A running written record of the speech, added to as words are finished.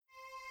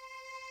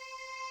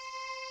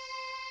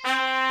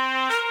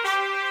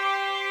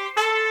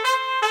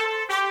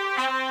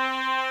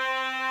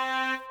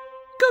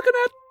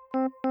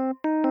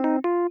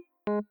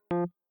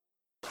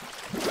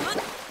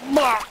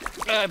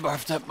I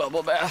barfed up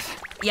bubble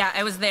bath. Yeah,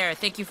 I was there.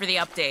 Thank you for the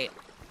update.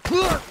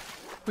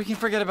 We can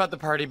forget about the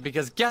party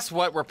because guess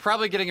what? We're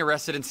probably getting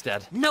arrested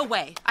instead. No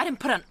way. I didn't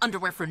put on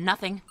underwear for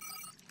nothing.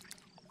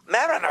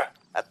 Mariner,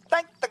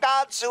 thank the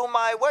gods whom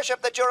I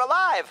worship that you're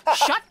alive.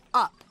 Shut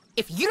up.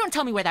 If you don't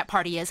tell me where that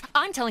party is,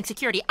 I'm telling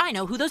security I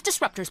know who those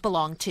disruptors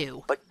belong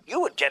to. But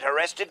you would get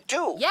arrested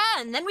too. Yeah,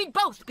 and then we'd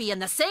both be in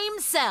the same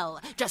cell.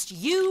 Just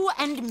you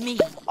and me.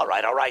 All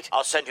right.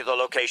 I'll send you the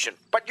location.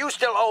 But you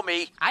still owe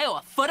me. I owe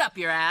a foot up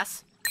your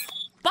ass.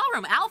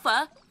 Ballroom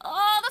Alpha?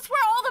 Oh, that's where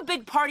all the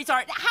big parties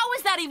are. How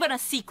is that even a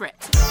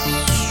secret?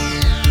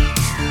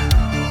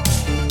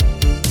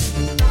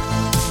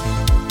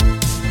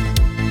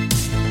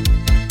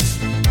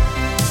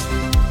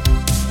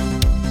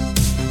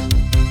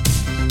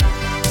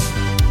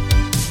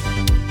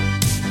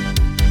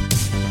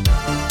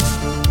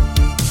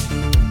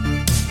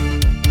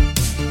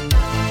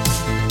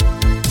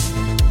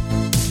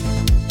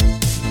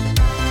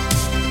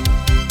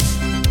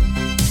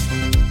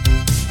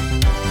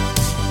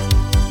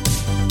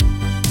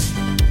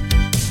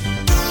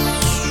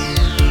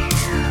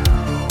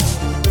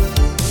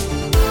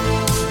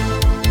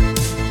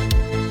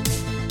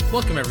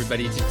 Welcome,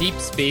 everybody, to Deep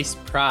Space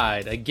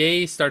Pride, a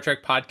gay Star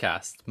Trek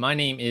podcast. My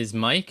name is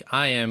Mike.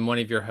 I am one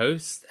of your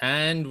hosts,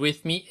 and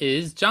with me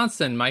is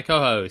Johnson, my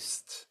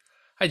co-host.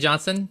 Hi,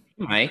 Johnson.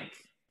 Mike.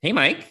 Hey,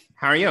 Mike.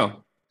 How are you?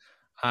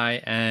 I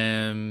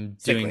am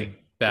doing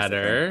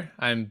better.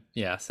 I'm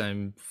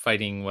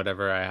fighting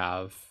whatever I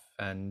have,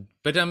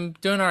 but I'm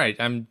doing all right.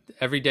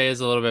 Every day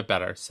is a little bit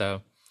better.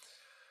 So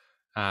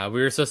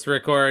we were supposed to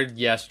record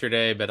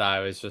yesterday, but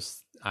I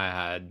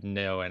had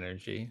no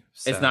energy.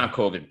 So. It's not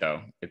COVID,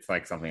 though. It's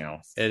like something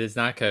else. It is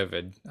not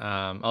COVID.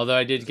 Although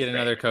I did get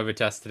another COVID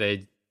test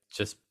today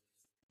just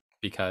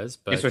because.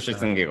 But it's for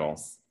shits and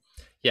giggles.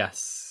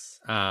 Yes.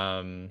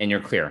 And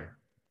you're clear.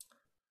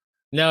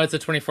 No, it's a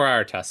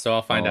 24-hour test, so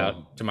I'll find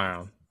out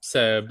tomorrow.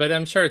 So, but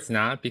I'm sure it's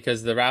not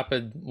because the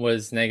rapid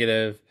was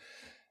negative.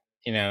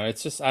 You know,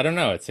 it's just, I don't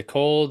know. It's a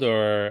cold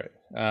or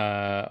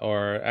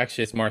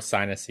actually it's more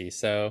sinusy.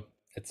 So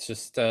it's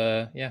just,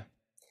 yeah.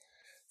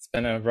 It's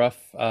been a rough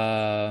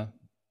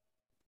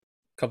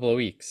couple of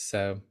weeks.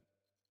 So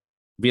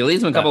really,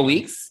 it's been a couple of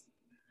weeks.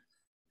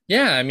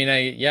 Yeah, I mean,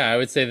 I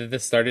would say that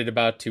this started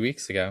about 2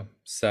 weeks ago.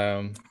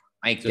 So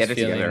I get it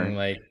together.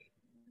 Like,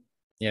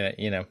 yeah.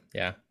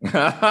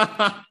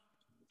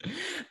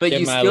 But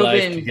you've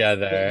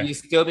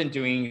still been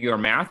doing your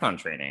marathon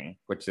training,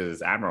 which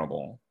is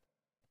admirable.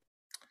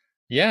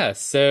 Yeah,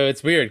 so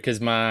it's weird because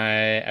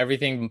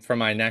everything from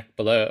my neck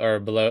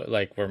below,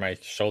 like where my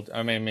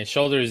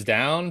shoulders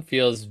down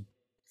feels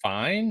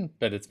fine,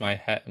 but it's my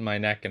head, my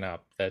neck and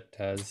up that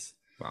has.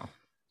 Wow.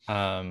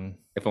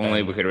 If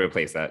only we could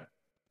replace that.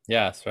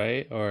 Yes,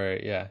 right? Or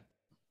yeah,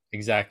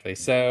 exactly.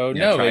 So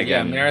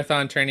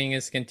marathon training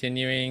is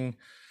continuing.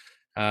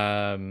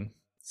 So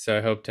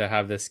I hope to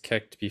have this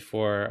kicked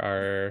before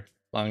our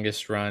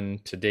longest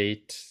run to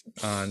date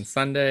on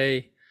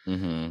Sunday.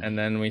 Mm-hmm. And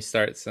then we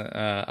start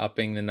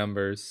upping the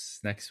numbers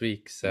next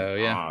week. So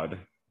yeah,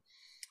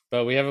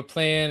 but we have a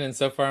plan, and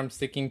so far I'm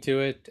sticking to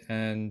it.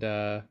 And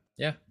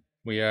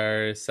we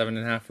are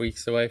 7.5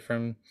 weeks away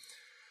from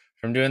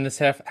doing this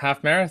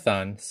half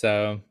marathon.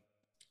 So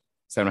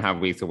 7.5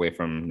 weeks away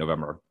from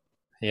November.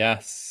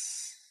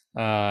 Yes,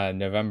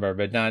 November,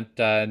 but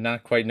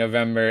not quite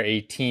November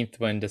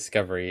 18th when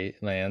Discovery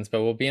lands.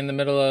 But we'll be in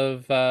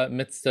the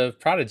midst of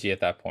Prodigy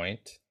at that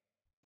point.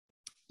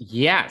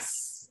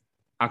 Yes.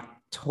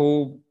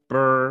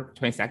 October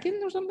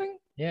 22nd or something?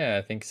 Yeah,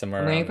 I think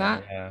somewhere like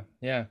that.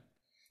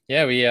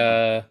 Yeah.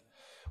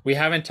 We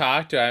haven't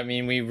talked. I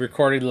mean, we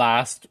recorded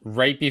last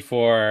right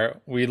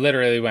before we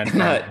literally went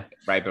from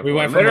right before. We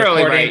went from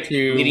recording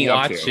to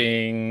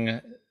watching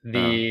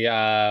the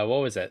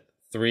what was it?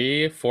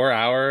 3-4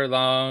 hour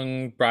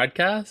long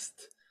broadcast?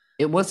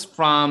 It was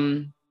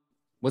from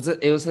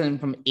it was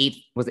from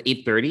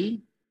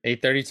 8:30?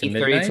 8:30 to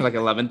midnight? To like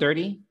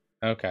 11:30?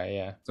 Okay,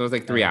 yeah. So it was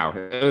like 3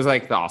 hours. It was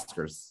like the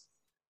Oscars.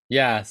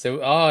 Yeah,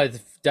 so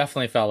it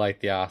definitely felt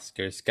like the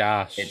Oscars.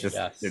 Gosh, it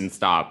just didn't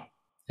stop.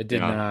 It did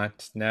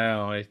not.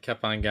 No, it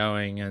kept on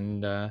going,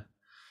 and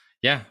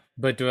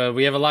but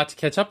we have a lot to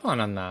catch up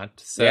on that.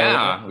 So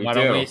why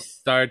don't we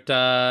start?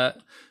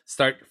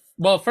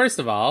 Well, first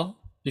of all,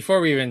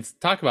 before we even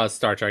talk about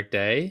Star Trek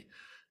Day,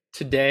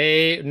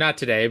 not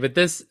today, but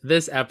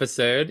this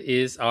episode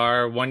is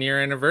our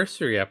 1-year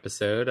anniversary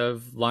episode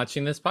of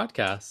launching this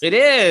podcast. It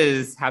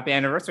is. Happy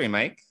anniversary,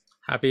 Mike.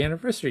 Happy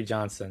anniversary,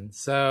 Johnson.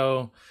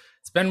 So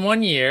it's been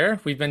 1 year.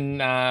 We've been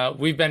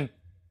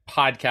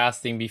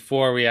podcasting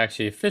before we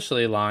actually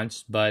officially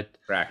launched, but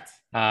correct.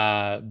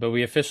 But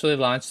we officially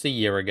launched a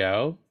year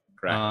ago.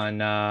 Correct.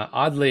 On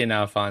oddly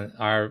enough, on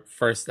our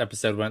first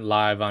episode went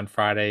live on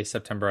Friday,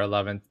 September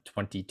 11th,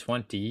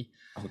 2020.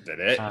 Oh, did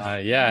it?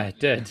 Yeah, it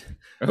did.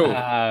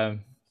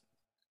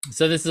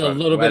 So this is a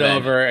little bit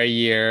over a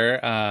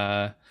year,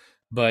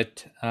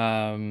 but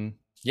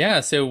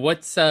So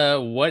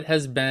what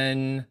has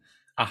been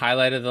a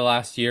highlight of the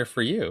last year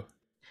for you?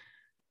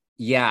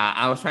 Yeah,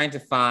 I was trying to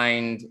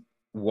find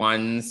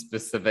one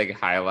specific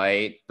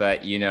highlight,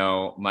 but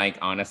Mike,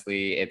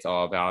 honestly, it's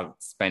all about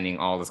spending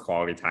all this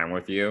quality time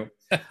with you.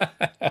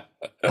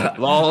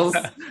 Lols.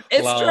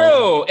 It's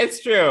true.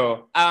 It's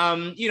true.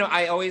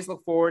 I always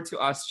look forward to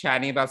us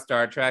chatting about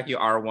Star Trek. You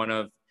are one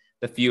of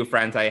the few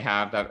friends I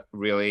have that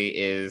really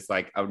is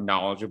like a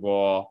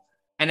knowledgeable.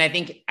 And I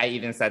think I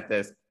even said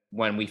this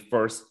when we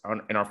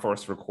in our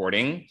first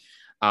recording.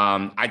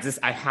 I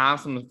have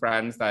some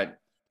friends that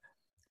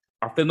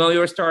are familiar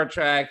with Star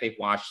Trek. They've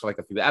watched like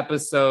a few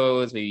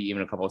episodes, maybe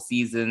even a couple of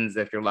seasons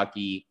if you're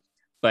lucky.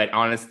 But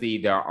honestly,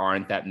 there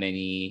aren't that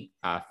many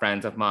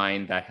friends of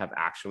mine that have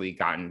actually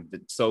gotten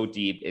so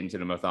deep into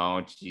the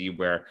mythology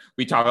where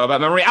we talk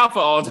about Memory Alpha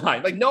all the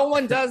time. Like no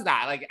one does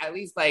that. Like at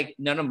least like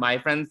none of my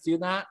friends do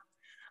that.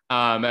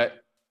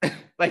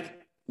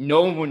 Like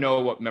no one will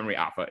know what Memory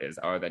Alpha is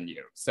other than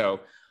you.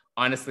 So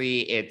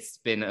honestly, it's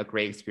been a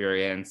great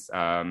experience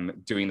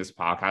doing this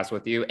podcast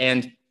with you.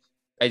 And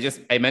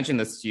I mentioned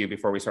this to you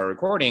before we started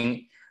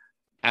recording.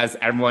 As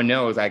everyone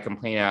knows, I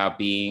complain about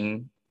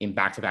being in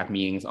back-to-back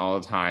meetings all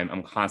the time.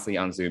 I'm constantly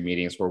on Zoom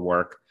meetings for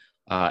work.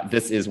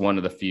 This is one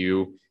of the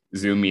few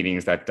Zoom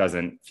meetings that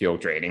doesn't feel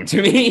draining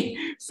to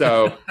me.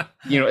 So,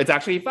 it's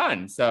actually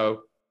fun.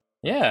 So,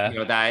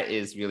 yeah, that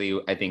is really,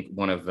 I think,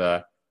 one of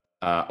the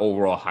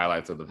overall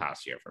highlights of the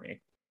past year for me.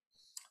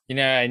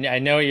 I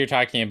know what you're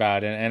talking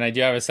about, and I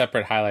do have a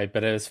separate highlight,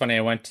 but it was funny.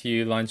 I went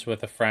to lunch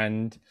with a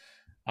friend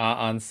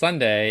on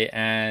Sunday,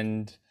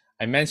 and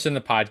I mentioned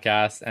the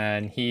podcast,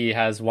 and he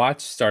has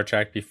watched Star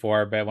Trek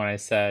before, but when I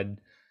said,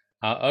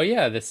 oh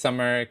yeah, this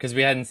summer, because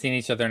we hadn't seen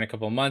each other in a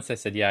couple of months, I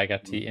said, yeah, I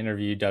got to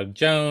interview Doug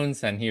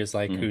Jones, and he was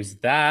like, who's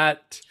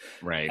that?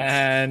 Right.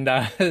 And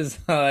I was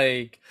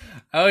like,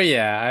 oh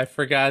yeah, I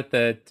forgot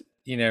that,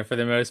 for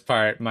the most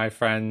part, my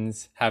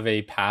friends have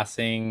a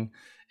passing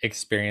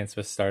experience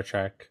with Star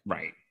Trek.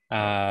 Right.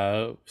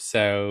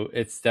 So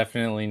it's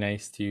definitely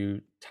nice to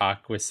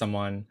talk with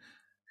someone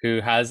who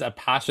has a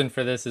passion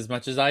for this as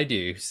much as I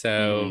do.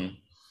 So,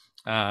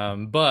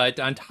 but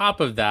on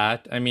top of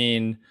that, I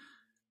mean,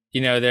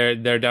 there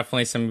are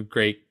definitely some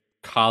great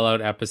call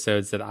out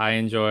episodes that I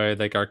enjoyed,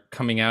 like our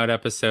coming out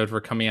episode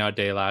for Coming Out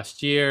Day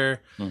last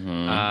year.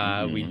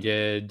 We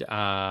did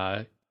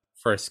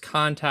First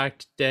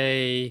Contact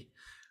Day.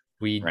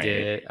 We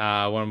did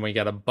when we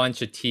got a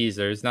bunch of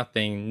teasers, no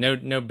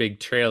big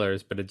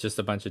trailers, but just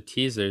a bunch of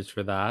teasers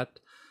for that.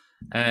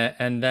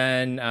 And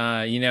then,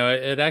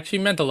 it actually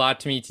meant a lot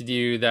to me to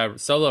do that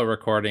solo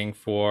recording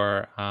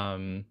for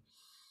the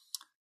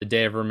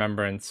Day of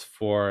Remembrance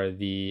for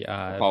the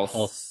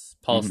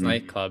Pulse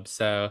nightclub.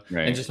 So,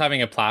 and just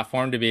having a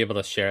platform to be able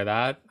to share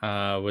that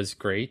was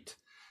great.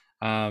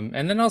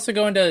 And then also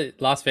going to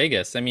Las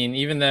Vegas. I mean,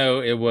 even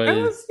though it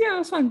was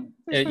fun.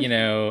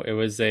 It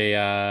was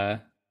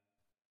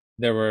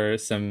there were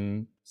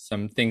some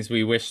things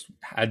we wish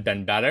had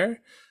been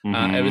better.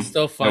 It was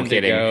still fun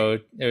to go.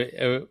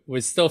 It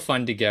was still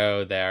fun to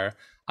go there.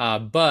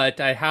 But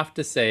I have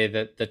to say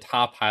that the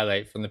top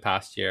highlight from the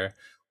past year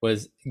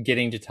was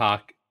getting to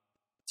talk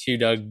to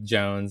Doug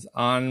Jones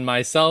on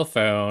my cell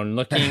phone,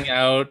 looking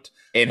out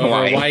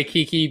over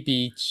Waikiki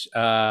Beach,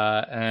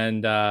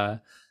 and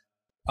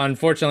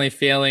unfortunately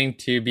failing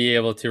to be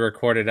able to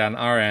record it on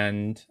our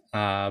end.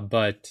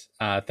 But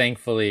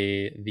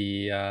thankfully,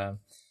 the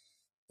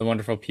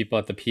wonderful people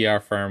at the PR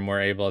firm were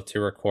able to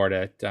record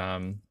it.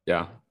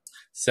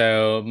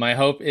 So my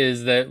hope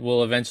is that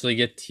we'll eventually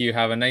get to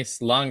have a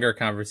nice longer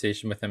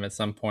conversation with him at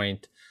some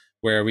point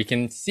where we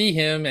can see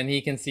him and he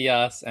can see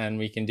us and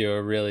we can do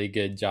a really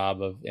good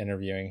job of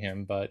interviewing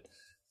him. But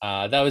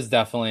that was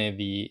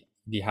definitely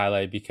the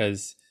highlight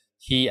because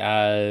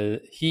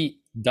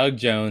Doug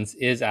Jones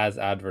is, as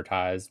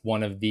advertised,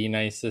 one of the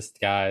nicest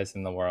guys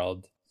in the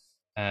world.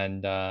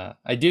 And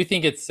I do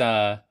think it's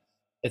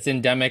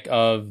endemic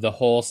of the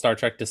whole Star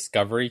Trek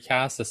Discovery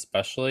cast,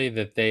 especially,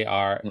 that they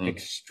are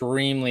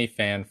extremely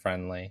fan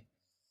friendly.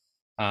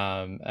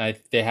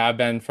 They have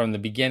been from the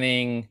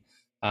beginning.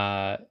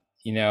 I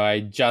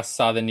just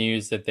saw the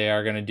news that they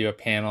are going to do a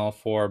panel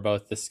for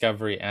both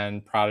Discovery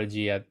and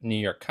Prodigy at New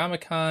York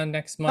Comic-Con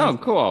next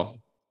month. Oh,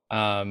 cool.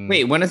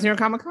 Wait, when is New York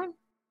Comic-Con?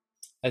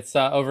 It's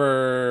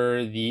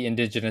over the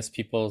Indigenous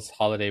Peoples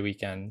holiday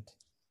weekend.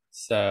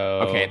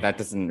 So okay, that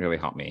doesn't really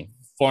help me.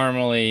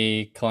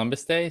 Formerly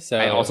Columbus Day. So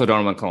I also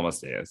don't know when Columbus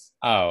Day is.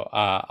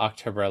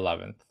 October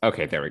 11th.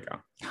 Okay, there we go.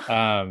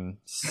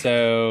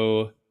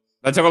 So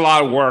that took a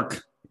lot of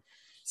work.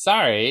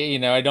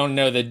 Sorry, I don't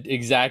know the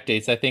exact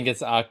dates. I think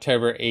it's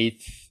October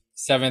 8th,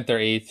 7th or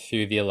 8th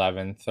through the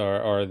 11th,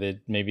 or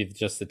maybe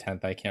just the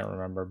 10th. I can't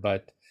remember.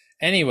 But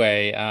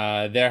anyway,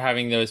 they're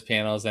having those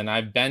panels, and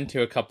I've been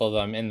to a couple of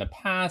them in the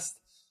past.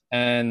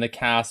 And the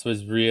cast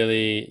was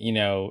really,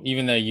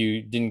 even though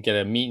you didn't get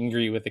a meet and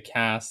greet with the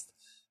cast,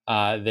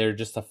 they're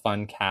just a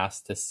fun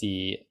cast to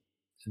see.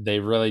 They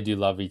really do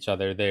love each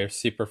other. They're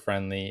super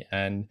friendly.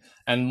 And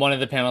one of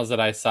the panels that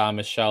I saw,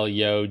 Michelle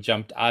Yeoh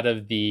jumped out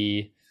of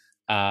the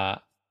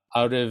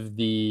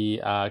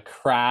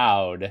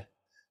crowd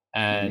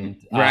and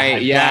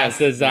right, yes,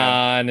 glasses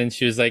on, and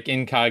she was like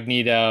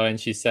incognito, and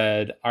she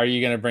said, "Are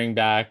you going to bring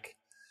back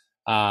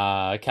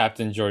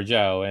Captain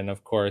Georgiou?" And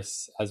of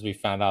course, as we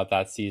found out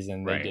that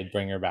season, they did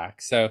bring her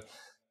back. So,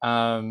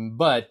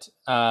 but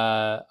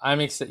I'm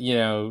excited. You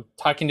know,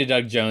 talking to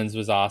Doug Jones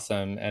was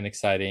awesome and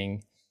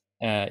exciting.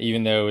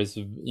 Even though it was,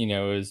 you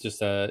know, it was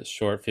just a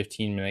short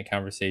 15-minute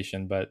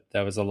conversation, but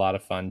that was a lot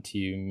of fun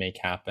to make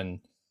happen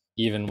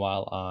even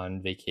while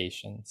on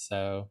vacation.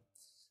 So,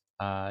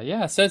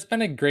 yeah, so it's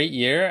been a great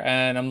year,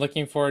 and I'm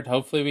looking forward.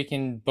 Hopefully we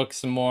can book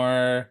some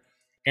more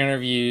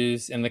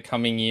interviews in the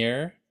coming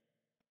year.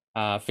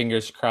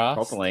 Fingers crossed.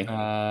 Hopefully.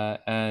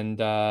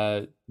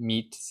 And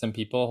meet some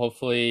people.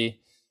 Hopefully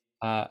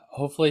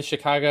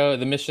Chicago,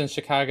 the Mission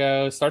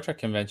Chicago Star Trek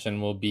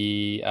convention will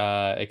be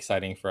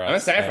exciting for us. I'm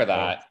excited for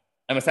that.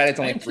 I'm excited it's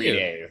only 3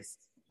 days.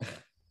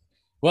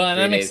 Well, and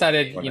I'm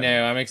excited, you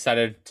know, I'm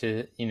excited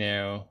to, you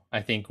know,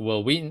 I think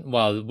Will Wheaton,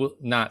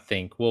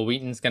 Will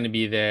Wheaton's going to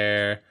be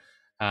there.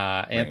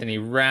 Anthony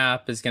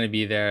Rapp is going to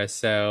be there.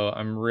 So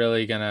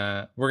we're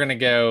going to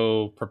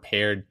go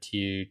prepared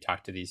to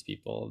talk to these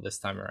people this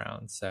time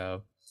around.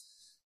 So,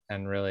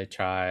 and really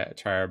try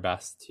our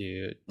best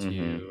to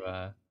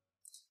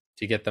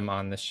get them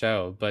on the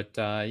show. But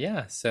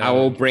yeah, so I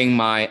will bring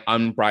my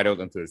unbridled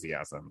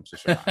enthusiasm to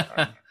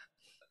Chicago.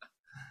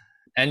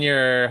 And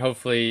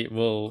hopefully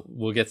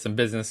we'll get some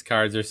business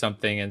cards or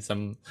something, and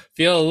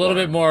feel a little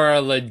bit more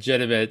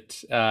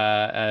legitimate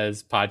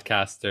as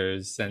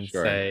podcasters, and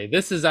say,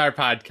 this is our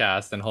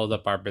podcast, and hold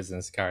up our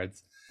business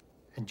cards.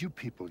 And you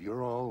people,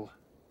 you're all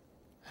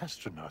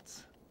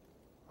astronauts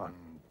on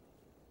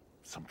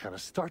some kind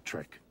of Star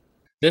Trek.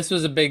 This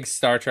was a big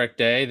Star Trek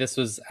day. This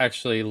was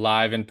actually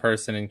live in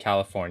person in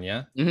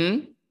California.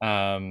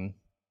 Mm-hmm.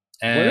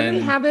 And where did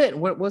we have it?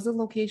 What was the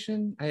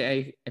location?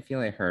 I feel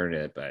I heard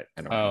it, but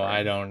I don't know.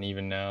 I don't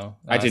even know.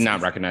 I did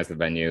not recognize the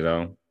venue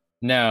though.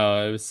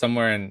 No, it was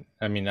somewhere in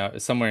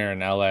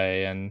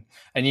LA, and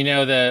you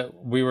know that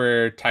we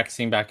were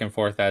texting back and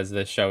forth as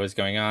the show was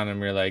going on, and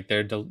we were like,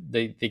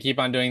 they keep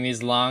on doing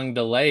these long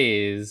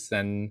delays,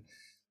 and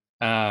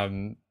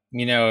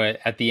you know,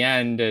 at the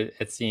end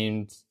it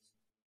seemed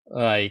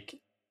like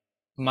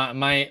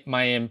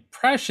my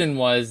impression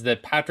was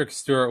that Patrick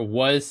Stewart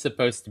was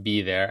supposed to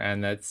be there,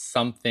 and that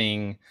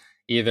something,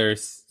 either,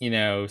 you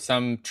know,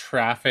 some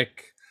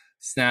traffic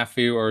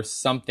snafu or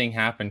something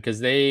happened, because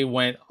they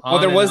went on.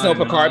 Well, there was no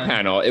Picard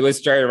panel. It was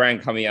Jerry Ryan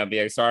coming up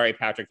being like, "Sorry,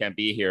 Patrick can't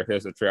be here.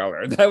 Here's a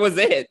trailer." That was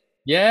it.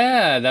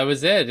 Yeah, that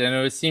was it, and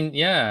it seemed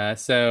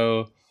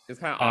so it's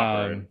kind of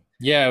awkward.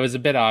 Yeah, it was a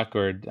bit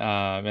awkward,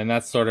 and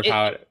that's sort of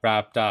how it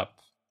wrapped up.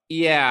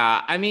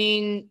 Yeah, I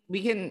mean,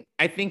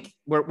 I think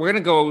we're going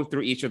to go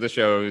through each of the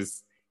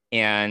shows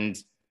and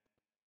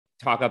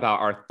talk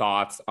about our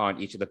thoughts on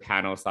each of the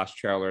panels /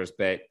 trailers,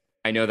 but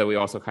I know that we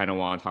also kind of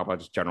want to talk about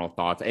just general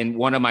thoughts. And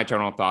one of my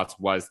general thoughts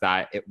was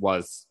that it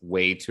was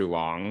way too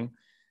long,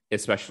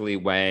 especially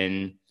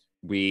when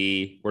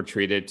we were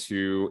treated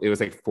to, it was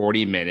like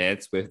 40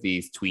 minutes with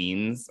these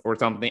tweens or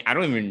something. I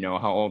don't even know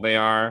how old they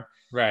are.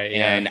 Right.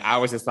 And I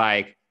was just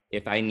like,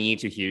 if I need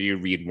to hear you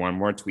read one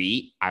more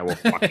tweet, I will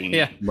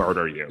fucking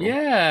murder you.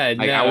 Yeah.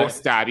 Like, I will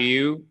stab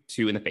you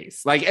 2 in the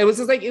face. Like, it was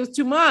just like, it was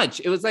too much.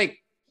 It was like,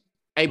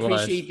 I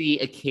appreciate the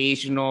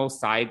occasional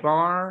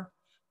sidebar,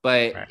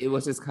 but it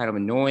was just kind of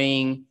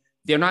annoying.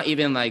 They're not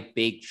even like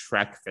big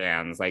Trek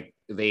fans. Like,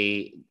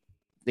 they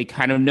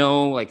kind of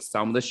know like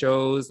some of the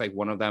shows. Like,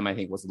 one of them I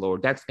think was a Lower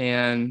Decks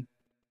fan,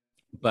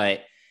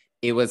 but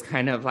it was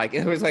kind of like,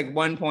 it was like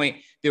one point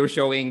they were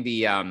showing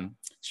the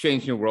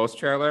Strange New Worlds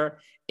trailer,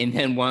 and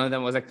then one of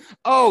them was like,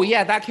 "Oh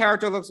yeah, that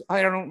character looks."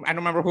 I don't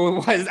remember who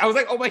it was. I was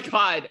like, "Oh my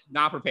god,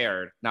 not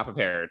prepared."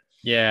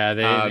 Yeah,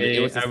 they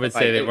I would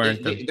say they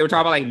weren't. They were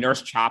talking about like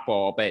Nurse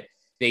Chapel, but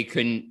they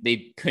couldn't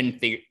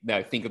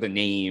think of the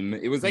name.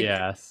 It was like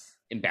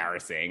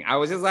embarrassing. I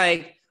was just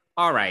like,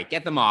 "All right,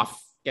 get them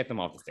off the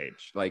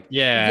stage." Like,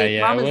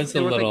 it was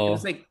a little. It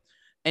was like,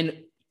 and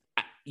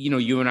you know,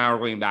 you and I were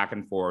going back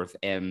and forth,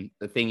 and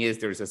the thing is,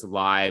 there's this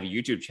live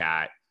YouTube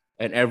chat.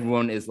 And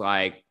everyone is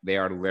like, they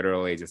are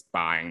literally just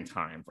buying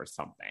time for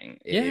something.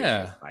 It's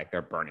just like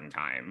they're burning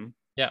time.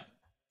 Yeah.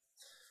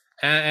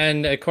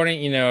 And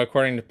according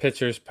to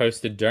pictures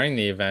posted during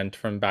the event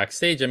from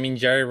backstage, I mean,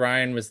 Jerry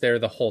Ryan was there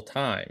the whole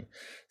time.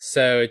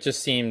 So it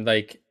just seemed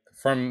like,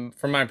 from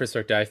my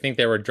perspective, I think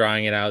they were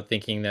drawing it out,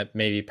 thinking that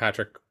maybe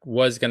Patrick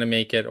was going to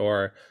make it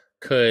or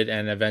could,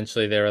 and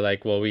eventually they were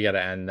like, well, we got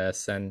to end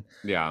this. And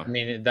I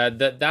mean,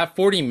 that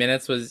 40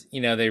 minutes was,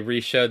 you know, they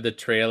reshowed the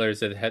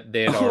trailers that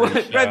they had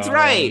already shown. That's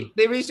right,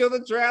 they reshowed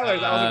the trailers. I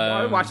was like, why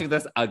are we watching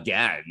this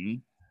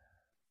again?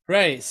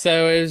 Right.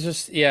 So it was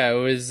just, it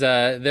was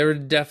there were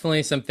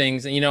definitely some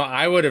things, you know,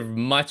 I would have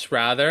much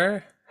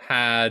rather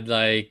had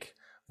like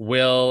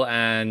Will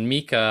and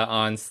Mika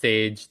on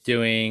stage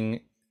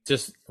doing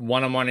just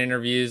one-on-one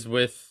interviews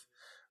with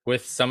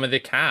some of the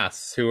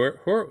casts who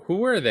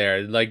were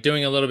there, like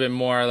doing a little bit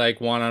more like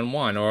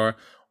one-on-one, or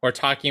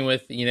talking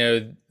with, you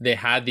know, they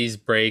had these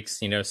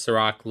breaks, you know,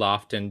 Cirroc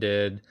Lofton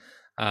did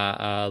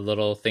a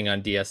little thing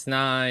on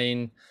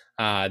DS9,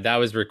 That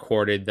was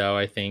recorded though,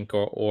 I think,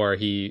 or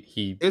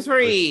he. It was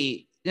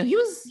very. No, he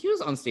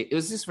was on stage. It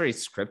was just very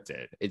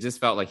scripted. It just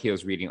felt like he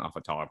was reading off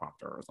a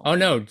teleprompter or something.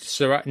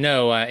 Oh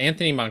no,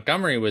 Anthony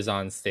Montgomery was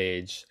on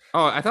stage.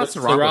 Oh, I thought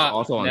Sirach was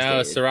also on stage.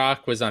 No,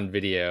 Sirach was on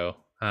video.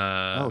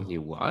 He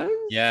was?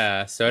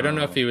 Yeah, so I don't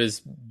know if he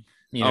was,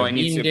 I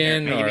need to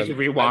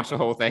rewatch the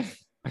whole thing.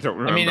 I don't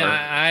remember.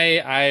 I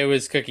mean, I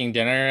was cooking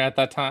dinner at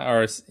that time, or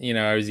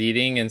I was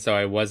eating, and so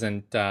I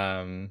wasn't.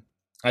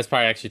 I was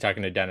probably actually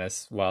talking to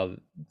Dennis while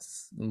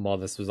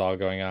this was all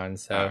going on.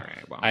 So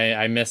right, well.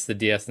 I missed the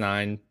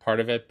DS9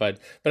 part of it, but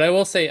I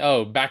will say,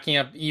 backing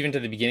up even to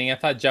the beginning, I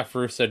thought Jeff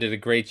Russo did a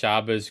great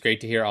job. It was great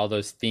to hear all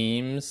those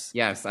themes.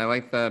 Yes, I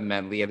like the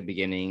medley at the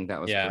beginning.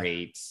 That was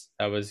great.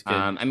 That was good.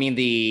 I mean,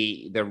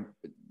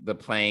 the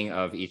playing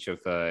of each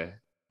of the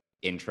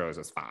intros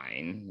was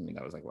fine. I mean,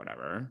 that was like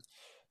whatever.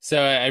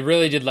 So I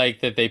really did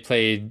like that they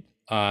played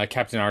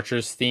Captain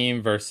Archer's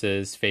theme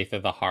versus Faith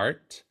of the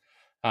Heart.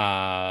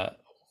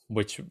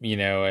 Which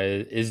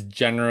is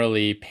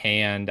generally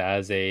panned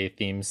as a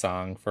theme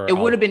song for. It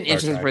would have been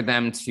interesting for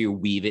them to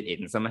weave it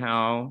in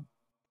somehow,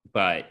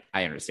 but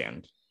I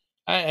understand.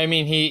 I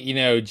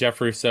mean,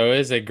 Jeff Russo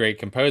is a great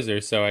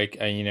composer, so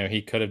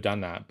he could have done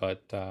that,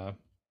 but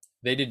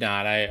they did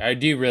not. I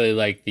do really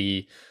like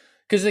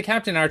because the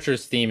Captain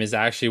Archer's theme is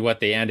actually what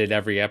they ended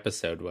every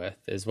episode with,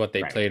 is what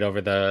they played over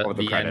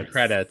the end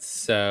credits.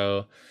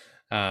 So.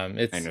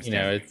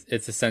 It's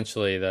it's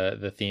essentially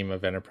the theme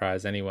of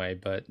Enterprise anyway,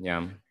 but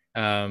yeah.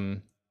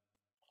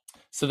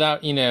 So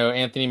that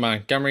Anthony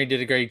Montgomery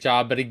did a great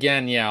job, but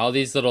again, all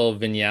these little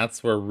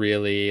vignettes were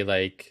really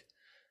like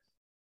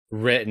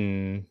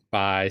written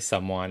by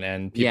someone,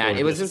 and people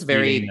it was just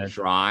very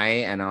dry,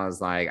 and I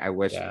was like, I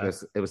wish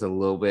it was a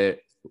little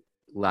bit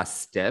less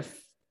stiff.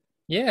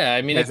 Yeah,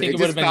 I mean, I think it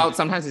would have been.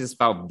 Sometimes it just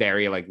felt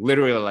very like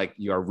literally like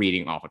you are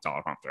reading off a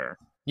teleprompter.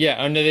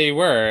 Yeah, they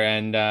were,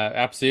 and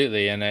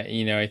absolutely, and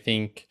I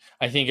think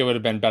it would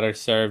have been better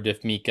served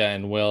if Mika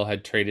and Will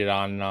had traded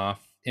on and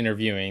off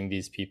interviewing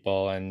these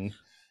people,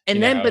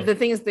 but the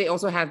thing is, they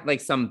also had like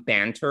some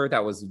banter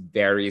that was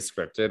very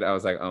scripted. I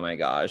was like, oh my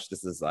gosh,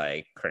 this is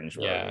like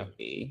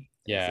cringeworthy.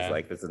 Yeah,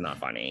 this is not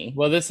funny.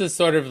 Well, this is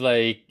sort of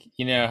like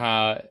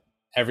how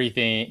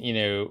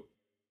everything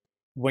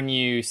when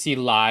you see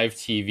live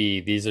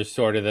TV, these are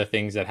sort of the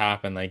things that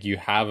happen. Like you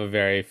have a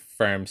very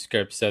firm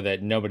script so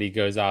that nobody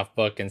goes off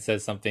book and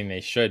says something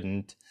they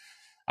shouldn't,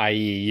 i.e.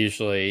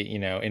 usually,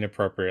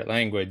 inappropriate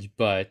language.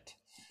 But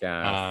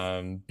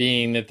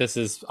being that this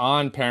is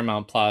on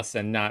Paramount Plus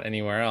and not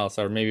anywhere else,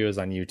 or maybe it was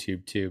on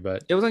YouTube too,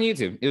 but it was on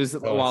YouTube. It was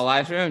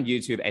live stream on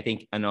YouTube, I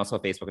think, and also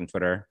Facebook and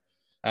Twitter.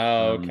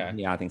 Oh, okay.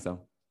 Yeah, I think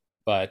so.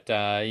 But,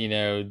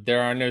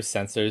 there are no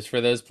censors for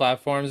those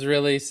platforms,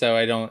 really. So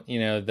I don't,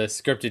 the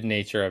scripted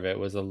nature of it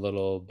was a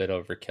little bit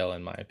overkill,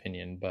 in my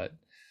opinion. But,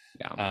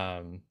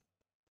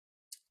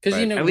 because,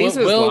 at least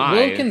it was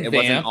live. It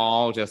wasn't vamp.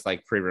 all just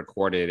like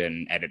pre-recorded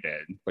and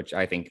edited, which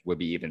I think would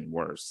be even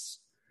worse.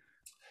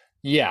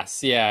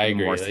 Yes. Yeah, I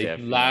agree.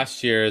 Stiff,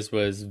 last year's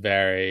was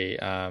very,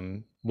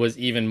 was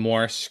even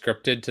more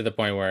scripted to the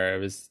point where it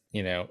was,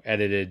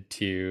 edited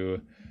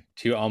to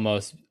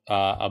almost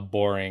a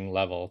boring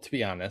level, to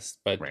be honest.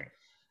 But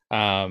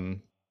but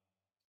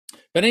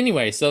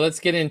anyway, so let's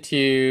get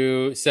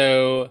into.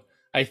 So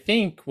I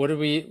think what do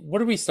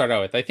we start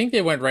out with? I think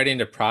they went right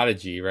into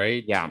Prodigy,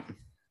 right? Yeah.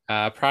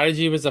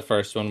 Prodigy was the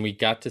first one. We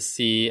got to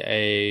see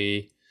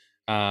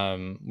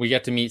we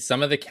got to meet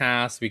some of the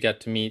cast. We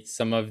got to meet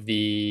some of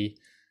the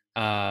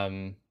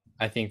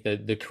I think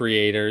the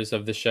creators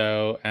of the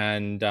show,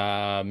 and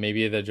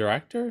maybe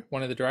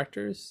one of the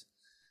directors.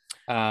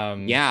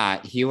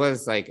 He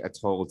was like a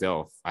total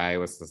dilf. I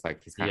was just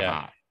like, he's kind of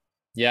hot.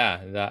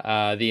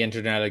 Yeah, the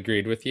internet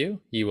agreed with you.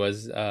 He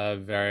was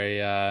very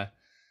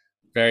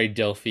very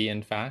dilfy,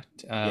 in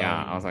fact.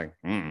 I was like,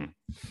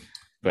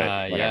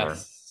 but whatever.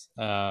 Yes.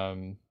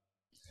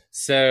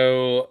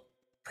 So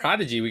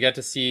Prodigy, we got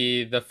to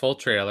see the full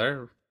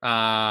trailer,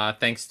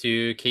 thanks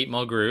to Kate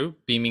Mulgrew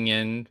beaming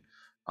in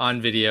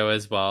on video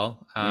as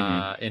well,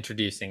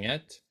 introducing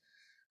it.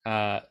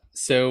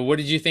 So what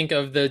did you think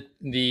of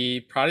the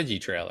Prodigy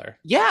trailer?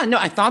 Yeah, no,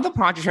 I thought the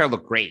Prodigy trailer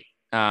looked great.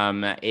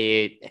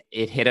 It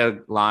hit a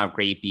lot of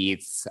great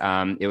beats.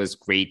 It was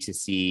great to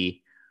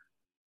see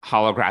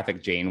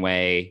holographic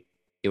Janeway.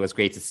 It was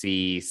great to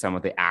see some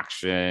of the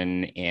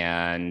action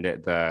and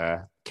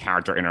the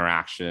character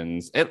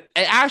interactions. I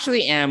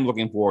actually am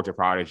looking forward to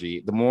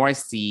Prodigy. The more I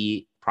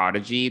see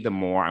Prodigy, the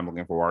more I'm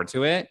looking forward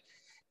to it.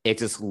 It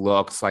just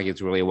looks like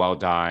it's really well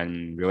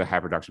done, really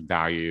high production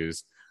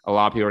values. A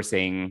lot of people are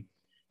saying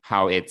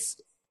how it's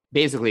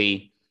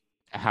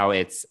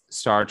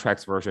Star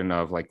Trek's version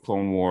of like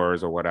Clone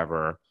Wars or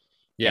whatever.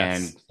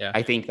 Yes. And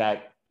I think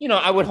that,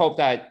 I would hope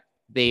that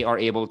they are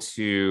able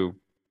to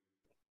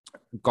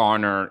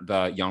garner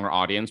the younger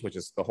audience, which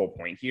is the whole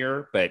point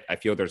here. But I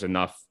feel there's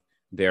enough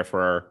there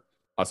for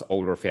us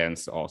older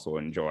fans to also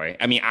enjoy.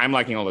 I mean, I'm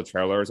liking all the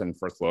trailers and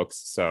first looks,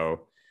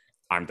 so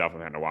I'm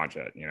definitely going to watch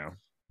it,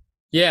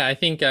 Yeah, I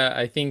think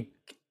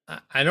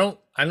I don't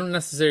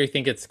necessarily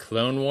think it's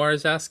Clone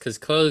Wars-esque, because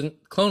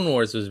Clone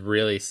Wars was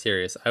really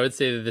serious. I would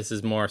say that this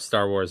is more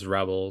Star Wars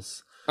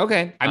Rebels.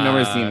 Okay, I've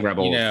never seen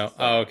Rebels. You know,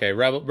 okay.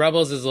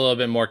 Rebels is a little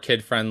bit more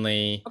kid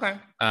friendly. Okay.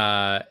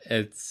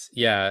 It's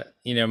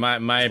you know,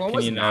 my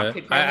opinion.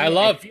 I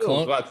love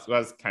Clone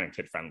was kind of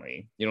kid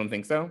friendly. You don't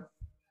think so?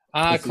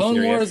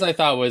 Clone Wars I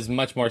thought was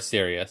much more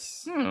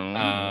serious.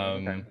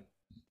 Okay.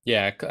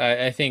 Yeah,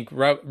 I think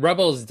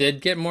Rebels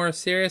did get more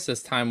serious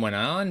as time went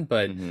on,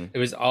 but it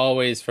was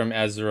always from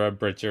Ezra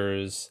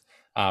Bridger's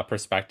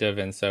perspective,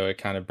 and so it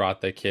kind of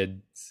brought the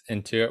kids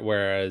into it,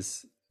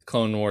 whereas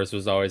Clone Wars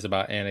was always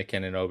about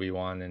Anakin and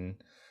Obi-Wan and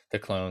the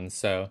clones.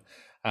 So,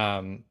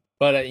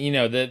 but you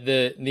know,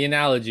 the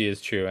analogy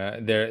is true.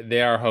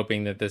 They are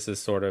hoping that this is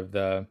sort of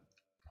the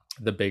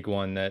big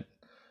one that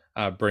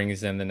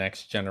brings in the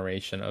next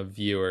generation of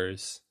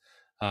viewers.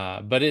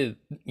 But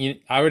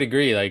I would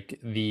agree. Like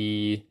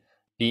the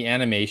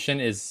animation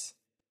is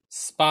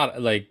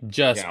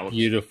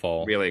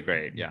beautiful, really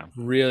great. Yeah,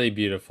 really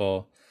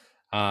beautiful.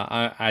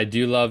 I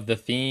do love the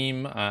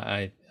theme.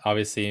 I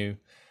obviously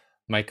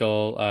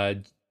Michael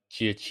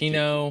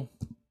Giacchino.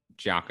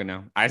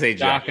 I say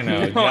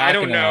Giacono. I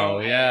don't know.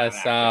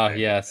 Yes.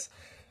 Yes.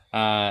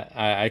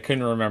 I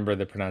couldn't remember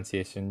the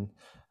pronunciation.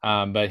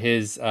 But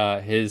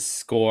his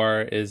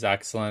score is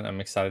excellent. I'm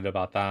excited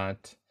about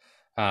that.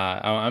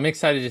 I'm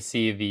excited to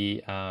see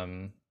the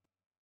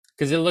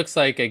because it looks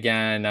like,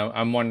 again,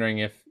 I'm wondering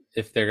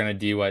if they're gonna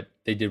do what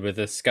they did with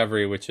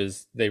Discovery, which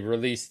is they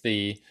released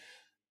the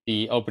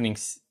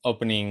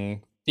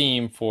opening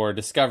theme for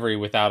Discovery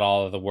without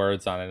all of the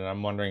words on it, and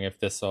I'm wondering if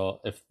this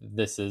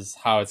is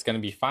how it's going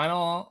to be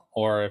final,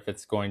 or if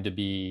it's going to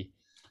be.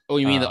 Oh,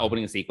 you mean the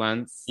opening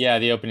sequence? Yeah,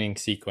 the opening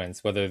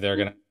sequence. Whether they're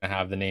going to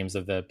have the names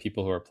of the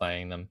people who are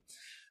playing them.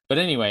 But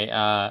anyway,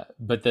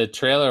 but the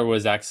trailer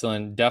was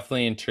excellent,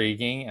 definitely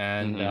intriguing,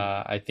 and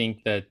I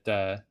think that.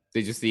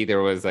 Did you see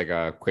there was like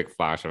a quick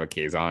flash of a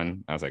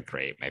Kazon? I was like,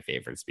 great, my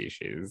favorite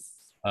species.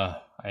 I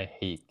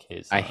hate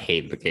Kazon. I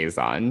hate the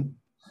Kazon.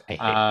 I hate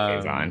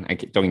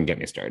Kazon. Don't even get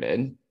me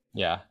started.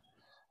 Yeah.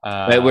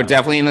 But we're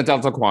definitely in the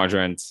Delta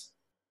Quadrant.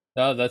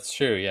 Oh, that's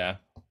true. Yeah,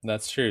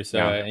 that's true.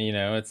 So, you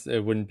know,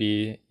 it wouldn't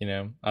be, you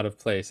know, out of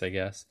place, I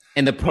guess.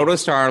 And the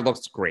Protostar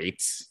looks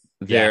great.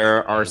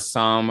 There are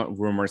some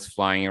rumors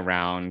flying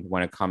around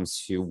when it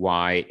comes to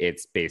why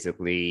it's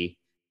basically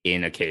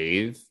in a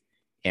cave.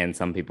 And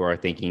some people are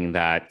thinking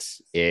that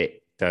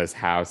it does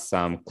have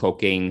some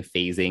cloaking,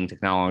 phasing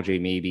technology,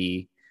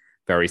 maybe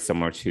very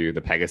similar to the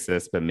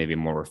Pegasus, but maybe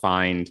more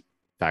refined,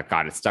 that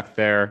got it stuck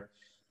there.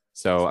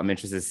 So I'm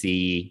interested to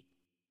see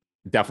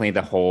definitely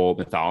the whole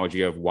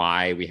mythology of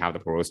why we have the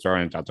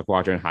Protostar and Delta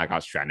Quadrant, how it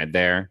got stranded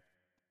there,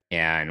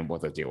 and what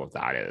the deal with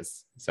that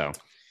is. So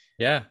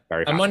yeah,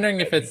 I'm wondering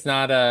if it's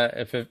not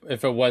if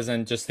it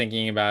wasn't just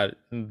thinking about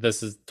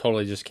this is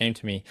totally just came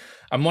to me.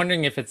 I'm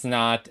wondering if it's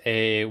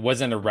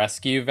wasn't a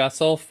rescue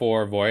vessel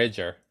for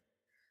Voyager.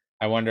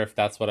 I wonder if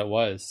that's what it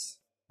was.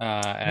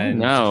 And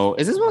no,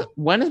 is this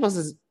when is supposed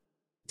to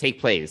take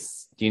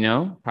place? Do you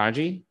know,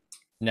 Prodigy?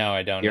 No,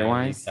 I don't know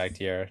the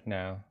exact year.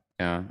 No.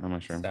 Yeah, I'm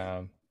not sure.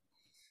 So,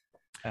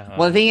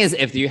 well, the thing is,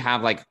 if you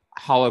have like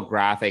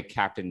holographic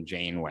Captain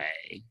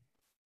Janeway,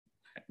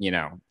 you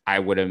know, I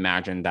would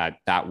imagine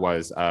that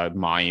was a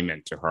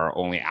monument to her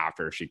only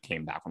after she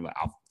came back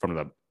from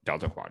the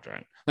Delta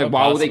Quadrant. Like,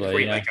 why would they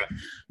create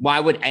why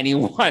would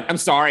anyone? I'm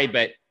sorry,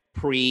 but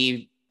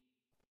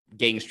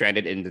getting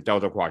stranded in the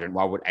Delta Quadrant,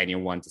 why would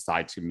anyone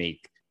decide to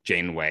make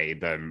Janeway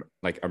the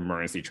like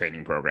emergency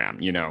training program?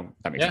 You know,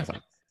 that makes sense.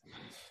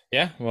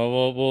 Yeah,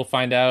 well, we'll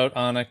find out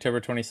on October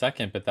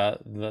 22nd, but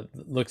that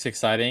looks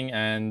exciting,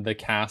 and the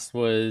cast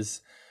was,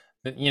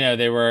 you know,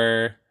 they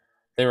were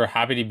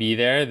happy to be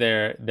there.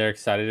 They're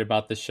excited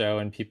about the show,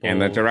 and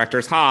the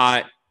director's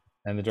hot.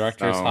 And the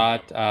director's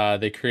hot.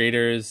 The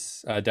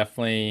creators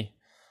definitely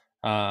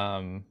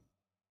have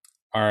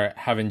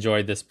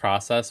enjoyed this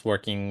process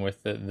working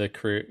with the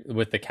crew,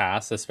 with the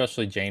cast,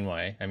 especially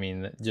Janeway. I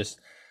mean, just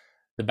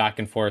the back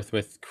and forth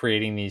with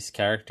creating these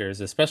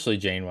characters, especially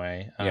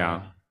Janeway.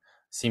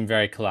 Seemed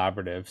very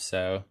collaborative.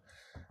 So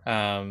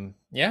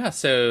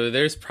so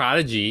there's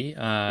Prodigy,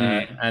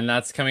 and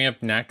that's coming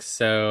up next.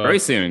 So very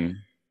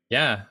soon.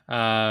 Yeah.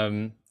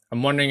 I'm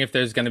wondering if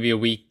there's going to be a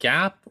week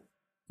gap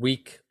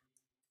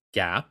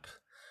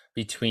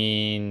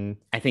between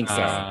I think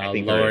so. I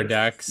think Lower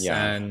Decks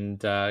and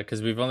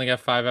because we've only got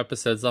 5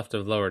 episodes left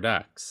of Lower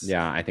Decks.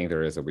 Yeah, I think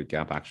there is a week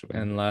gap actually.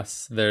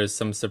 Unless there's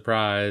some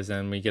surprise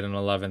and we get an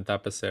 11th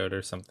episode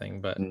or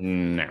something, but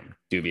no,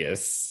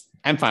 dubious.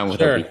 I'm fine with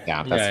a week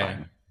gap. That's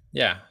fine.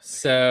 Yeah.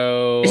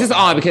 So it's just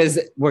odd because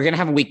we're gonna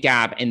have a week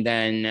gap and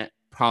then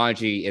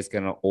Prodigy is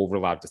gonna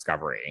overlap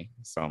Discovery.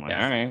 So I'm like,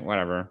 all right,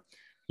 whatever.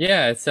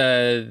 Yeah, it's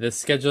the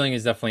scheduling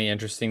is definitely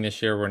interesting this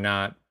year.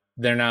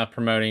 They're not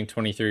promoting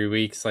 23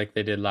 weeks like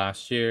they did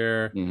last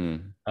year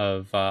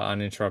of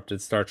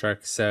uninterrupted Star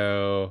Trek.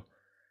 So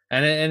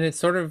and it's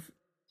sort of,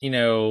 you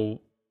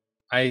know,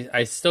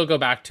 I still go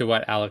back to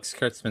what Alex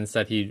Kurtzman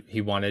said he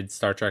wanted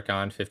Star Trek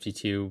on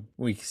 52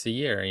 weeks a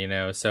year, you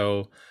know.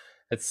 So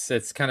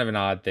It's kind of an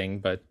odd thing,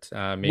 but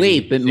maybe.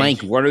 Wait, but Mike,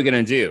 what are we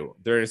gonna do?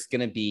 There's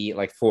gonna be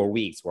like 4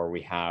 weeks where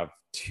we have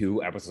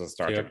 2 episodes of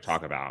Star Trek to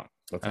talk about.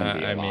 That's gonna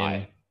be a lot.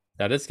 Mean,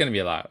 that is gonna be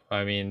a lot.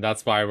 I mean,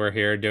 that's why we're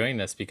here doing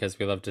this, because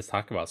we love to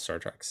talk about Star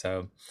Trek.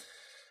 So,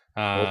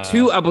 well,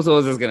 2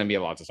 episodes is gonna be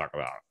a lot to talk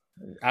about.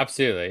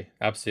 Absolutely.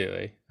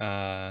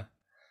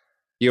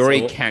 You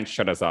already can't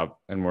shut us up,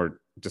 and we're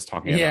just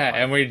talking. Yeah,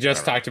 and we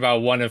just talked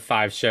about one of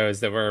 5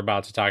 shows that we're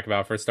about to talk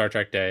about for Star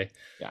Trek Day.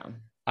 Yeah.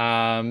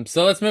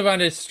 So let's move on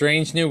to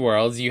Strange New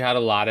Worlds. You had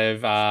a lot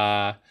of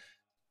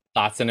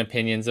thoughts and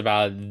opinions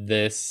about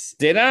this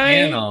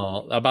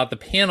panel, about the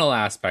panel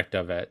aspect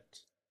of it.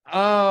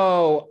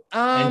 Oh,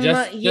 and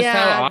just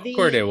how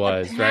awkward it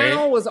was, the right?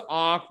 panel was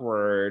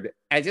awkward.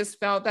 I just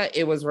felt that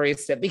it was very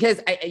stiff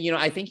because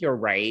I think you're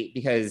right,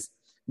 because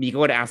Miko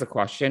would ask a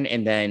question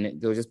and then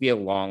there would just be a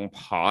long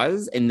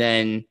pause, and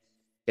then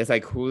it's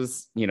like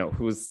who's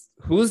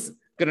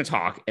gonna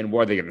talk and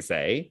what are they gonna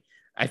say?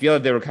 I feel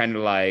like they were kind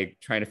of like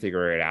trying to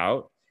figure it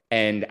out.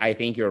 And I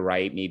think you're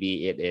right.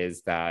 Maybe it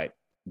is that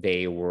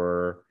they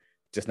were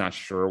just not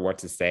sure what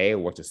to say or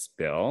what to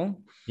spill.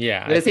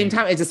 Yeah. But at the same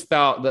time, it just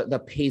felt the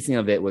pacing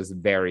of it was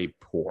very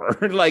poor.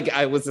 Like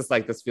I was just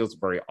like, this feels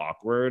very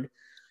awkward.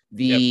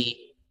 The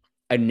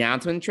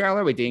announcement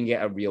trailer, we didn't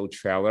get a real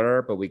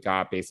trailer, but we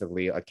got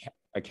basically a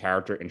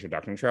character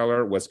introduction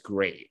trailer, was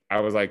great.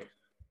 I was like,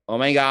 oh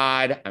my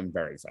God, I'm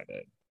very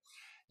excited.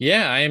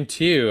 Yeah, I am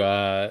too.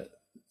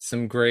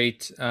 Some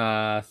great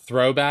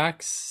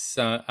throwbacks.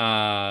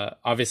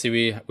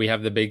 Obviously, we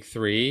have the big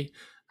 3.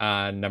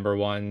 Number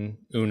 1,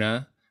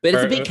 Una. But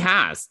it's a big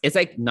cast. It's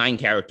like 9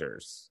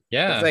 characters.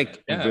 Yeah. It's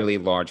like a really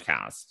large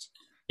cast.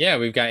 Yeah,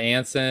 we've got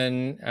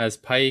Anson as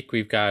Pike.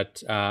 We've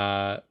got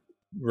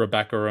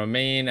Rebecca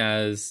Romijn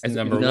as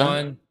number Una?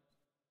 1.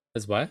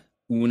 As what?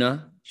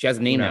 Una. She has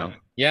a name now.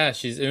 Yeah,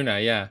 she's Una,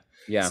 yeah.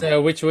 Yeah. So,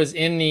 which was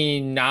in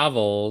the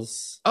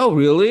novels. Oh,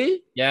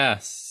 really?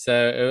 Yes.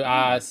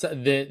 So,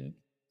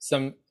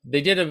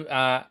 they did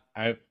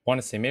I want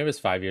to say maybe it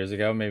was 5 years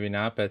ago, maybe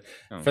not, but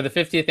for the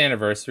 50th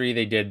anniversary,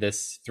 they did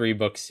this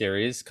 3-book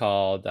series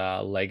called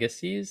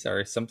Legacies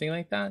or something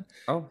like that.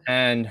 Oh,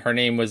 and her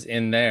name was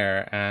in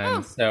there,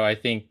 and so I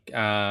think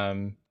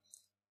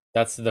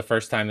that's the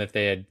first time that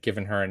they had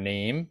given her a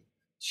name.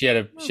 She had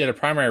a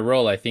primary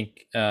role, I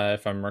think,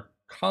 if I'm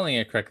recalling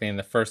it correctly, in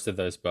the first of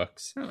those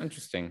books. Oh,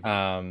 interesting.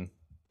 And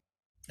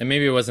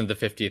maybe it wasn't the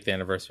 50th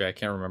anniversary. I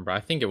can't remember. I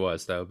think it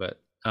was though, but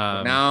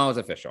now it's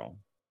official.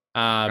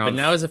 But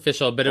now it's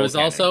official. But it was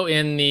also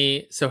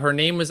in so her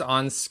name was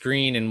on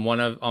screen in one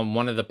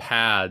of the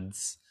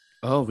pads.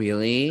 Oh,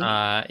 really?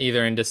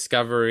 Either in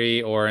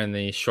Discovery or in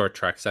the short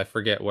treks. I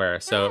forget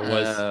where. So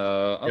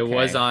it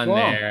was on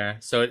there.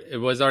 So it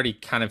was already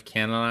kind of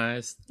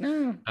canonized.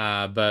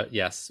 But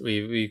yes,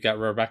 we've got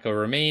Rebecca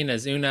Romijn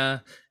as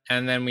Una,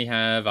 and then we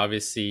have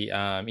obviously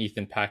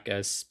Ethan Peck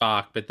as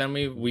Spock. But then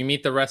we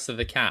meet the rest of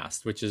the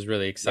cast, which is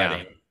really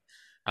exciting. Yeah.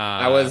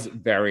 I was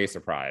very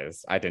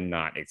surprised. I did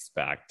not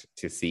expect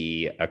to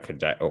see a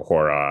Cadet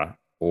Uhura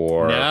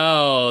or...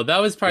 No, that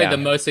was probably the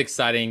most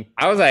exciting.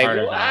 I was like,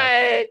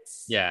 what?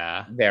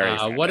 Yeah. Very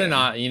what an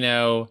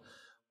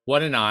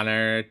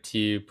honor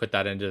to put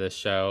that into the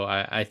show.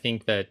 I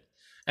think that,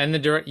 and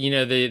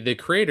the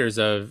creators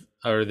of,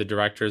 or the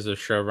directors or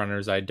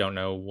showrunners, I don't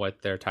know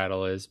what their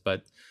title is,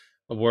 but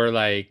we're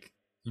like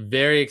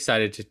very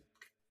excited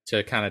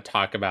to kind of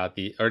talk about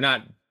they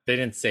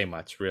didn't say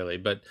much really,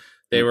 but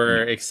they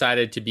were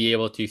excited to be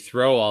able to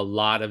throw a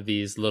lot of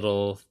these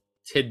little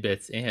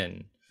tidbits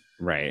in,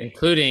 right?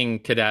 Including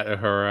Cadet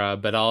Uhura,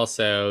 but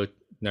also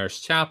Nurse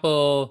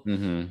Chapel,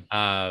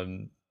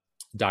 Dr.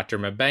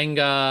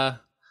 Mabenga,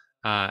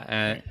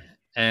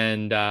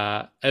 and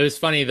it was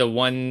funny. The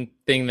one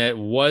thing that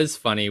was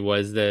funny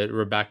was that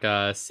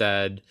Rebecca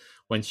said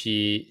when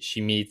she's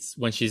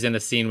in a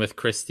scene with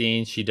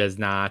Christine, she does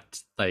not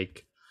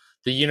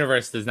the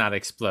universe does not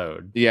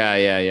explode.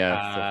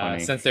 Yeah. So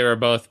funny. Since they were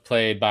both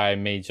played by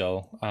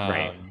Majel.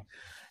 Right.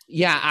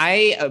 Yeah,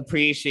 I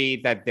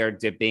appreciate that they're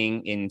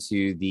dipping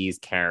into these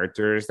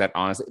characters that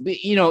honestly,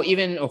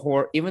 even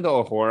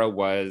though Uhura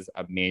was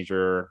a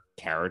major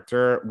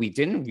character, we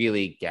didn't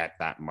really get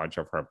that much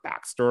of her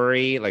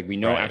backstory. Like we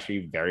know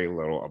actually very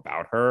little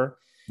about her.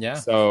 Yeah.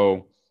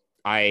 So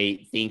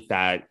I think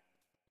that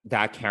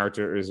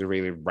character is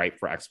really ripe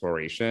for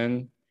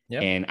exploration.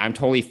 Yep. And I'm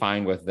totally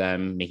fine with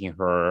them making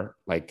her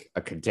like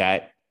a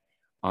cadet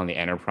on the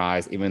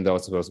Enterprise, even though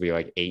it's supposed to be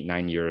like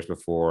 8-9 years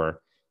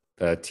before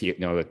the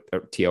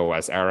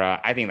TOS era.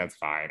 I think that's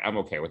fine. I'm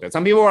okay with it.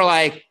 Some people are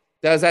like,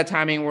 does that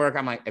timing work?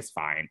 I'm like, it's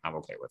fine. I'm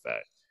okay with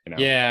it.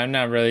 Yeah, I'm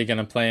not really going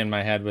to play in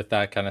my head with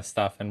that kind of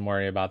stuff and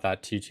worry about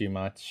that too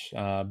much.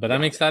 But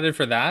I'm excited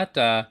for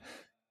that.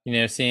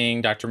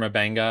 Seeing Dr.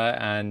 Mabenga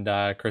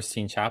and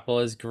Christine Chapel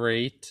is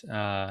great.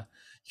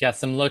 You got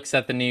some looks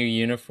at the new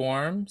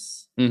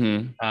uniforms.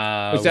 Which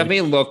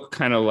definitely look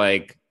kind of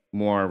like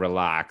more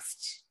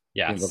relaxed.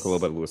 Yeah, look a little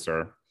bit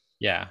looser.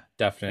 Yeah,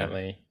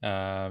 definitely.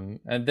 Yeah.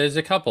 And there's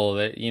a couple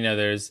that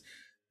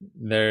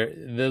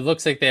there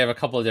looks like they have a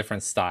couple of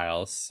different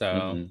styles.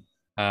 So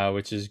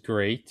which is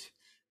great.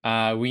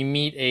 We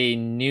meet a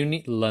new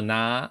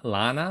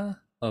Laan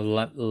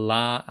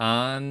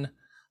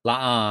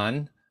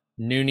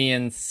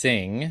Noonien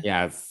Singh.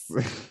 Yes.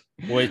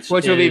 Which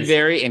will be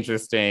very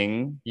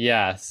interesting.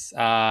 Yes.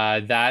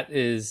 That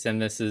is,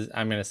 and this is,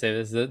 I'm going to say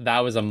this, that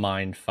was a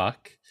mind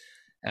fuck.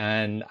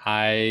 And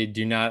I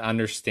do not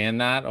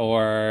understand that,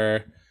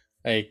 or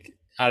like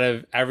out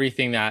of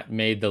everything that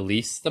made the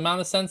least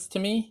amount of sense to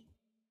me.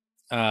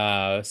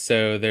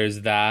 So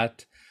there's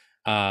that.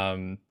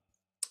 And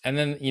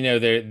then,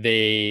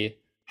 they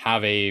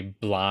have a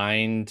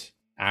blind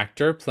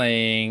actor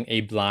playing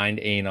a blind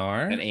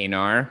Einar. An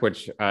Einar,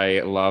 which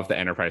I love, the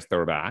Enterprise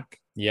throwback.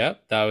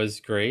 Yep, that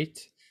was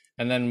great.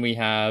 And then we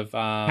have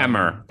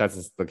Hemmer.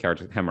 That's the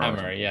character.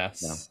 Hemmer,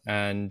 yes. Yeah.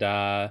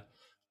 And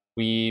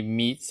we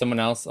meet someone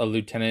else, a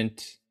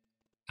lieutenant.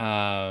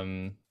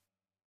 Yeah,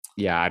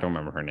 I don't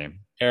remember her name.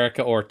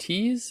 Erica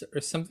Ortiz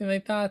or something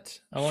like that,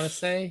 I want to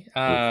say.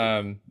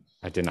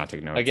 I did not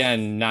take notes.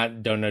 Again,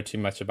 don't know too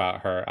much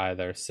about her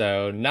either.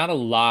 So not a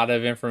lot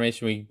of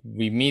information.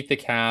 We meet the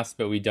cast,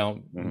 but we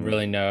don't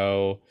really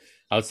know,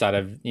 outside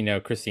of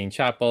Christine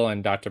Chapel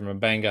and Dr.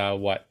 Mbenga,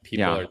 what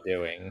people are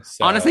doing.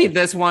 So honestly,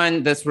 this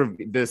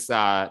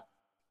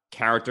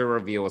character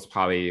reveal was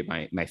probably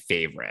my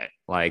favorite.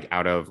 Like,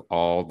 out of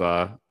all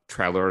the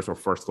trailers or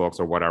first looks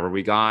or whatever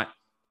we got,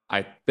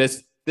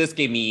 this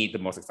gave me the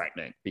most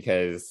excitement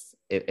because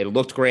it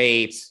looked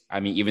great.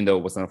 I mean, even though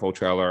it wasn't a full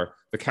trailer,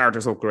 the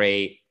characters look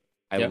great.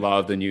 I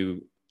love the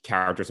new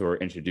characters who were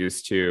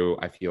introduced to.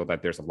 I feel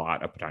that there's a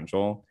lot of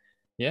potential.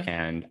 Yeah.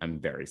 And I'm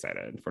very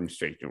excited for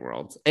Strange New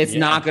Worlds. It's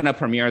not going to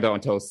premiere, though,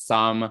 until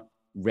some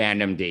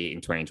random date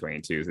in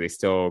 2022. So they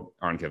still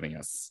aren't giving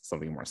us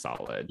something more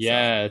solid.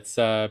 Yeah, it's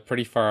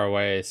pretty far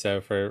away. So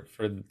for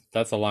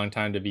that's a long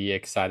time to be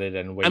excited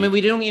and wait. I mean,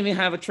 we don't even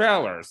have a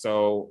trailer.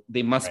 So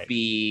they must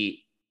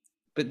be...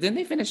 But didn't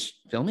they finish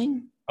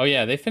filming? Oh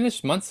yeah, they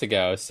finished months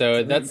ago.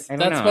 So that's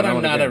what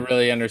I'm not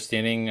really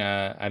understanding.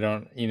 I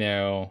don't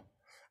know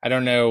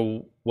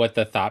what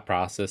the thought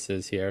process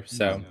is here.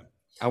 So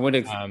I would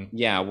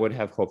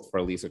have hoped for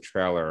at least a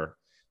trailer,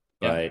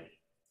 but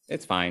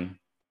it's fine.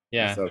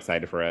 Yeah, I'm so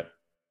excited for it.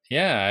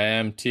 Yeah, I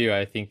am too.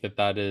 I think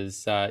that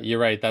is you're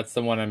right. That's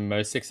the one I'm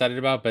most excited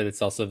about, but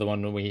it's also the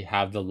one we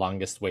have the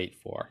longest wait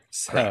for.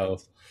 So.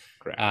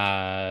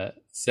 Correct.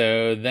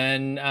 So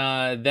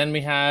then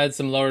we had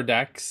some Lower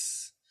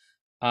Decks,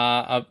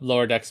 a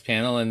Lower Decks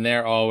panel, and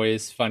they're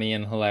always funny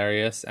and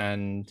hilarious.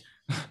 And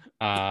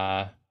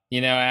I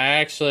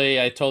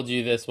told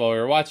you this while we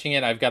were watching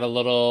it. I've got a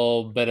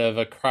little bit of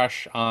a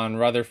crush on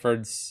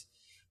Rutherford's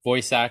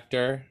voice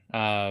actor,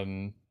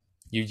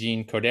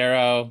 Eugene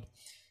Cordero.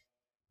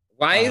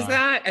 Why is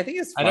that? I think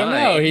it's fine. I don't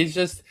know. He's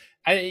just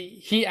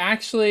he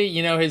actually,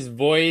 his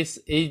voice,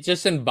 he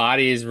just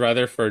embodies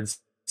Rutherford's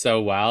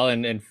so well,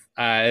 and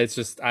it's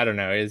just, I don't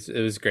know, it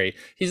was great.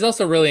 He's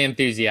also really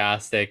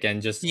enthusiastic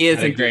and just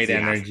has a great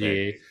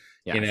energy.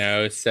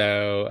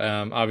 So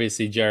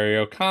obviously Jerry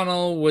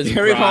O'Connell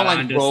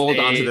rolled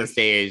onto the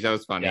stage. That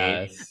was funny.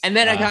 Yes. And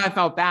then I kind of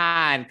felt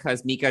bad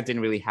because Mika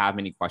didn't really have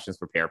many questions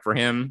prepared for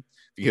him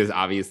because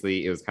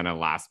obviously it was kind of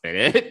last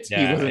minute.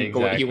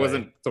 He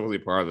wasn't totally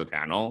part of the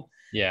panel.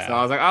 Yeah. So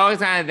I was like, oh, he's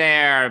kind of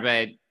there,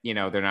 but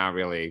they're not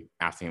really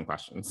asking him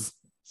questions.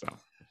 So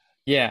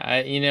yeah,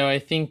 I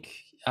think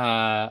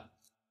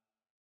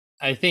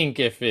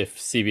if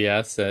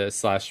CBS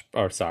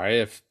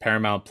if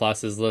Paramount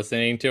Plus is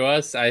listening to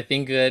us, I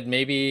think that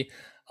maybe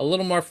a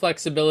little more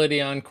flexibility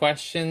on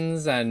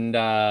questions and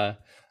a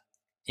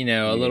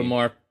little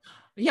more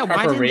preparation.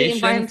 Why didn't they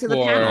invite him to the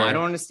panel? I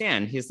don't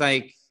understand. He's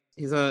a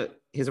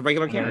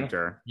regular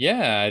character.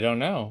 Yeah, I don't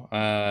know.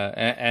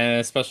 And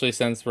especially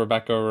since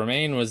Rebecca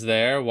Romaine was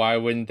there, why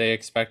wouldn't they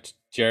expect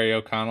Jerry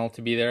O'Connell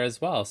to be there as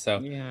well?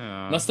 So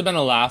must have been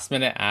a last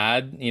minute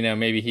ad.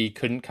 Maybe he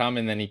couldn't come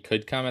and then he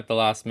could come at the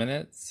last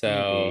minute.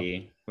 So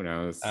maybe. Who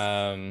knows?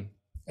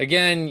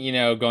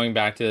 Again, going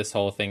back to this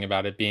whole thing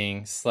about it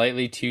being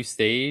slightly too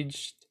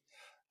staged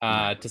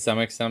to some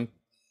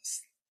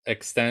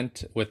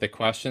extent with the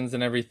questions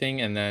and everything,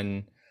 and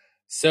then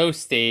so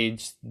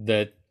staged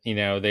that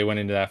they went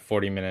into that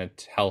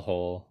 40-minute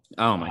hellhole.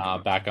 Oh my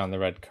God. Back on the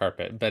red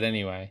carpet. But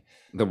anyway,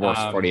 the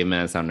worst 40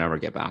 minutes I'll never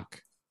get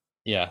back.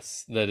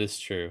 Yes, that is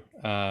true.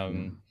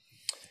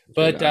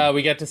 But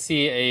we get to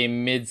see a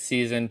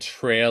mid-season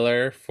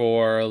trailer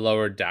for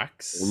Lower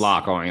Decks. A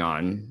lot going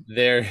on.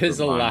 There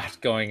is a lot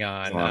going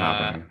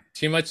on.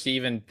 Too much to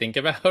even think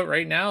about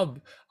right now,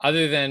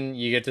 other than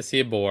you get to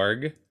see a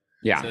Borg.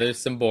 Yeah. So there's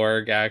some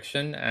Borg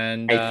action.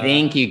 And I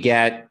think you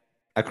get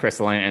a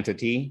crystalline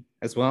entity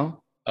as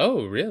well.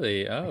 Oh,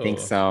 really? Oh, I think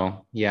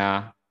so.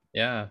 Yeah.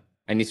 Yeah.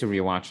 I need to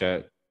rewatch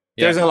it.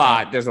 Yeah. There's a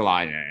lot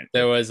in it.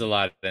 There was a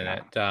lot in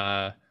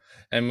it.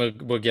 And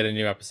we'll get a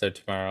new episode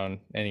tomorrow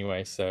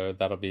anyway, so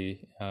that'll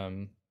be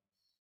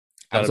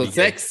episode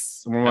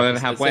 6. We're more than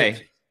halfway.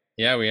 6.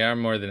 Yeah, we are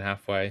more than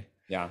halfway.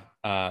 Yeah.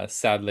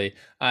 Sadly,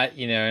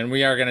 and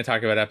we are going to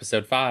talk about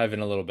episode 5 in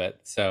a little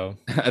bit. So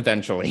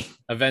eventually.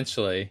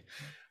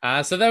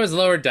 So that was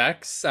Lower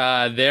Decks.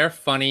 They're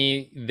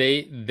funny.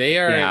 They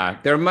are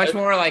they're much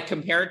more like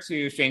compared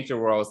to Stranger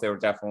Worlds. They were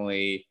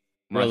definitely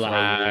much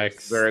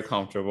relaxed, very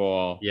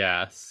comfortable.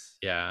 Yes,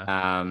 yeah.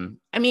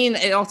 I mean,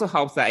 it also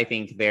helps that I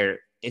think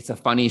it's a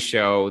funny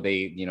show.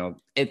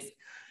 It's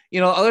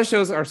other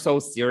shows are so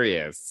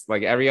serious.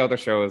 Like every other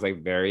show is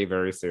like very,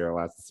 very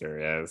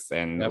serious.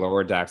 And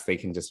Lower Decks, they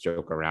can just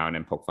joke around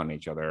and poke fun at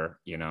each other.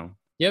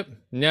 Yep.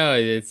 No,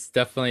 it's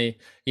definitely,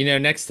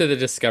 next to the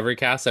Discovery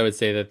cast, I would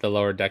say that the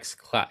Lower Decks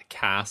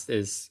cast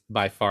is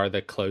by far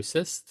the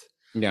closest.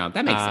 Yeah,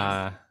 that makes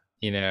sense.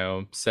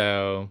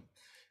 So,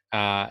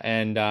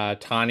 and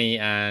Tawny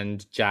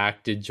and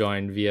Jack did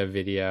join via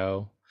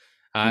video.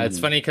 It's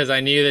funny because I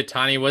knew that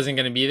Tawny wasn't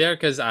going to be there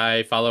because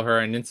I follow her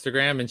on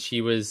Instagram and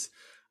she was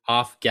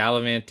off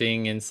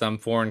gallivanting in some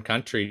foreign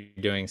country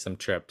doing some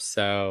trips.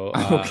 So,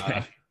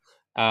 okay.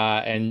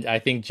 And I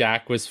think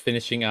Jack was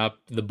finishing up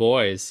The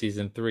Boys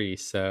season 3.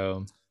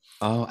 So,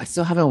 I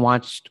still haven't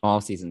watched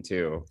all season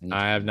 2.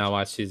 I have not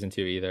watched season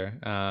 2 either.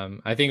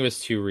 I think it was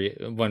too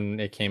real when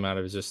it came out.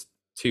 It was just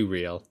too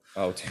real.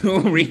 Oh,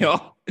 too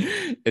real.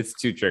 It's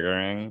too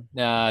triggering.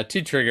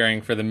 Too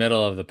triggering for the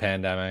middle of the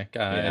pandemic.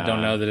 I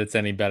don't know that it's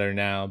any better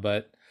now,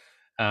 but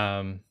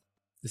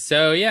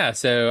so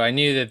I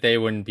knew that they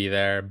wouldn't be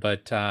there,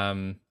 but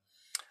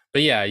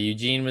yeah,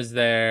 Eugene was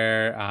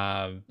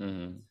there.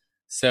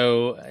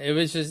 So it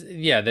was just,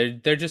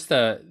 they're just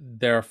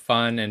they're a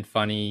fun and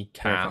funny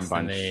cast,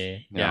 and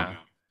they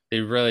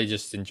really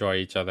just enjoy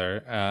each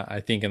other. I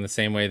think in the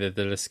same way that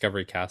the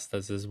Discovery cast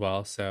does as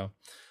well. So,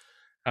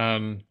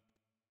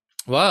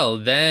 well,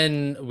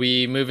 then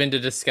we move into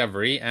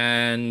Discovery,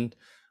 and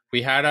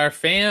we had our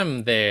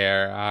fam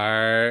there.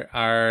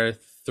 Our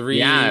 3.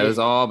 Yeah, it was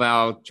all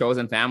about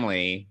Chosen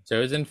Family.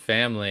 Chosen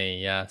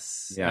Family,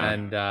 yes. Yeah.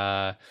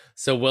 And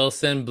so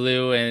Wilson,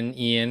 Blue, and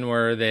Ian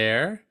were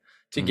there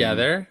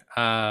together.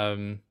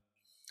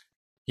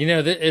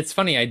 It's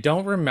funny, I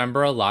don't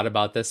remember a lot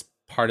about this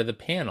part of the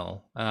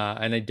panel,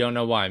 and I don't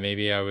know why.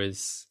 Maybe I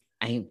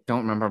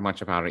don't remember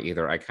much about it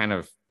either.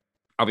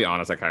 I'll be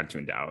honest, I kind of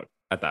tuned out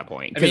at that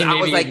point. I mean,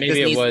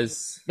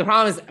 the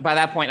problem is by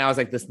that point I was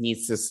like, this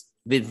needs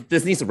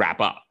to wrap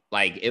up.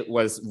 Like it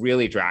was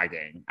really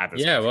dragging at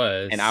this point. It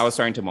was, and I was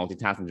starting to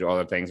multitask and do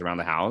other things around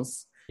the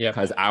house.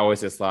 Because I was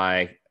just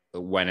like,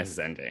 when is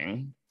this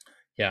ending?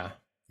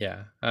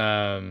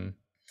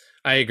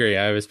 I agree.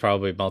 I was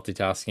probably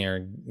multitasking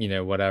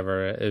or,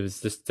 whatever. It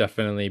was just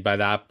definitely by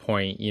that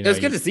point, it was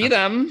good to see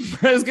them.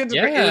 It was good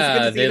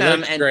to see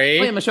them. And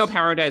great. Michelle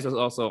Paradise was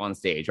also on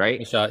stage,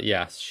 right?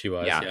 Yes, she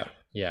was.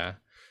 Yeah.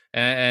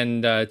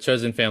 And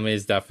Chosen Family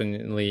is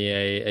definitely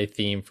a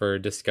theme for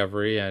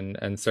Discovery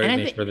and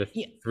certainly for the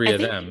 3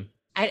 of them.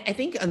 I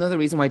think another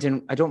reason why I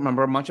don't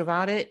remember much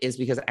about it is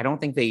because I don't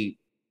think they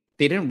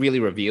didn't really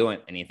reveal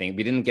anything.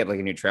 We didn't get like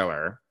a new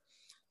trailer.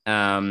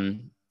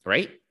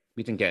 Right?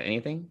 We didn't get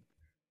anything.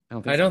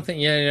 I don't think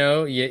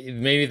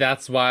maybe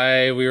that's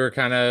why we were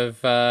kind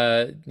of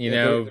there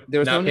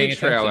was no new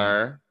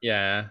trailer.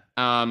 Yeah.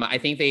 I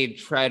think they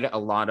tread a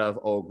lot of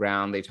old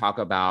ground. They talk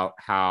about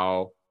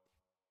how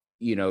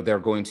they're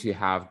going to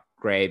have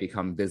Gray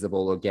become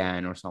visible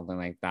again or something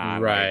like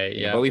that. Right.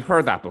 But we've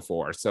heard that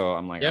before, so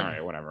I'm like, all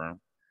right, whatever.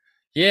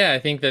 Yeah, I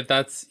think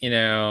that's I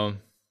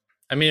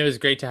mean, it was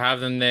great to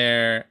have them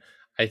there.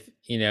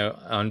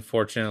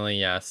 Unfortunately,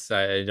 yes,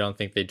 I don't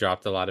think they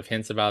dropped a lot of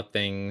hints about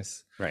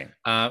things. Right.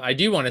 I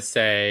do want to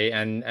say,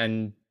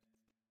 and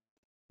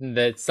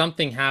that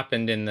something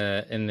happened in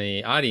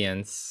the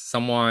audience.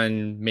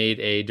 Someone made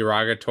a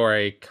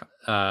derogatory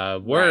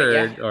word.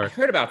 Right, yeah. I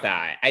heard about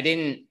that. I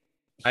didn't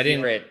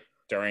hear it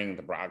during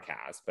the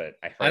broadcast, but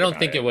I don't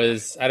think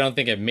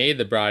it made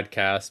the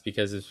broadcast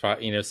because it's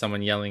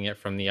someone yelling it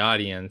from the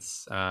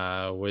audience.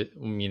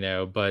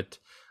 But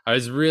I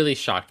was really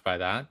shocked by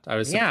that. I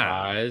was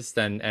surprised,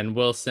 and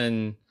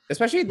Wilson,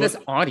 especially this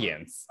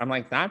audience. I'm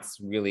like, that's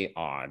really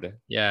odd.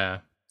 Yeah.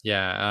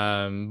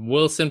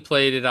 Wilson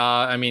played it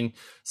off. I mean,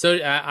 so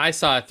I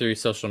saw it through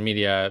social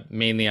media,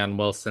 mainly on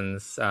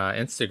Wilson's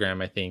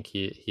Instagram. I think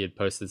he had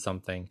posted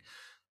something,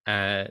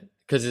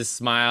 because his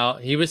smile,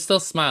 he was still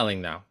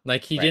smiling though.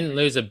 Like he didn't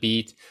lose a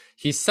beat.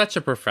 He's such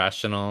a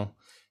professional.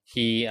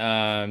 He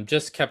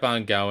just kept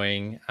on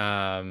going.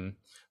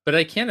 But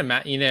I can't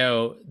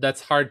imagine,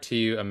 that's hard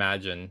to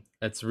imagine.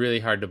 That's really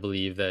hard to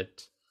believe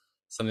that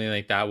something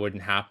like that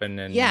wouldn't happen.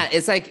 And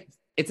it's like,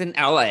 it's in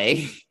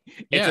LA.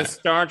 It's a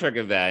Star Trek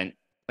event.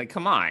 Like,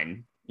 come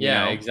on.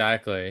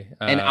 Exactly.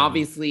 And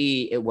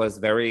obviously it was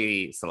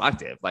very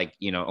selective. Like,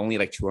 only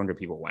like 200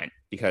 people went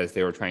because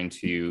they were trying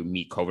to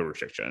meet COVID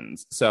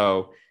restrictions.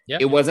 So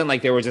it wasn't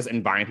like they were just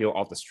inviting people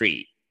off the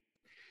street.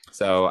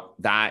 So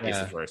that is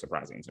very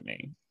surprising to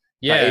me.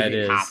 It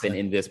is. Happen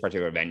in this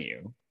particular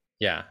venue.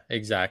 Yeah,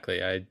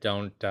 exactly. I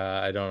don't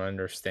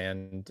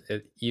understand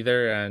it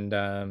either.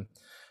 And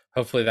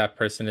hopefully that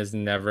person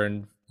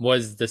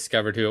was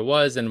discovered who it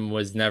was and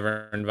was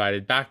never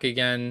invited back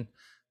again.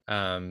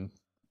 I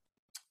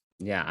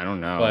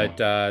don't know. But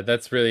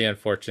that's really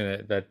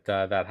unfortunate that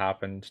that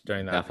happened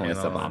during that Definitely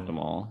panel.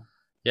 suboptimal.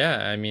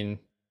 I mean,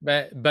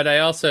 but I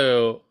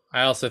also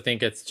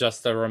think it's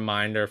just a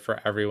reminder for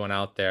everyone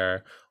out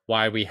there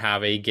why we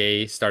have a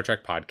gay Star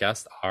Trek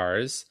podcast,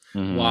 ours.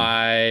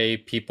 Why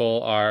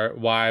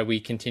we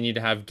continue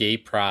to have gay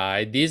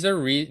pride. These are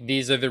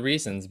the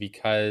reasons,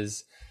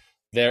 because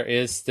there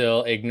is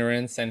still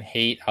ignorance and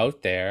hate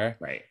out there,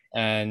 right?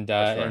 And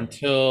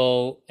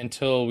until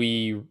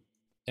we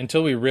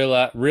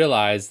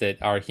realize that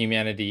our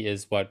humanity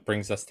is what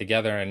brings us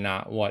together and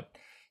not what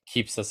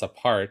keeps us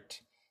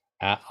apart,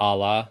 a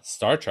la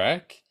Star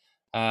Trek,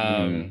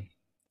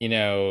 you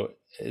know,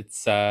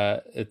 it's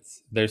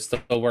there's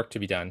still work to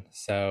be done.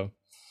 So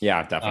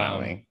yeah,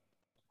 definitely.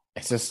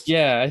 It's just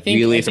I think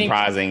really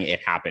surprising it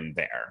happened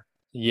there.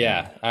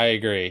 Yeah, I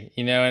agree.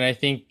 You know, and I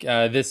think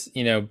this,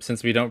 you know,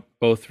 since we don't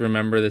both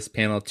remember this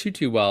panel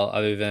too well,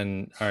 other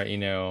than our, you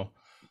know,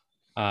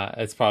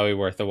 it's probably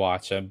worth a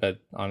watch. But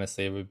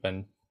honestly,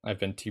 I've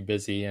been too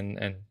busy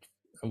and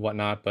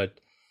whatnot.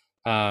 But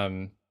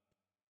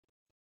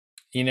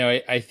you know,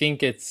 I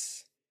think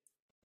it's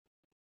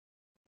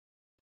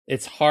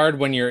hard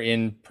when you're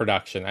in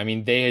production. I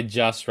mean, they had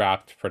just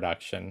wrapped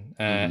production,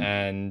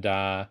 and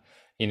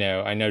you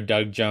know, I know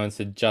Doug Jones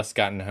had just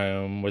gotten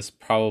home, was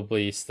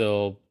probably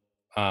still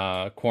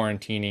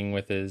quarantining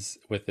with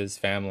his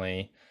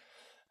family,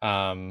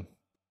 and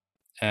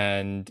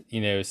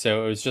you know,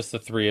 so it was just the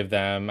three of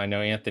them. I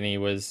know Anthony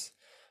was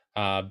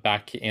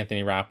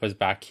Anthony Rapp was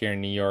back here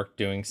in New York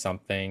doing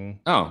something.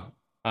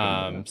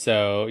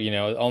 So you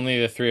know, only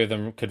the three of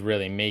them could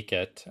really make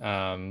it.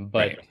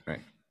 But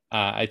right.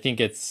 I think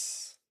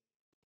it's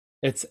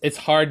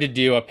hard to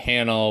do a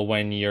panel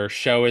when your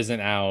show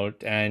isn't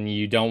out and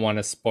you don't want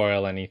to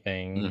spoil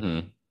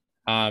anything.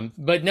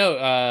 But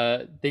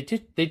no,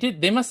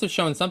 they must have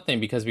shown something,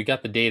 because we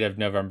got the date of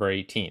November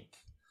 18th.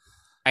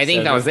 I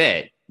think that was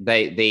it.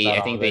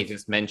 I think they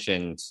just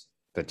mentioned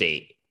the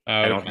date. Oh,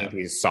 I don't think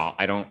we saw.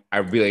 I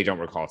really don't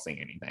recall seeing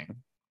anything.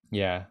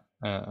 Yeah.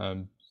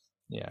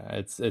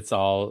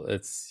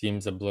 It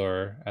seems a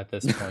blur at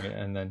this point.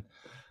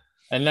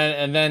 And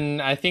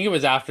then I think it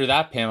was after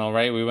that panel,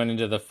 right? We went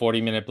into the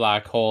 40-minute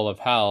black hole of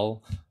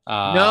hell.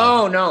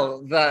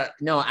 No.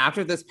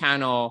 After this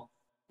panel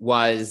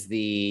was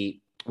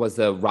the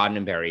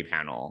Roddenberry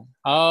panel.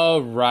 Oh,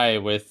 right,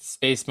 with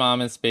Space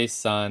Mom and Space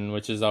Son,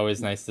 which is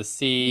always nice to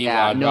see.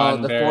 Yeah, no,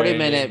 the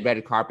 40-minute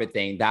red carpet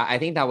thing. I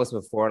think that was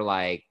before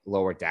like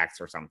Lower Decks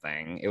or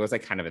something. It was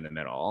like kind of in the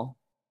middle.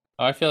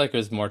 Oh, I feel like it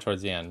was more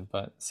towards the end,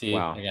 but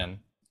again.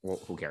 Well,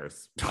 who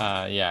cares?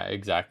 Yeah,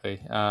 exactly.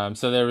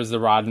 So there was the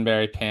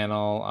Roddenberry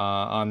panel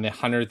on the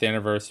 100th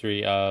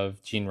anniversary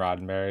of Gene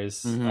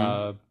Roddenberry's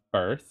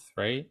birth,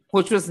 right?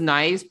 Which was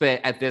nice, but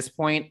at this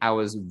point, I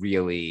was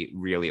really,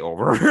 really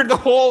over the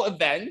whole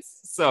event.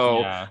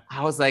 So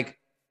I was like,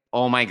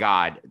 oh my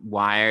God,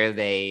 why are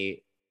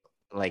they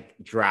like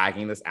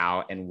dragging this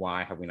out? And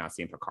why have we not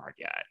seen Picard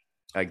yet?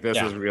 Like,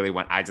 this is really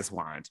what I just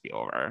wanted to be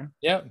over.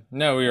 Yep.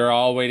 No, we were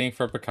all waiting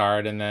for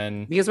Picard, and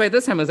then because by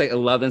this time it was like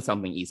 11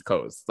 something East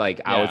Coast. Like,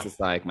 I was just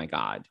like, my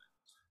God.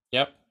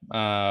 Yep.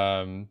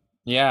 And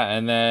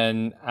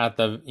then at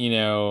the, you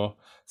know,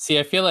 see,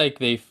 I feel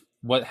like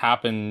what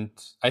happened,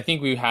 I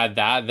think we had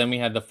that, then we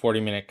had the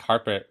 40-minute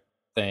carpet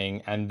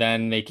thing, and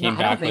then they came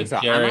back with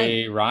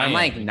Jerry Ryan. I'm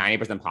like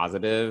 90%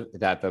 positive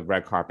that the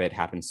red carpet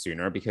happened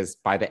sooner, because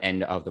by the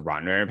end of the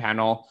Roddenberry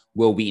panel,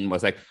 Will Wheaton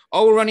was like,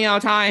 oh, we're running out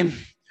of time.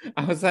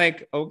 I was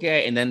like,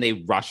 okay. And then they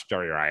rushed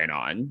Jerry Ryan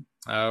on.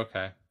 Oh,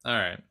 okay. All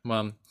right.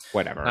 Well,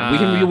 whatever. We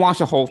can rewatch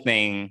the whole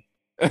thing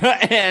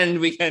and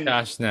we can.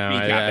 Gosh, no.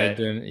 I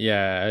didn't.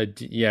 Yeah.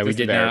 We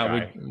did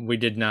not. We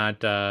did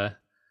not.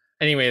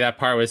 Anyway, that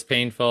part was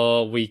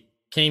painful. We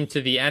came to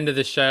the end of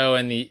the show,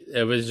 and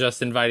it was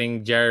just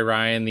inviting Jerry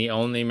Ryan, the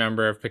only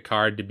member of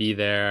Picard, to be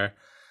there.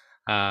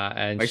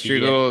 And like, she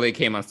literally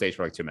came on stage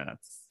for like 2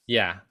 minutes.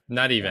 Yeah,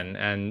 not even,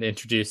 and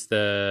introduced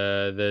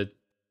the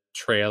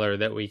trailer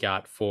that we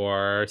got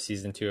for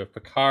season 2 of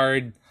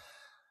Picard.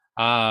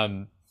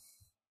 I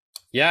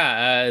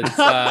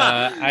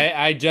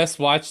just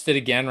watched it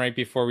again right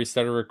before we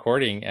started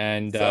recording,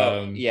 and you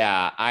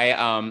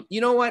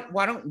know what,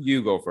 why don't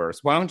you go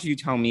first? Why don't you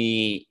tell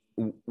me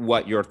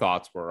what your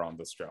thoughts were on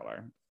this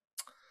trailer?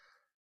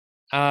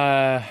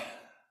 Because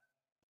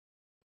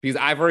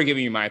I've already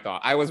given you my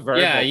thought. I was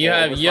very you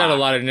had a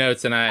lot of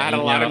notes, and I had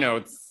a lot of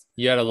notes.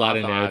 You had a lot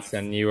of notes,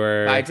 and you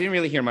were. I didn't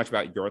really hear much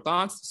about your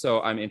thoughts,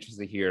 so I'm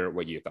interested to hear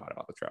what you thought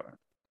about the trailer.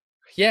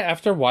 Yeah,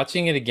 after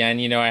watching it again,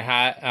 you know,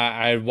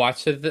 I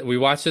watched it. We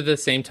watched it at the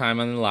same time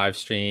on the live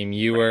stream.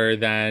 You were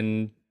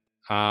then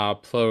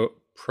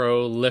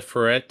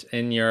proliferate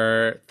in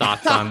your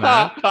thoughts on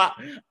that.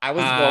 I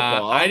was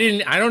vocal. I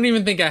don't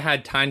even think I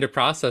had time to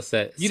process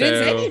it. You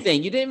didn't say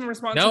anything. You didn't even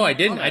respond. No, I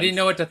didn't. Comments. I didn't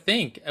know what to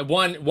think.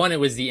 One, it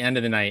was the end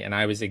of the night, and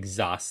I was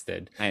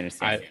exhausted. I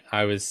understand.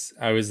 I was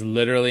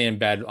literally in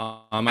bed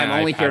on my iPad. I'm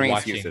only hearing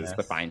excuses, this.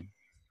 But fine.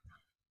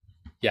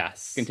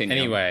 Yes. Continue.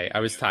 Anyway,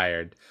 I was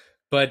tired,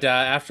 but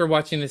after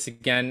watching this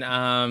again,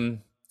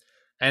 and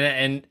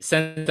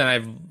since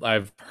then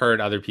I've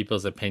heard other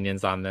people's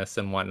opinions on this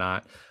and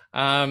whatnot.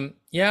 I'm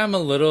a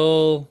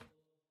little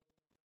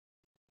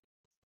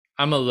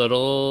I'm a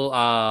little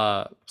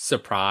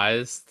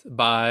surprised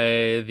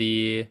by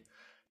the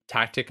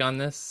tactic on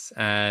this,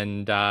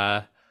 and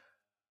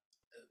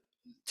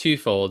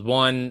twofold.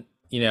 One,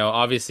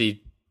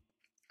 obviously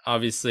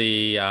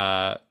bringing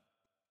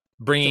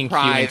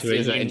Surprise Q into it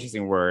is an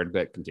interesting word,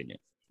 but continue.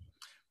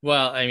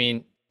 Well, I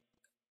mean,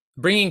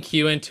 bringing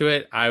Q into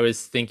it, I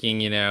was thinking,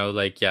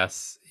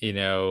 yes,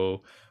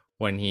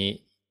 when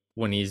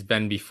he's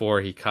been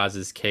before, he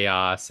causes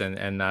chaos,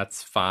 and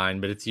that's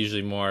fine, but it's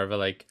usually more of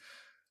a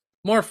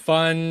more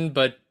fun,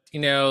 but a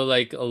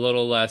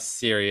little less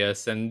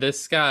serious. And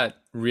this got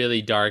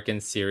really dark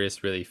and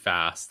serious really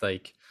fast.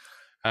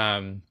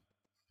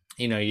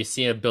 You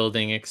see a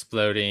building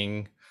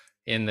exploding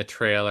in the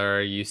trailer.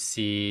 You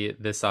see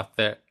this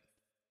The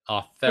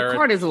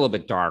card is a little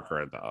bit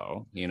darker,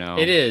 though.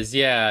 It is,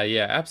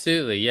 yeah,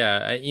 absolutely,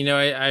 yeah.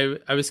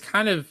 I was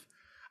kind of,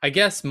 I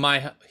guess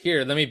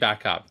let me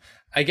back up.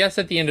 I guess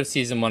at the end of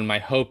season 1, my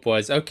hope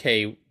was,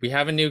 okay, we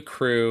have a new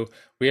crew,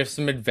 we have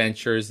some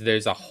adventures.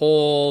 There's a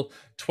whole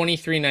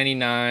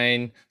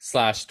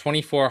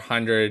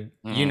 2399/2400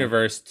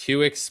 universe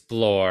to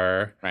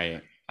explore.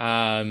 Right.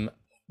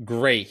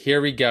 Great.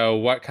 Here we go.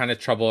 What kind of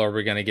trouble are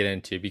we going to get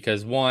into?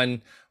 Because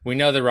 1, we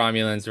know the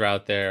Romulans are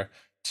out there.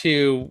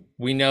 2,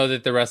 we know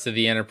that the rest of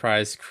the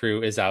Enterprise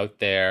crew is out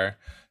there.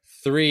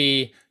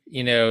 3,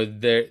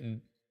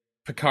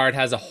 Picard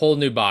has a whole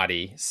new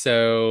body.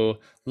 So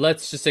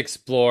let's just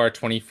explore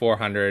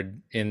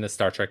 2400 in the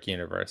Star Trek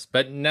universe.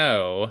 But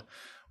no,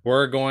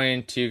 we're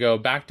going to go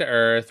back to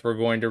Earth. We're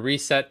going to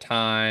reset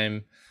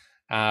time.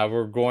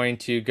 We're going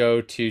to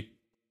go to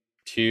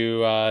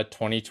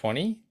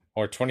 2020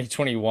 or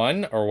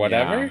 2021 or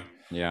whatever.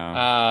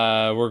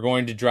 Yeah. We're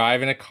going to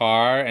drive in a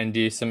car and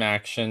do some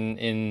action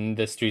in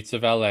the streets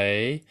of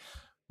LA.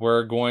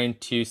 We're going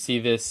to see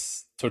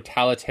this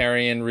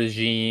totalitarian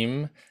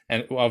regime,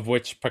 and of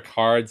which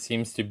Picard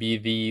seems to be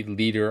the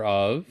leader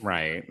of.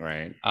 Right.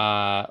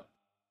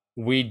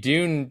 We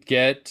do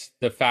get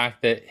the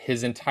fact that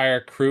his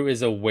entire crew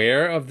is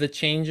aware of the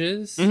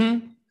changes,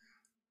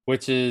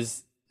 which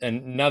is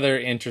another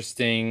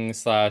interesting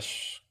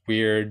 /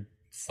 weird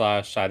 /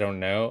 I don't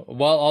know.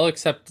 Well, all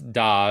except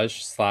Daj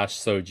 /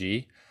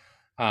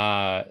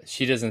 Soji.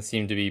 She doesn't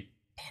seem to be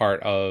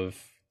part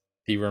of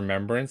the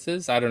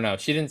remembrances. I don't know.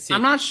 She didn't seem...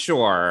 I'm not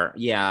sure.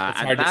 Yeah. It's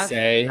hard to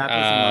say.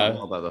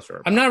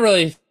 I'm not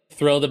really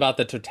thrilled about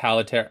the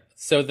totalitarian...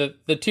 So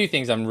the two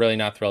things I'm really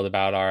not thrilled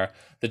about are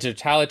the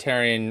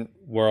totalitarian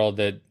world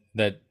that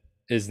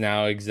is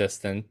now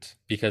existent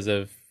because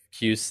of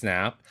Q's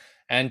snap,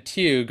 and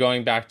 2,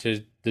 going back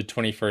to the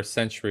 21st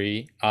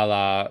century, a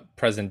la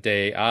present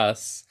day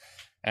us,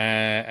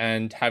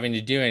 and having to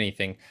do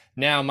anything.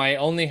 Now, my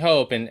only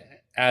hope, and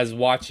as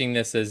watching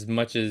this as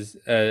much as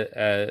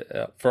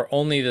for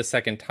only the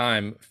second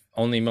time,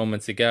 only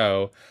moments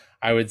ago,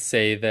 I would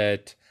say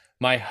that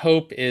my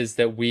hope is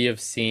that we have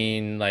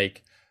seen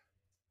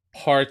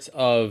parts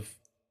of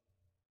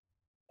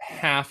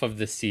half of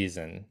the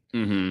season,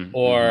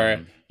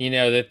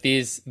 that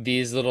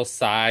these little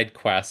side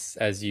quests,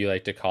 as you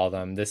like to call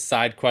them, this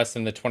side quest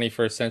in the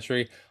 21st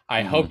century,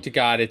 I hope to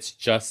God it's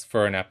just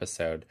for an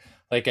episode.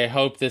 I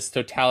hope this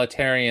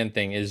totalitarian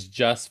thing is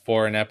just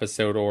for an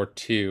episode or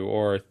 2,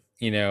 or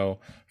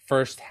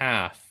first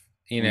half,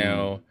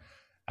 so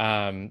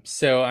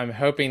I'm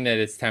hoping that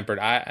it's tempered.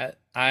 I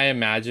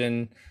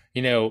imagine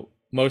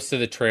most of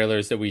the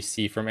trailers that we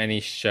see from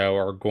any show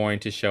are going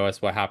to show us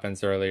what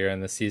happens earlier in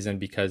the season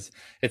because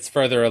it's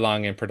further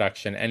along in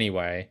production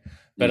anyway.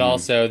 But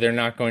also, they're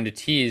not going to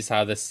tease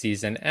how the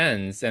season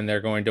ends, and they're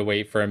going to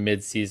wait for a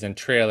mid-season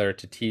trailer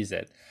to tease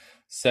it.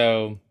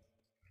 So,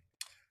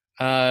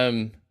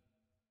 I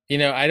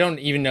don't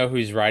even know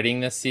who's writing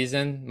this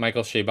season.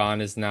 Michael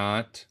Chabon is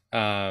not.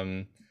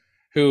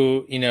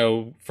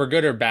 Who, for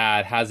good or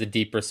bad, has a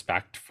deep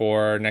respect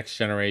for Next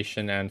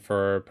Generation and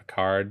for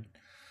Picard.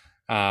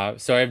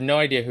 So I have no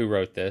idea who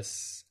wrote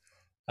this,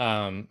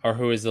 or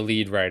who is the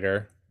lead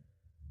writer.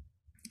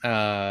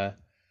 So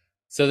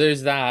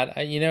there's that.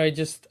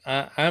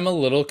 I'm a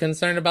little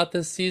concerned about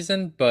this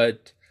season,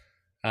 but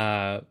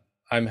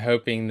I'm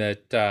hoping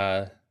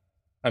that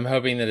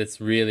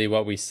it's really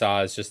what we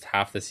saw is just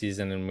half the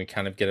season, and we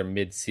kind of get a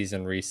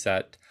mid-season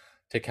reset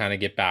to kind of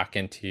get back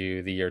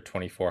into the year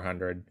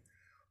 2400,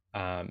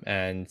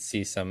 and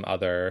see some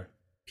other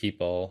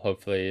people.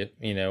 Hopefully,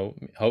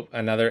 hope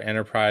another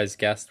Enterprise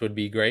guest would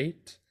be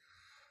great.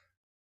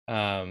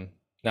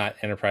 Not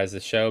Enterprise the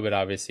show, but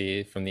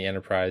obviously from the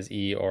Enterprise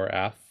E or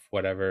F,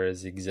 whatever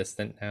is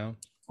existent now.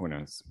 Who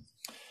knows?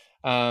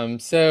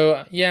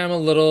 So yeah, I'm a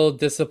little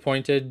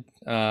disappointed.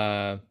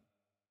 I'm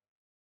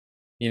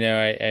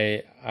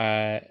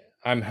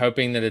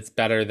hoping that it's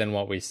better than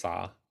what we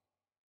saw.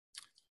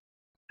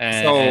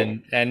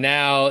 And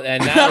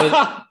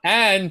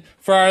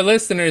for our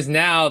listeners,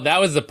 now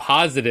that was the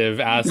positive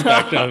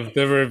aspect of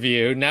the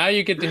review. Now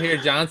you get to hear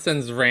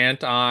Johnson's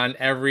rant on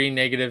every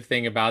negative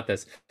thing about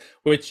this,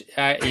 which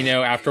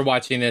after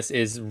watching this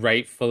is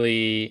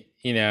rightfully,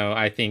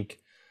 I think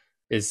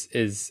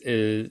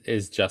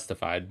is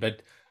justified.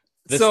 But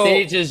The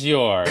stage is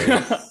yours.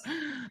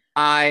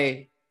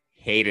 I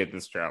hated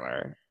this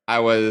trailer. I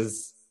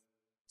was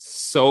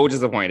so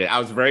disappointed. I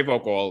was very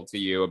vocal to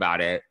you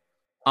about it.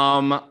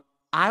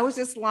 I was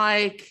just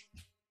like,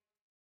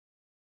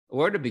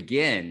 where to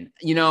begin?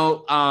 You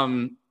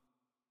know,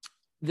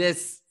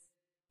 this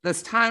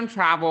time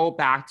travel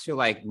back to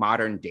like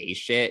modern day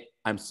shit,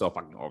 I'm so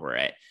fucking over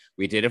it.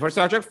 We did it for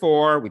Star Trek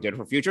 4, we did it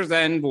for Future's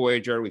End,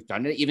 Voyager, we've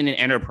done it even in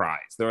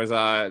Enterprise. There was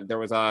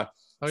a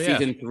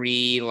season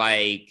 3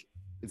 like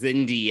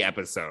Xindi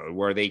episode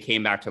where they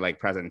came back to like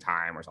present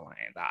time or something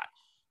like that.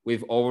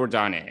 We've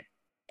overdone it.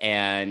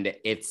 And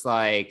it's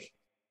like,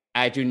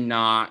 I do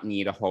not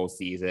need a whole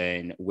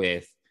season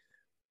with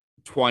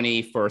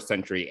 21st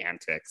century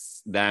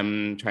antics.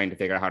 Them trying to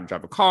figure out how to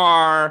drive a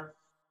car,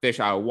 fish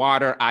out of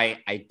water.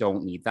 I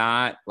don't need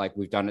that. Like,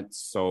 we've done it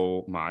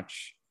so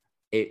much.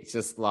 It's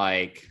just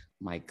like,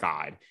 my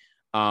God.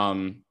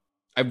 I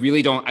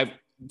really don't.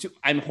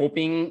 I'm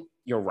hoping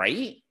you're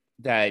right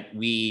that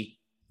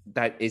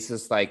it's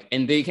just like,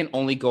 and they can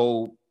only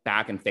go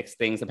back and fix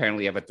things.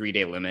 Apparently, you have a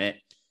 3-day limit.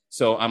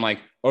 So I'm like,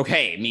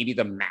 okay, maybe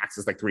the max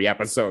is like 3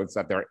 episodes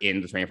that they're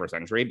in the 21st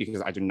century, because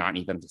I do not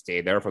need them to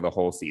stay there for the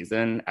whole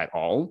season at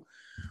all.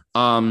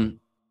 That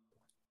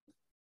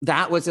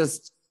was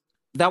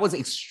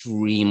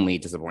extremely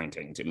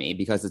disappointing to me,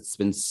 because it's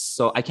been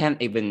so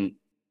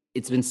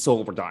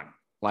overdone.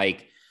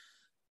 Like,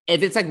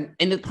 if it's like,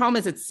 and the problem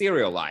is it's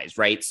serialized,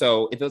 right?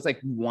 So if it was like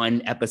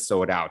 1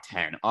 episode out of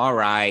 10, all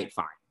right,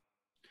 fine.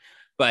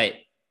 But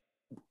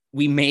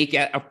we make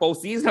a full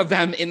season of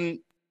them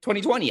in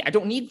 2020. I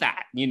don't need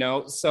that, you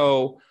know?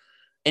 So,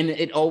 and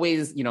it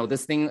always, you know,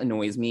 this thing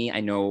annoys me. I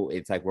know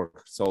it's like, we're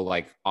so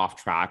like off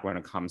track when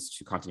it comes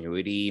to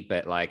continuity,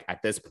 but like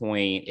at this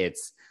point,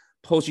 it's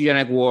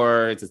post-eugenic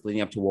wars, it's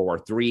leading up to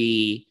World War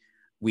III.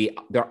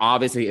 There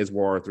obviously is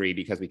World War III,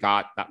 because we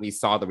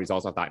saw the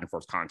results of that in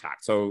First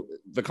Contact. So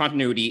the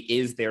continuity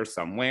is there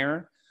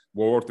somewhere.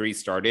 World War III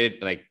started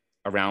like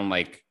around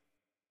like,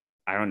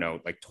 I don't know,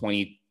 like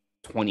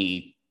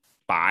 2020,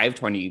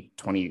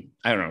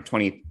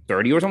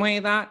 2030 or something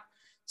like that.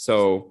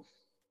 So,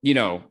 you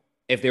know,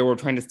 if they were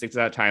trying to stick to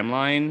that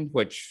timeline,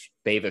 which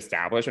they've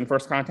established in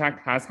First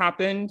Contact has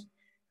happened,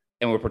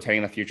 and we're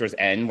pretending the Future's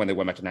End when they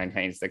went back to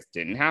 1996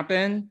 didn't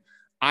happen,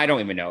 I don't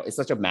even know. It's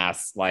such a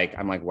mess. Like,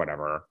 I'm like,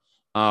 whatever.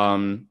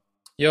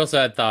 You also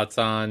had thoughts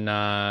on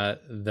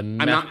the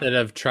method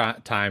of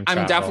time travel.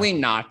 I'm definitely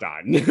not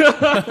done.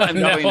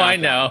 I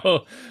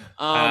know.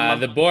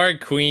 The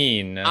Borg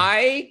Queen.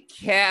 I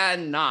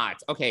cannot.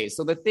 Okay,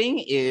 so the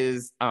thing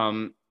is,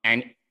 Annie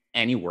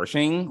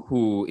Wersching,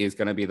 who is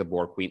going to be the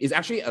Borg Queen, is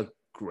actually a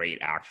great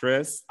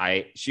actress.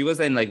 She was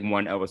in like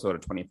 1 episode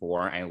of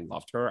 24. I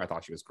loved her. I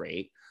thought she was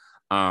great.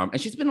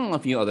 And she's been on a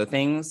few other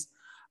things.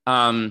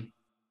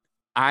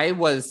 I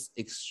was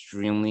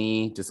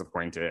extremely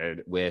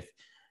disappointed with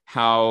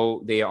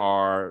how they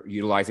are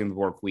utilizing the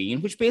Borg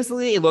Queen, which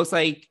basically it looks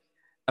like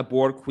a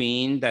Borg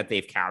Queen that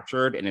they've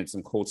captured and it's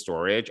in cold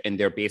storage, and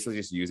they're basically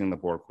just using the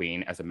Borg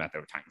Queen as a method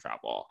of time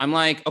travel. I'm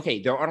like,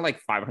 okay, there are like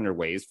 500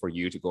 ways for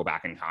you to go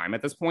back in time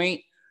at this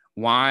point.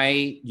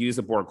 Why use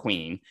a Borg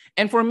Queen?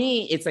 And for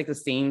me, it's like the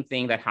same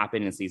thing that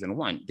happened in season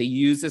 1. They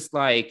use this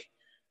like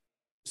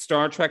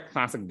Star Trek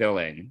classic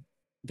villain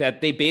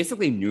that they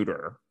basically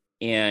neuter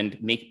and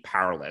make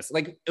powerless.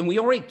 Like, and we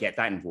already get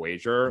that in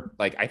Voyager.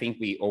 Like, I think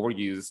we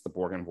overuse the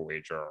Borg in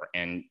Voyager,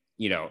 and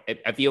you know,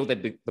 I feel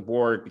that the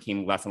Borg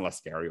became less and less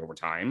scary over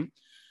time.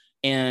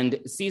 And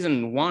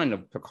season 1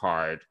 of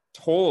Picard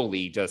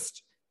totally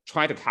just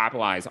tried to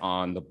capitalize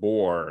on the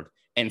Borg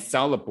and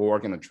sell the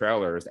Borg in the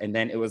trailers, and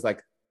then it was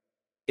like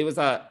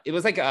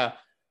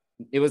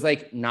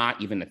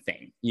not even a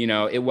thing. You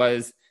know, it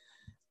was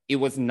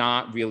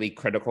not really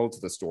critical to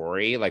the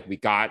story. Like, we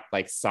got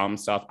like some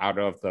stuff out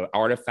of the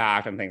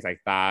artifact and things like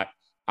that.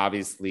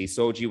 Obviously,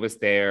 Soji was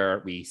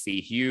there. We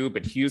see Hugh,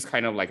 but Hugh's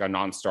kind of like a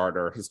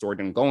non-starter. His story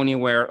didn't go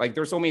anywhere. Like,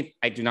 there's so many,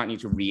 I do not need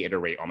to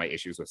reiterate all my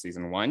issues with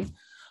season 1.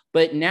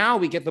 But now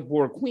we get the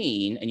Borg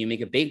Queen, and you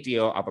make a big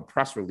deal of a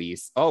press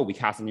release. Oh, we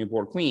cast a new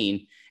Borg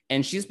Queen.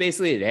 And she's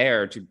basically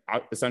there to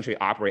essentially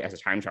operate as a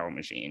time travel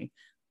machine,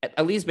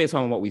 at least based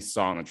on what we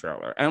saw in the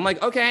trailer. And I'm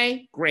like,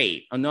 okay,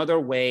 great. Another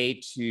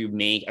way to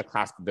make a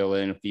classic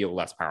villain feel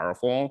less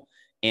powerful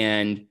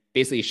and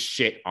basically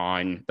shit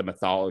on the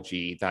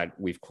mythology that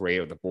we've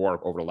created with the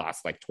Borg over the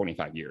last like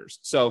 25 years.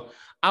 So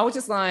I was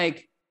just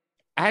like,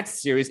 I had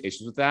serious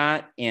issues with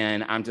that.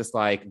 And I'm just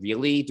like,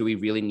 really? Do we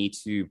really need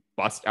to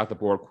bust out the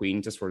Borg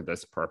Queen just for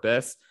this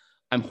purpose?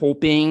 I'm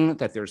hoping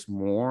that there's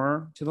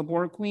more to the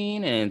Borg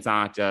Queen, and it's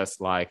not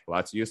just like,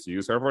 let's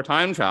use her for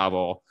time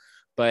travel.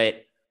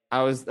 But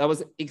that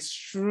was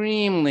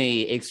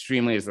extremely,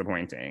 extremely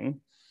disappointing.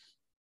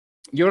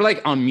 You're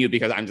like on mute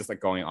because I'm just like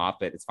going off,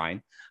 but it's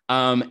fine.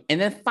 And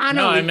then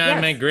finally, no,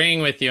 I'm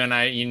agreeing with you, and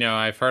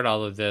I've heard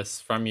all of this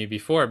from you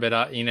before,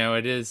 but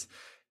it is,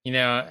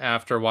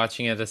 after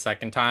watching it a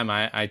second time,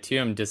 I too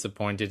am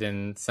disappointed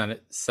in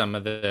some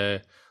of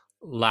the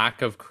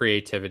lack of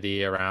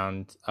creativity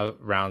around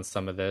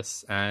some of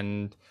this,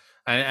 and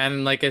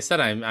like I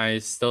said, I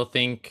still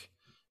think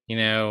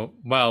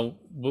well,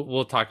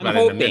 we'll talk about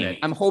it in a minute.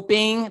 I'm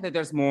hoping that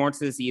there's more to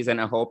the season.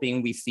 I'm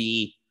hoping we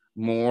see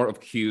more of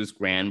Q's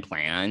grand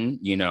plan.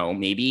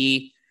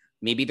 Maybe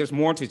there's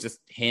more to just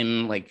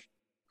him like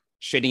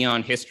shitting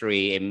on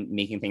history and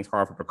making things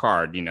hard for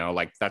Picard.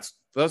 Like that's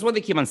what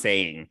they keep on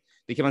saying.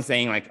 They keep on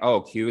saying like,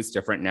 oh, Q is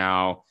different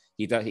now.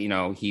 He does,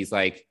 he's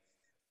like,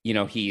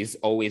 he's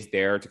always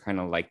there to kind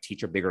of like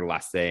teach a bigger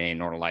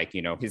lesson, or like,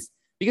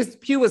 because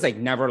Q was like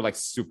never like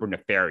super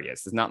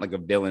nefarious. It's not like a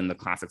villain in the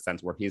classic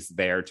sense where he's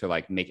there to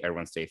like make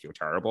everyone stay feel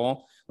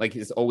terrible. Like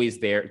he's always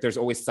there. There's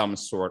always some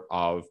sort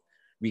of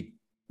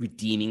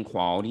redeeming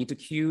quality to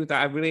Q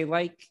that I really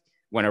like.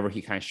 Whenever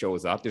he kind of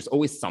shows up, there's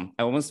always some.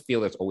 I almost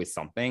feel there's always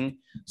something.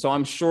 So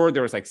I'm sure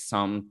there's like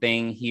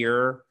something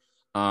here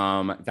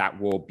that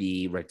will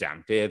be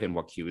redemptive in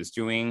what Q is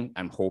doing,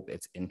 and hope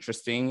it's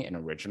interesting and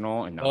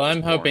original. And well,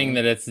 I'm hoping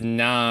that it's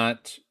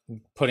not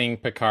putting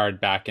Picard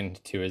back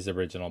into his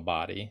original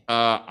body.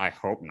 I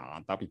hope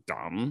not. That'd be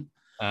dumb.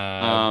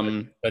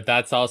 But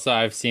that's also,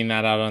 I've seen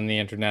that out on the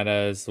internet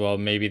as well.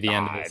 Maybe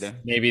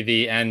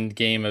the end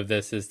game of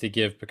this is to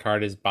give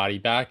Picard his body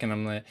back, and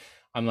I'm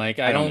like,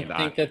 I don't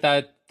think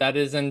that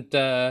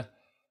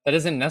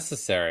isn't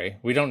necessary.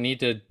 We don't need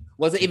to.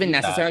 Was it even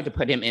necessary to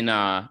put him in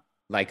a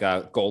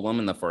golem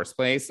in the first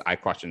place? I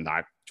question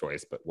that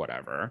choice, but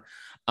whatever.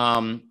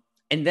 And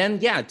then,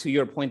 yeah, to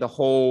your point, the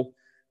whole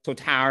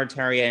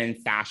totalitarian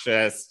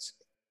fascist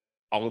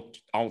all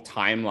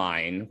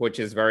timeline, which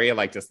is very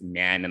like just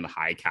man in the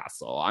high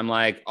castle. I'm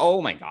like,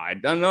 oh my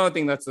God, another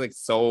thing that's like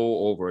so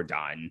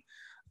overdone.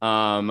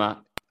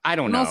 I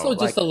don't know. Also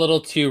just a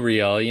little too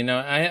real.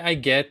 I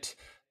get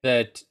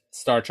that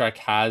Star Trek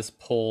has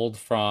pulled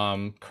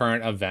from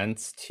current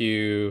events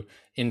to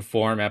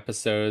inform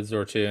episodes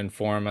or to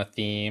inform a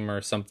theme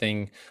or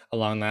something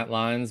along that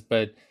lines.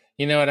 But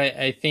you know what?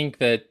 I think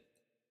that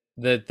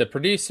the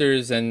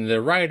producers and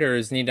the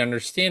writers need to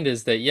understand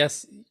is that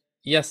yes,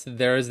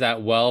 there is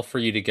that well for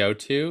you to go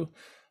to,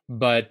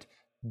 but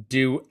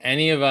do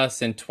any of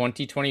us in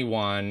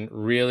 2021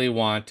 really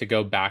want to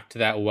go back to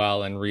that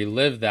well and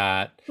relive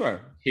that?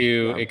 Sure.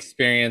 To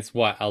experience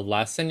what, a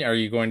lesson? Are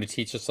you going to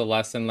teach us a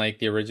lesson like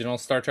the original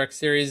Star Trek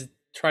series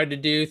tried to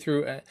do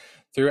through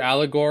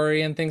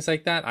allegory and things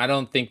like that? I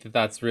don't think that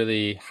that's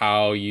really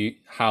how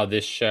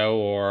this show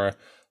or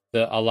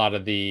a lot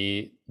of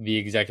the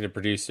executive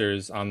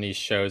producers on these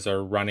shows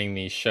are running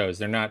these shows.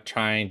 They're not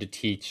trying to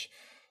teach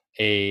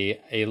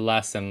a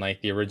lesson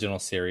like the original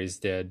series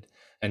did.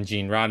 And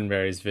Gene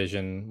Roddenberry's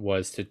vision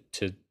was to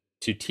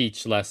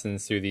teach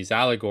lessons through these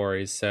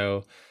allegories.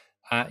 So,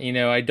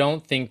 I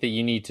don't think that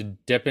you need to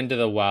dip into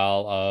the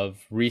well of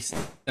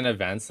recent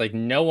events. Like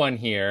no one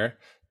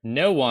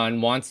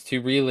wants to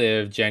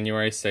relive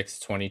January 6th,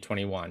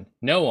 2021.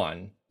 No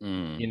one.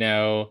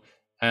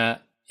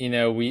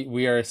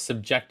 We are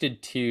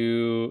subjected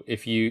to,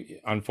 if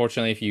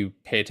you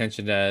pay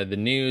attention to the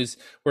news,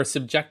 we're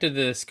subjected to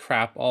this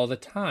crap all the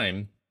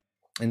time.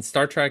 And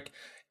Star Trek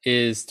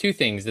is two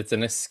things. It's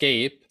an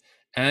escape,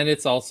 and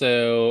it's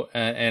also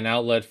an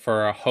outlet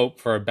for a hope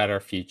for a better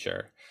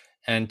future.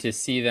 And to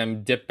see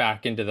them dip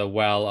back into the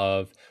well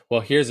of,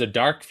 well, here's a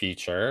dark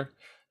future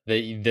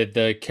that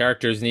the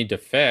characters need to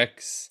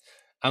fix.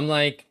 I'm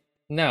like,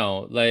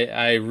 no, like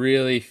I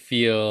really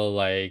feel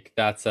like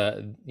that's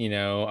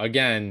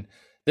again,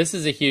 this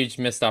is a huge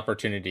missed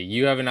opportunity.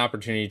 You have an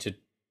opportunity to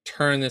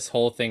turn this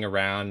whole thing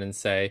around and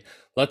say,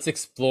 let's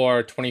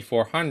explore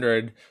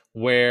 2400,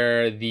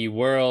 where the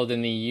world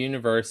and the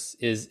universe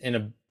is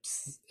a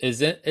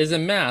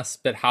mess,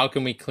 but how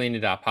can we clean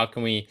it up? How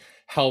can we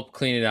help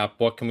clean it up?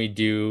 What can we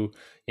do?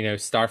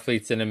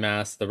 Starfleet's in a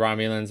mess. The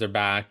Romulans are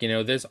back.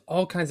 There's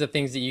all kinds of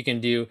things that you can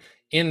do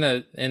in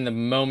the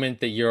moment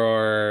that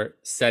you're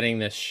setting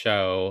this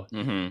show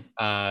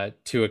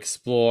to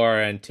explore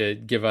and to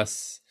give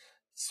us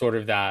sort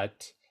of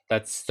that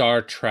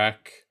Star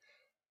Trek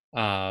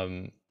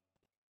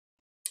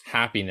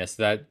happiness,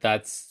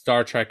 that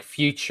Star Trek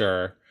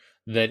future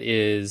that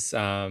is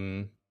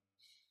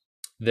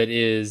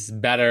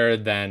better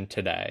than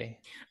today.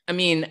 I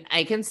mean,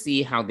 I can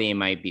see how they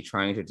might be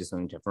trying to do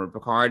something different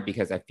with Picard,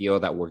 because I feel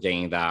that we're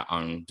getting that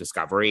on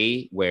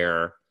Discovery,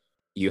 where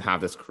you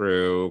have this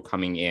crew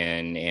coming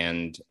in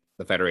and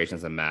the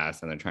Federation's a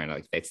mess and they're trying to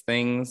like fix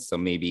things. So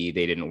maybe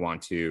they didn't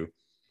want to,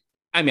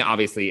 I mean,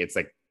 obviously it's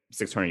like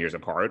 600 years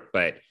apart,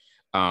 but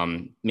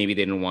maybe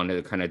they didn't want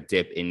to kind of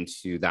dip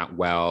into that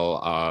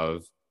well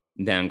of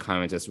them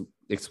kind of just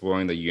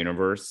exploring the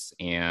universe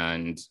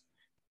and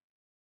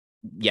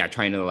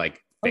trying to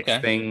like fix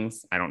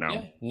things. I don't know.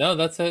 Yeah. No,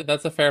 that's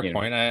a fair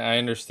point. I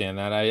understand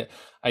that.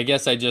 I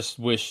guess I just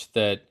wish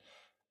that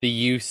the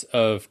use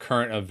of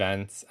current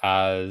events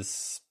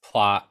as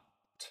plot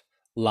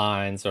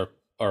lines or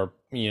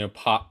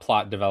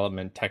plot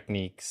development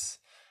techniques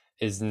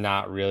is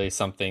not really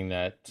something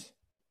that.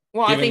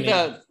 Well, I think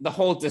the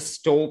whole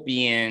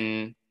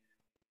dystopian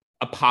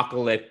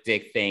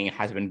apocalyptic thing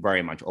has been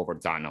very much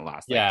overdone in the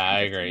last.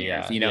 I agree.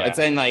 Years. It's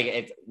in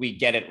like we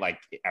get it like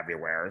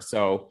everywhere.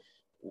 So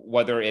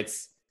whether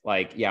it's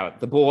like, yeah,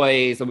 The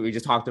Boys that we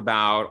just talked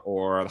about,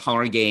 or The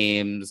Hunger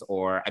Games,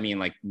 or I mean,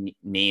 like,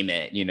 name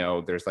it, you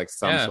know, there's like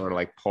some sort of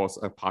like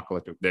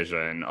post-apocalyptic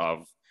vision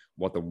of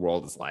what the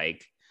world is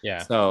like.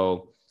 Yeah.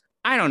 So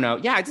I don't know.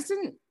 Yeah, I just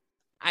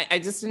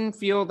didn't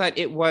feel that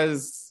it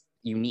was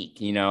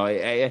unique. You know,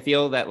 I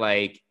feel that,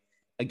 like,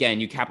 again,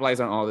 you capitalize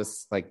on all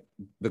this, like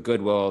the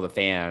goodwill of the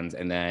fans,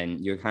 and then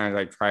you kind of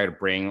like try to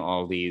bring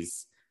all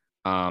these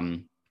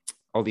fan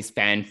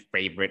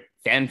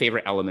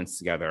favorite elements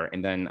together,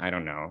 and then I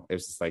don't know, it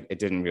was just like, it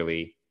didn't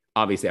really,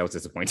 obviously I was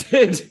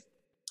disappointed.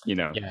 You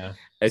know,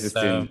 I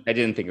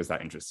didn't think it was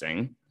that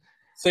interesting.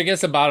 So I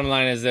guess the bottom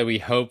line is that we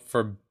hope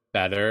for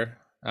better.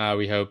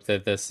 We hope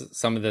that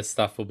some of this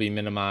stuff will be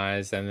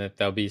minimized, and that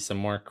there'll be some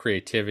more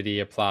creativity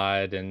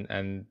applied,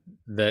 and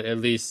that at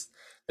least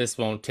this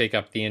won't take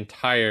up the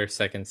entire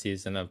second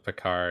season of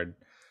Picard,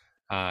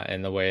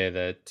 in the way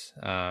that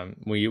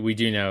we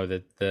do know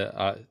that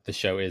the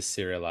show is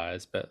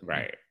serialized, but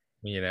right,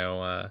 you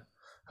know,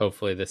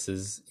 hopefully this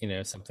is, you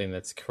know, something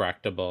that's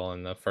correctable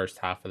in the first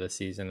half of the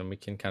season, and we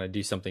can kind of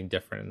do something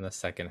different in the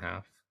second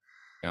half.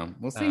 Yeah,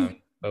 we'll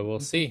see. But we'll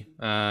see.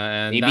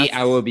 And maybe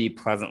I will be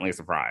pleasantly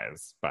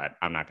surprised, but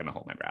I'm not going to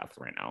hold my breath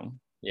right now.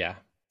 Yeah.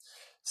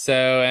 So,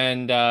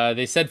 and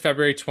they said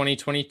February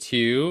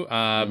 2022,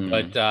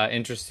 but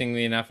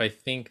interestingly enough, I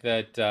think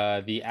that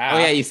the app. Oh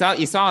yeah,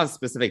 you saw a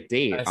specific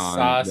date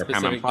on your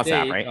Paramount Plus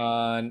app, right?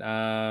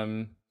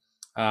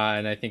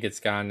 And I think it's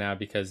gone now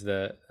because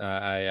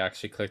I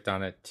actually clicked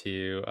on it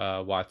to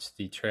watch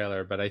the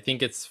trailer, but I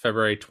think it's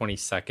February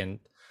 22nd,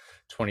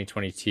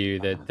 2022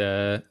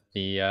 that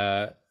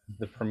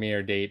the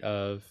premiere date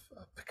of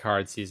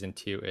Picard season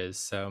 2 is.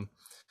 So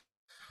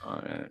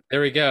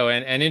there we go.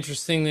 And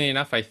interestingly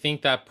enough, I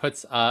think that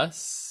puts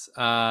us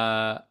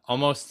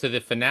almost to the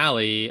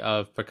finale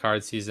of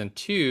Picard season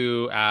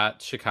 2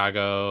 at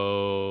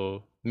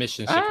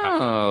Mission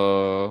Chicago.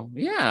 Oh,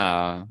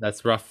 yeah.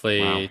 That's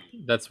roughly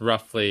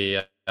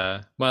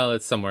well,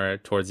 it's somewhere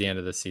towards the end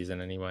of the season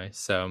anyway.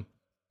 So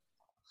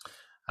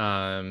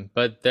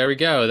but there we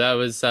go. That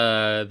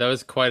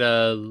was quite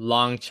a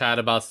long chat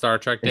about Star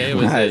Trek Day.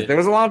 There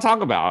was a lot to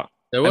talk about.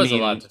 There was a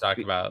lot to talk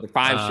about.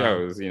 5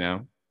 shows, you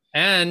know.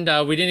 And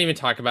we didn't even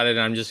talk about it, and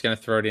I'm just going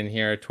to throw it in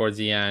here towards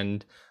the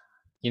end.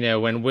 You know,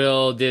 when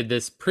Will did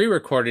this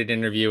pre-recorded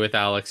interview with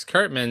Alex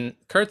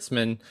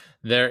Kurtzman,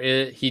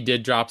 he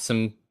did drop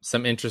some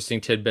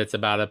interesting tidbits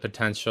about a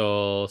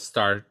potential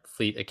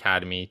Starfleet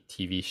Academy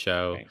TV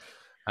show.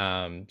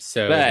 Right.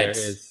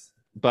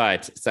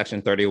 But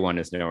Section 31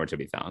 is nowhere to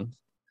be found.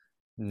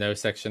 No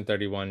Section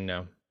 31,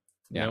 no.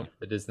 Yeah. Nope,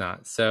 it is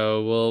not.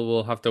 So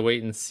we'll have to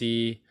wait and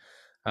see.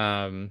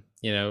 You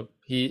know,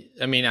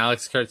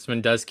 Alex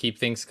Kurtzman does keep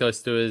things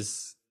close to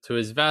his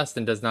vest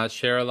and does not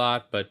share a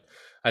lot, but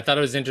I thought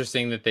it was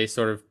interesting that they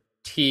sort of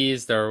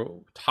teased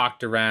or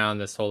talked around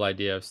this whole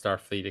idea of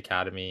Starfleet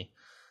Academy.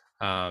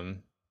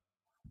 And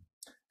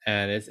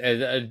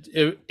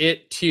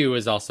it too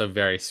is also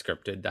very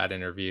scripted, that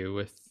interview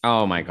with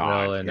oh my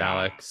god Will and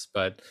Alex,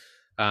 but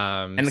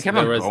and it kept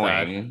on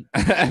going.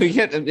 I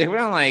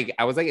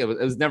was like, it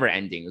was never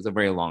ending. It was a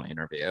very long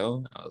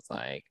interview. I was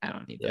like, I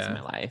don't need this in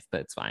my life,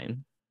 but it's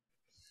fine.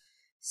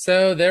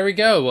 So there we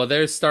go. Well,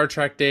 there's Star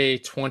Trek Day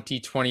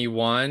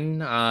 2021,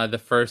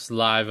 the first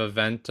live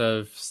event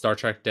of Star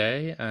Trek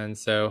Day, and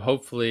so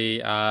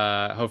hopefully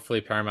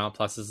Paramount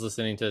Plus is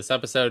listening to this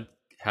episode,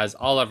 has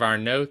all of our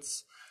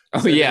notes.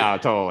 Oh, yeah,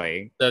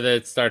 totally. So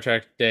that Star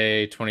Trek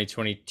Day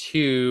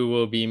 2022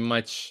 will be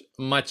much,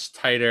 much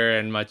tighter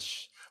and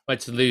much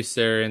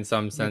looser in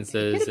some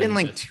senses. It could have been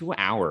like 2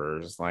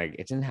 hours. Like,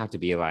 it didn't have to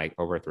be like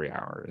over 3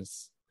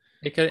 hours.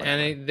 It could,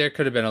 and there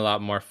could have been a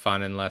lot more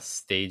fun and less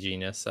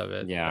staginess of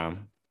it. Yeah.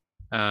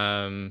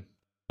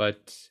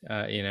 But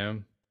you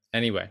know,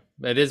 anyway,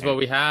 it is what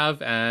we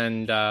have,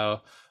 and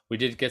we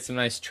did get some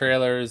nice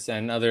trailers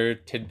and other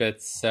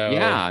tidbits. So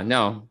yeah,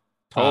 no,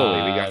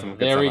 totally, we got some. Good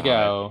there we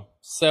go.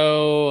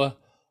 So,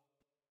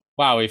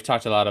 wow, we've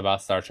talked a lot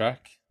about Star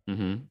Trek.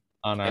 Mm-hmm.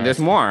 And there's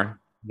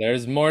more.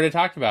 There's more to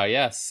talk about.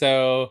 Yes.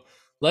 So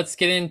let's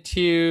get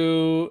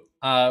into.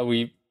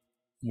 We're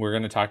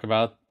going to talk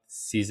about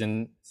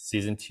season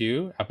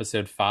 2,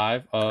 episode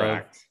 5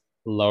 of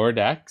Lower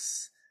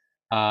Decks.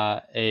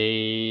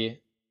 An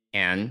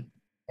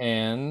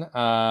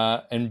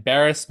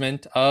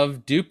embarrassment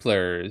of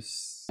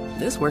Dupplers.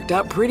 This worked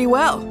out pretty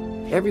well.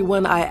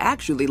 Everyone I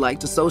actually like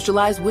to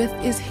socialize with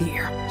is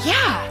here.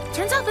 Yeah,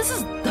 turns out this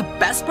is the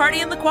best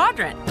party in the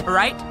quadrant,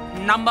 right?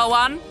 Number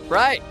 1?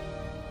 Right.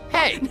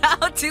 Hey!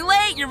 No, too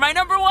late. You're my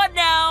number 1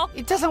 now.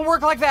 It doesn't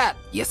work like that.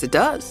 Yes, it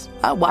does.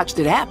 I watched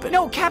it happen.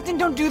 No, Captain,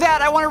 don't do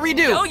that. I want to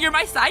redo. No, you're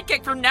my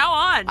sidekick from now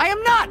on. I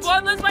am not.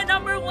 Wanda's my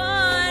number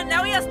 1.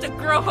 Now he has to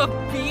grow a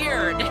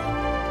beard.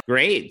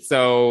 Great.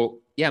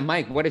 So, yeah,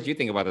 Mike, what did you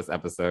think about this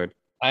episode?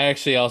 I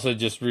actually also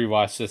just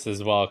rewatched this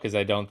as well because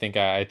I don't think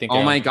I think.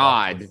 Oh my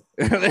god!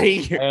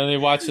 I only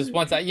watched this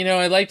once. I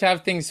like to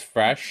have things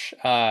fresh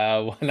when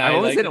I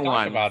like to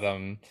talk about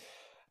them.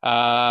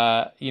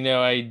 I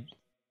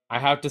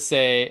have to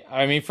say,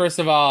 I mean, first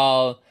of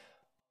all,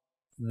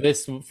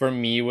 this for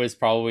me was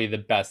probably the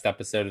best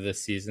episode of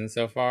this season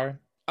so far.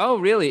 Oh,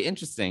 really?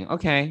 Interesting.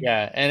 Okay.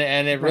 Yeah,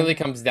 and it really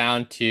comes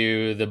down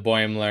to the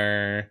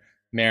Boimler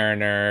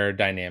Mariner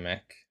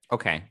dynamic.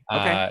 Okay.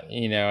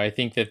 I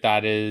think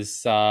that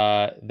is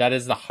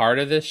the heart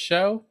of this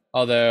show.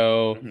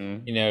 Although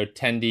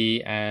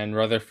Tendi and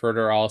Rutherford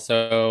are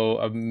also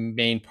a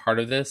main part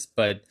of this,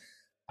 but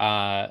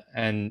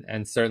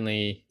and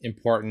certainly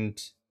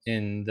important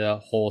in the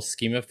whole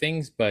scheme of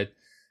things. But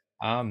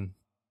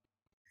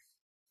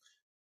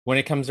when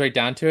it comes right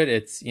down to it,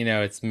 it's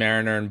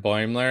Mariner and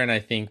Boimler, and I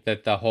think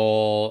that the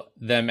whole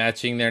them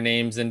etching their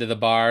names into the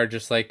bar,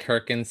 just like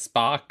Kirk and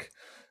Spock,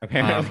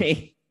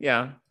 apparently,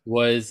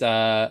 was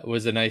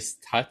a nice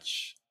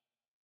touch.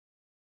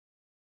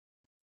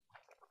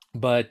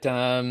 But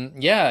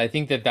I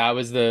think that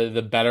was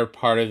the better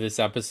part of this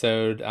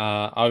episode.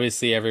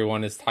 Obviously,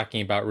 everyone is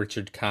talking about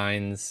Richard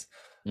Kine's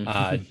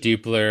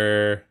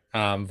Dupler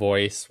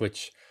voice,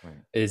 which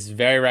is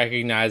very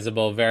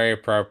recognizable, very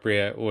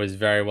appropriate, was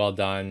very well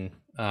done.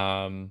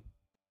 So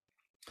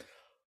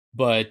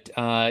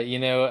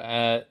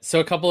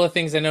a couple of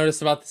things I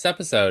noticed about this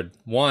episode.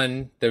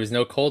 One, there was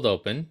no cold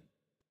open.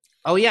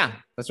 Oh yeah,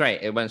 that's right.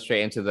 It went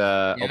straight into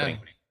the opening.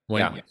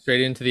 Went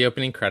straight into the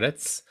opening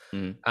credits.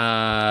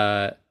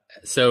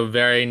 So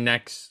very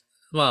next.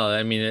 Well,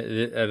 I mean,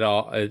 it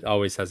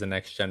always has a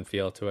next gen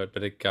feel to it,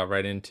 but it got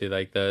right into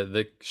like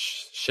the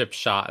ship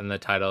shot and the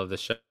title of the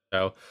show.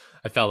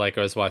 I felt like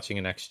I was watching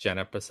a next gen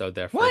episode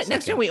there. What?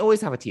 Next gen? We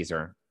always have a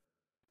teaser.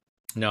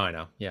 No, I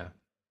know. Yeah.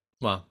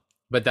 Well,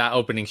 but that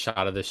opening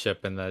shot of the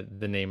ship and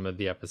the name of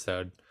the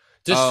episode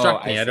just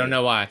struck me. I don't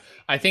know why.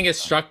 I think it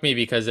struck me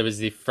because it was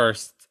the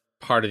first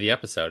part of the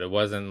episode. It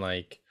wasn't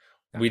like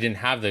we didn't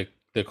have the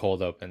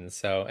cold open.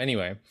 So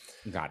anyway,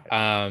 got it.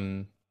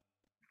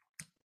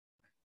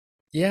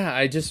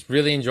 I just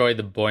really enjoyed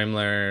the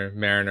Boimler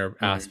Mariner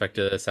aspect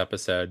of this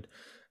episode.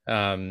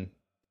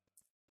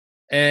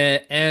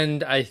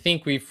 And I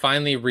think we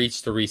finally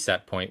reached the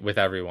reset point with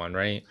everyone,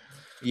 right?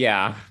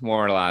 Yeah,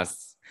 more or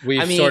less.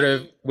 We've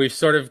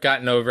sort of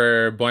gotten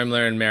over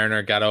Boimler and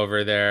Mariner got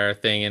over their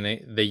thing,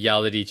 and they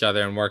yelled at each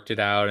other and worked it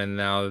out, and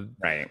now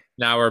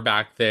we're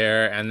back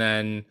there, and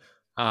then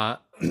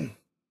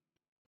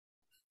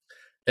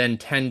then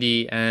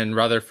Tendi and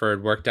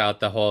Rutherford worked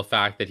out the whole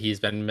fact that he's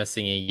been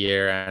missing a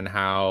year and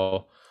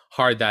how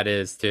hard that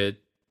is to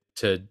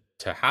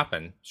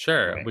happen.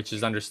 Sure, which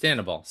is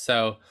understandable.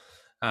 So.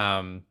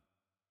 And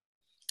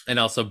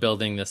also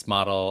building this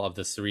model of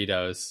the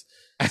Cerritos.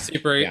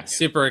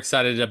 Super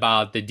excited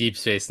about the Deep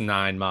Space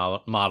Nine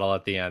model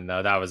at the end,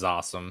 though. That was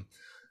awesome.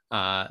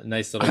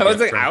 Nice little. I was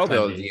like, I'll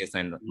build a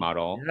DS9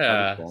 model.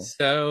 Yeah. Cool.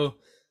 So,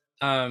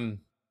 I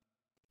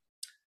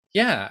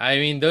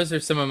mean, those are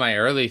some of my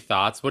early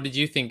thoughts. What did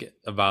you think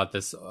about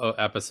this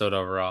episode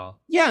overall?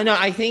 Yeah, no,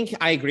 I think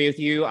I agree with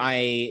you.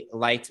 I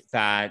liked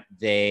that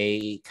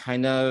they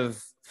kind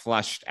of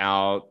fleshed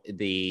out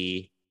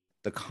the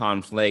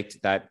conflict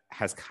that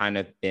has kind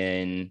of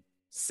been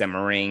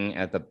simmering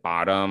at the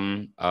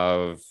bottom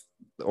of,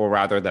 or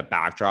rather the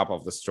backdrop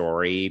of the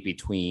story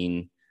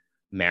between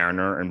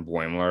Mariner and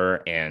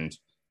Boimler. And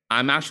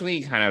I'm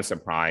actually kind of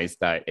surprised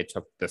that it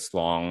took this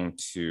long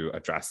to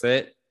address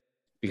it,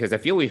 because I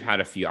feel we've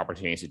had a few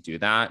opportunities to do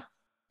that,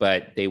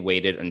 but they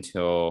waited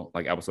until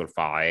like episode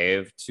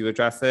 5 to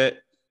address it.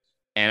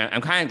 And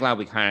I'm kind of glad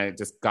we kind of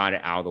just got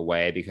it out of the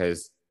way,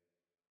 because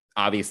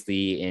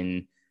obviously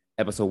in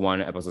episode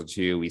 1, episode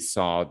 2, we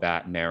saw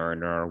that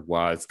Mariner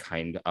was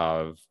kind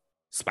of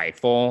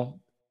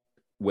spiteful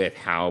with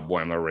how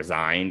Boimler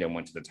resigned and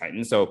went to the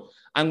Titan. So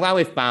I'm glad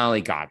we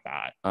finally got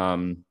that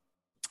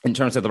in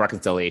terms of the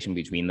reconciliation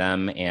between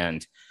them.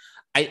 And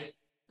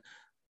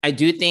I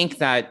do think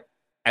that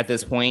at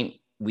this point,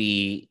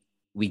 we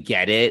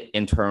get it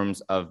in terms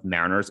of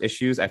Mariner's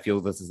issues. I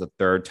feel this is the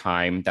third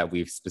time that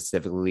we've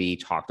specifically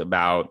talked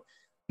about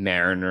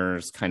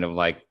Mariner's kind of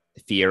like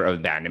fear of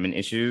abandonment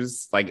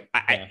issues. Like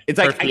it's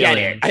like I get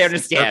it, I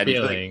understand.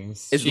 Like,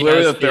 it's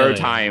literally the third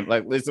time.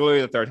 Like it's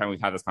literally the third time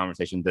we've had this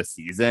conversation this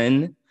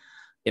season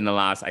in the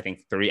last, I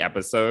think, 3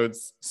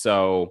 episodes.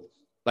 So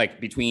like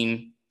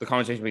between the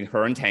conversation between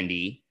her and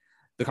Tendi,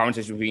 the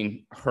conversation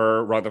between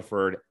her,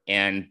 Rutherford,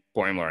 and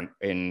Boimler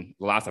in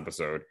the last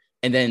episode,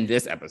 and then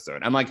this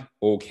episode, I'm like,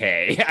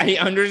 okay, I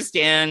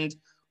understand.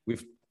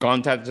 We've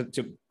gone back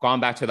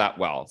to that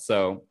well.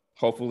 So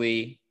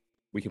hopefully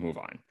we can move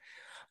on.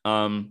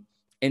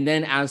 And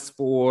then as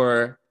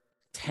for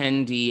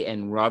Tendi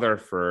and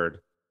Rutherford,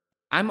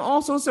 I'm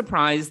also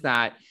surprised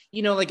that,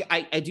 like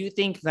I do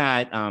think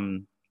that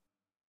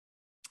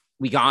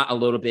we got a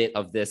little bit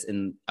of this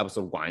in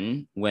episode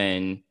 1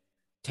 when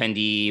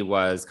Tendi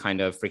was kind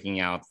of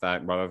freaking out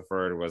that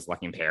Rutherford was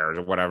lacking pairs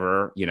or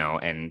whatever,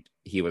 and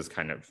he was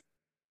kind of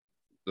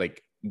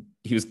like,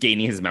 he was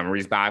gaining his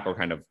memories back, or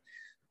kind of,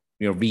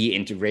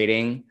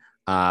 reintegrating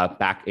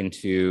back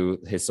into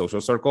his social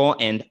circle.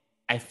 And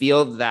I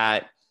feel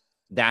that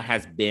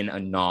has been a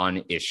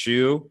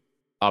non-issue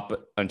up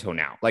until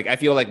now. Like, I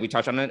feel like we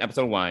touched on it in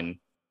episode 1,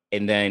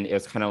 and then it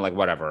was kind of like,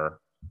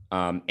 whatever.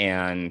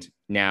 And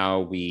now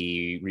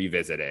we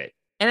revisit it.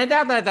 And I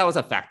thought that was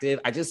effective.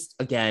 I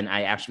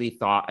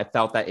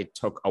felt that it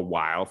took a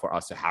while for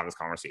us to have this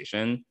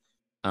conversation.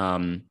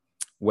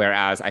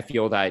 Whereas I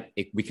feel that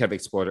we could have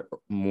explored it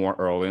more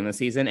early in the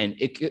season, and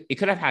it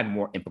could have had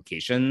more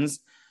implications,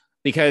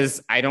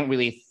 because I don't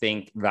really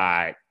think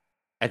that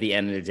at the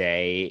end of the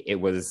day, it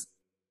was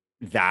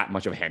that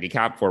much of a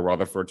handicap for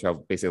Rutherford to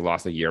have basically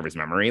lost a year of his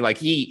memory. Like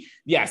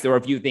yes, there were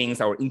a few things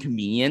that were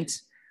inconvenient.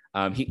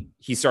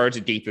 He started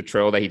to date the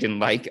Trill that he didn't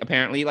like,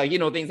 apparently, like,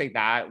 things like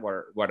that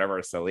were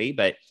whatever silly,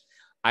 but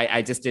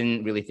I just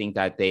didn't really think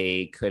that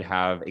they could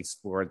have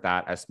explored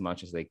that as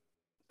much as they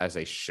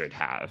should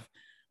have,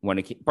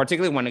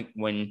 particularly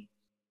when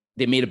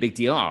they made a big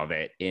deal out of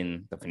it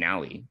in the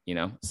finale,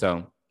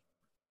 so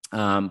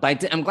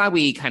but I'm glad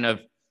we kind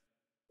of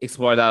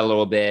explored that a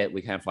little bit.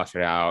 We kind of fleshed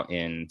it out,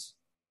 and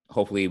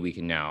hopefully we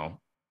can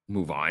now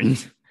move on,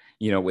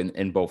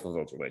 in both of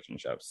those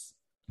relationships.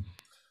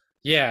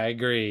 Yeah, I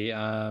agree.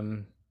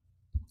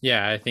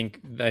 Yeah, I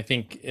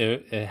think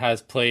it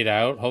has played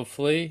out,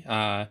 hopefully.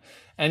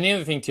 And the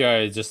other thing too,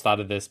 I just thought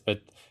of this,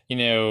 but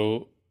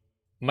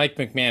Mike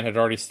McMahon had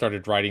already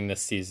started writing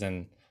this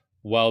season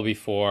well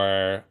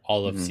before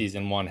all of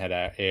season 1 had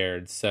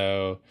aired.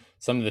 So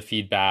some of the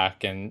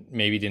feedback and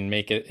maybe didn't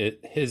make it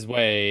his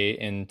way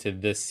into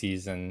this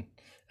season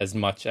as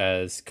much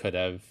as could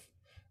have.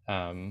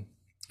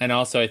 And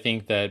also I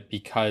think that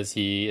because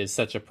he is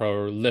such a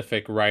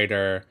prolific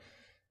writer,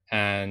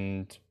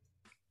 and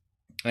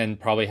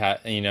probably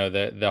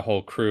the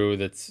whole crew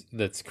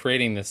that's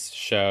creating this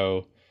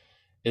show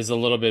is a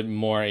little bit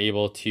more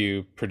able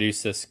to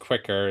produce this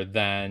quicker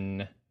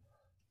than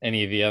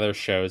any of the other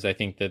shows. I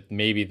think that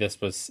maybe this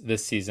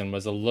season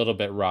was a little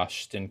bit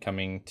rushed in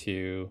coming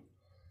to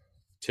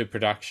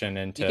production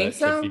and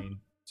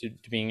to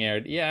being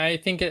aired. Yeah, I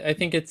think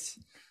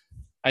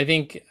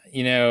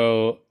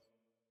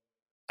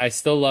I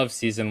still love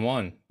season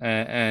 1,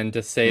 and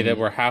to say that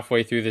we're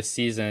halfway through the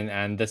season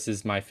and this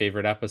is my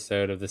favorite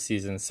episode of the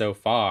season so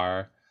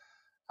far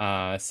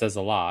says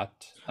a lot.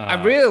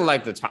 I really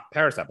like the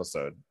Paris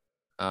episode.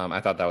 I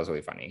thought that was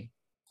really funny.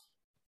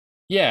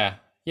 Yeah,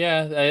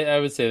 I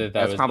would say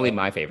that's probably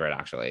my favorite,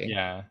 actually.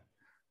 Yeah.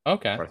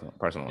 Okay.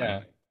 Personally.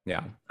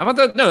 Yeah.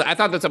 I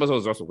thought this episode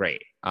was also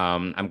great.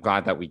 I'm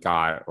glad that we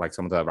got like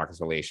some of the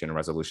reconciliation and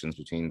resolutions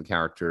between the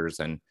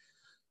characters and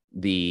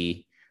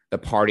the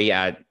party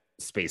at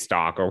Space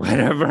Dock or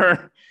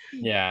whatever.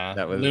 Yeah,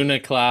 that was Luna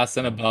class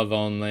and above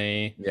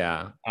only.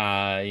 Yeah.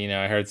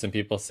 I heard some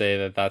people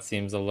say that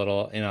seems a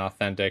little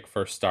inauthentic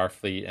for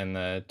Starfleet in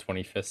the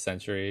 25th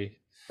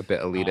century. A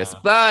bit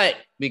elitist, but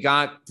we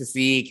got to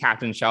see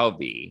Captain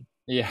Shelby.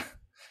 Yeah,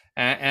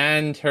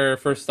 and her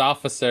first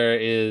officer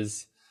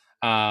is.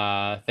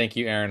 Thank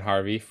you, Aaron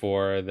Harvey,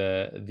 for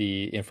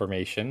the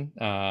information.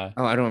 I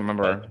don't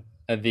remember.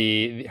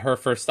 Her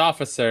first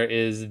officer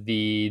is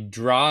the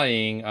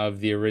drawing of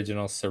the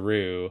original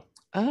Saru.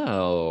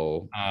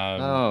 Interesting.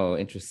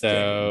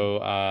 So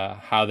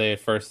how they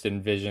first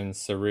envisioned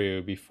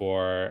Saru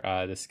before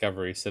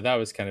Discovery. So that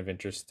was kind of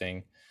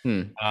interesting.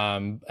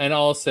 And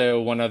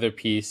also one other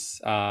piece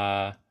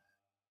that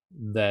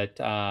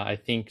I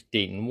think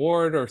Dayton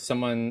Ward or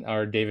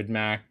David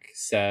Mack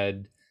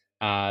said,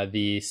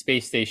 the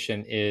space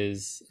station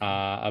is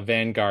a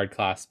Vanguard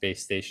class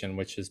space station,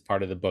 which is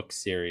part of the book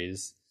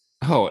series.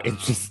 Oh,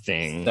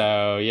 interesting.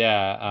 So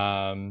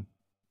yeah.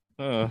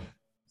 So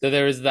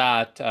there was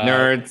that.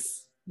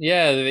 Nerds.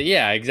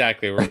 Yeah,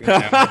 exactly. Oh my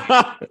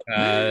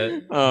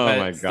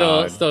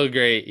god. Still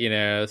great.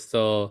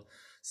 Still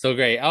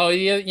great. Oh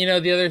yeah.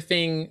 The other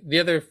thing,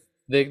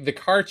 the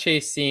car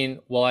chase scene,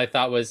 well, I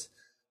thought was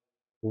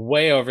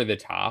way over the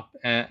top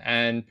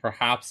and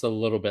perhaps a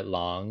little bit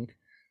long.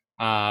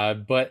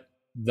 But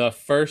the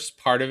first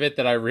part of it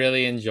that I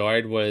really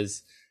enjoyed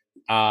was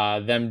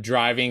them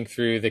driving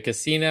through the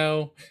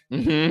casino,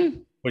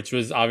 which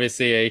was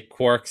obviously a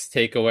Quark's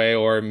takeaway,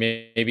 or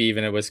maybe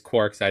even it was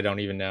Quark's. I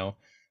don't even know.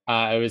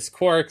 It was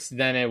Quark's.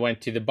 Then it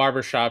went to the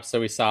barbershop.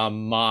 So we saw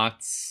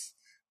Mott's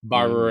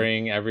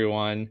barbering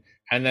everyone.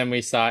 And then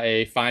we saw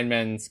a fine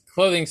men's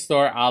clothing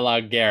store a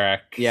la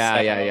Garrick.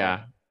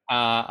 Yeah.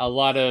 A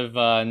lot of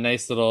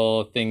nice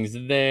little things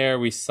there.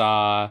 We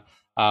saw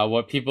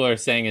what people are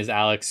saying is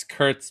Alex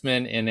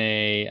Kurtzman in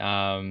a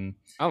in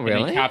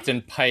a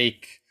Captain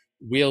Pike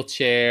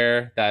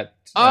wheelchair.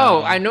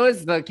 I know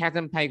it's the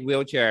Captain Pike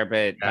wheelchair,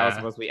 but that was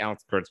supposed to be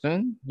Alex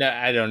Kurtzman. No,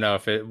 I don't know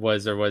if it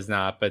was or was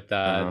not, but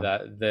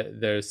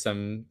there's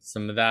some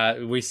of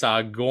that. We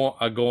saw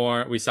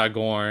Gorn. We saw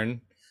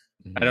Gorn.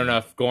 I don't know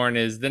if Gorn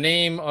is the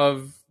name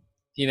of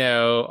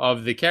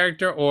of the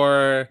character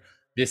or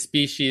the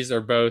species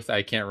or both.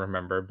 I can't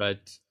remember, but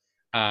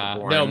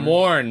no,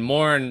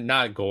 Morn,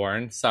 not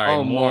Gorn.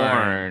 Sorry,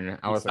 Morn.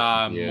 I was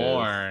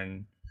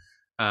Morn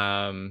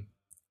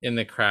in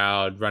the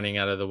crowd running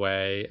out of the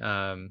way.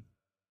 And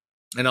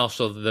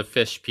also the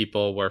fish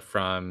people were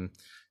from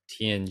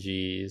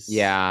TNG's.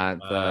 Yeah,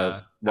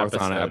 the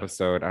Roxana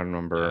episode. I don't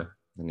remember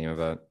the name of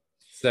it.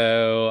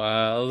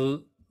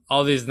 So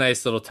all these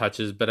nice little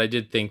touches, but I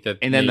did think that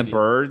and then the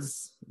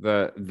birds,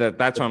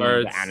 that's from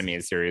birds, the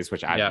animated series,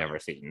 which I've never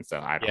seen, so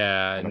I don't.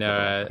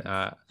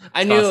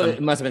 I knew awesome.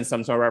 It must have been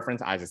some sort of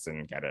reference. I just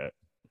didn't get it.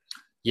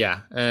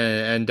 Yeah,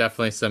 and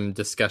definitely some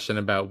discussion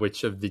about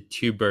which of the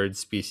 2 bird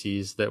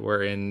species that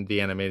were in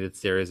the animated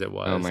series it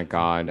was. Oh my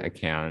god, I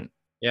can't.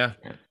 Yeah.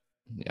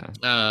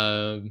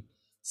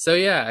 So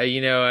I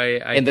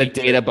and the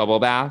data bubble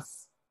bath.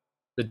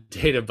 The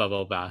data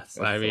bubble bath.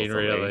 I mean, so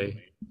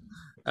really.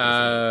 It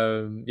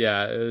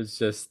was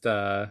just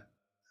and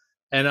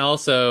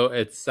also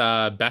it's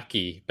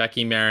Becky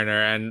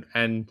Mariner,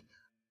 and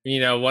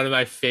one of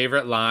my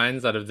favorite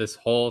lines out of this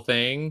whole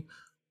thing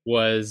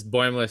was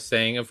Boimler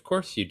saying, "Of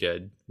course you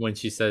did," when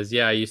she says,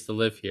 "Yeah, I used to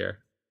live here."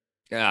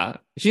 Yeah,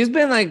 she's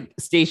been like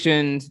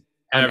stationed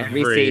on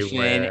every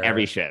station,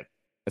 every ship,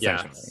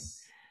 essentially.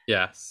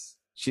 Yes.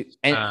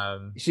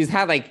 She's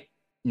had like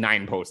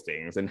 9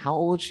 postings, and how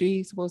old is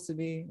she supposed to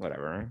be?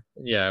 Whatever.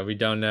 Yeah, we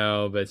don't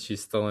know, but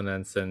she's still an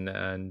ensign,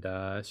 and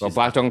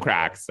black don't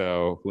crack,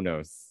 so who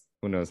knows?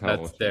 Who knows how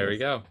old? There we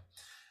go.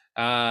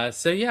 I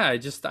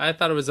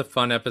thought it was a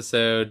fun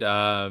episode.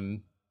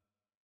 I'm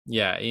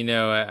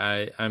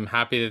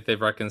happy that they've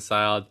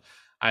reconciled.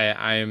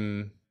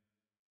 I'm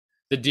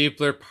the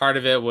Dupler part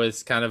of it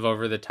was kind of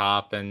over the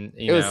top, and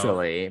it was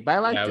silly, but I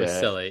liked it. It was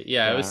silly.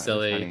 Yeah, it was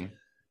silly.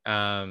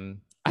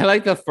 I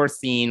like the first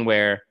scene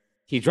where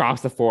he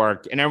drops the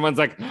fork, and everyone's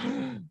like,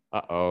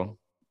 "Uh-oh!"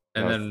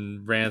 And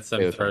then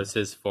Ransom throws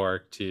his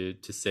fork to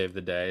save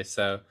the day.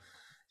 So,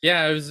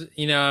 yeah, it was.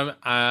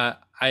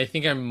 I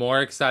think I'm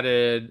more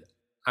excited.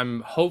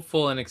 I'm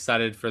hopeful and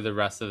excited for the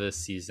rest of this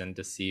season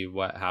to see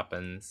what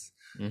happens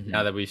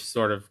now that we've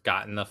sort of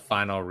gotten the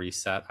final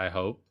reset. I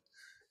hope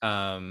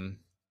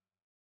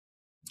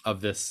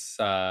of this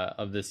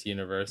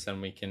universe,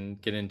 and we can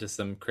get into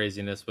some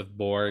craziness with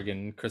Borg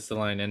and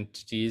crystalline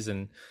entities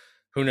and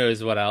who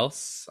knows what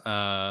else.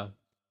 That's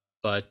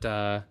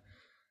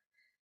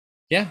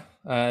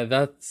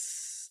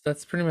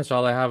pretty much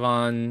all I have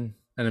on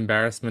an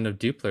embarrassment of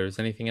Duplers.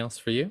 Anything else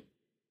for you?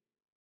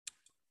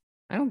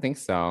 I don't think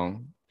so.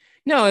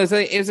 No, it was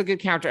a good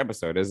character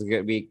episode. It was a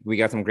good. We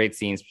got some great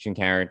scenes between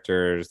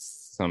characters,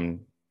 some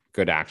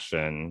good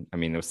action. I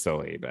mean, it was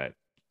silly, but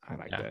I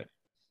liked it.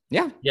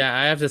 Yeah. Yeah,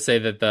 I have to say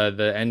that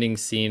the ending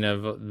scene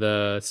of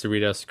the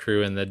Cerritos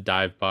crew in the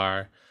dive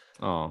bar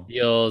felt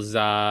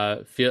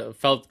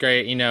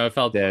great.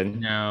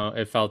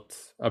 It felt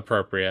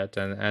appropriate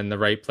and the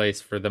right place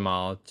for them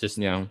all just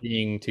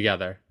being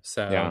together.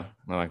 So yeah,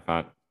 I like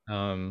that.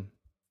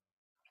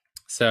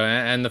 So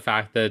and the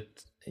fact that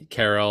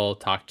Carol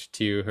talked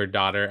to her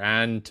daughter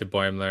and to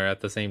Boimler at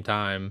the same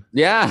time.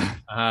 Yeah.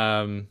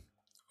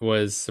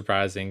 Was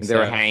surprising. They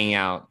were hanging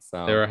out.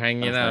 So they were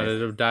hanging out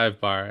at a dive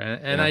bar.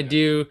 And I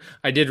did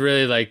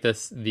really like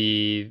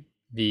the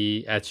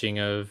etching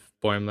of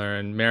Boimler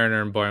and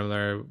Mariner and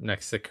Boimler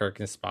next to Kirk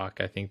and Spock.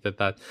 I think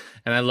that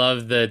and I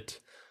love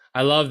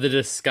the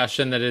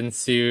discussion that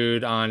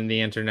ensued on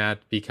the internet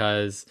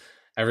because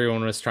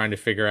everyone was trying to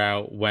figure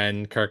out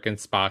when Kirk and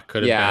Spock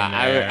could have been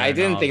there. I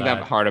didn't think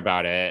that hard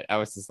about it. I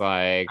was just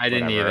like, I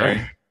didn't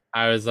either.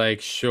 I was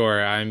like,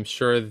 sure. I'm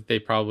sure that they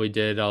probably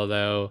did,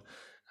 although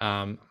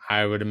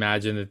I would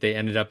imagine that they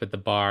ended up at the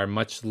bar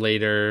much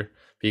later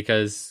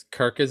because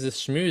Kirk is a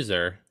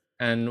schmoozer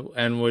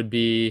and would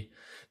be.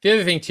 The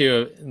other thing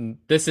too,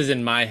 this is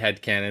in my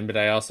headcanon, but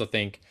I also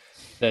think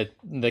that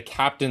the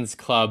Captain's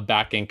Club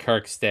back in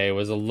Kirk's day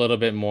was a little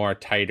bit more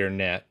tighter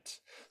knit.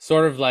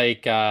 Sort of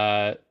like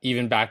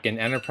even back in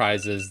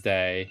Enterprise's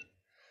day,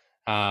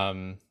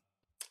 when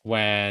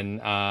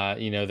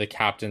the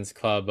Captain's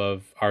Club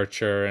of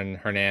Archer and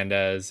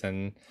Hernandez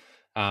and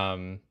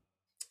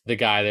the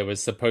guy that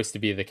was supposed to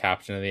be the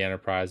captain of the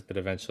Enterprise but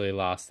eventually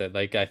lost it.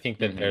 Like I think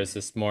that there's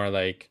this more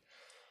like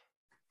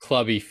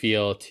clubby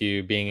feel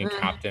to being a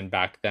captain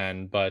back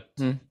then, but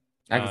I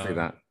can see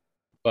that.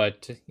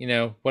 But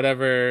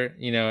whatever,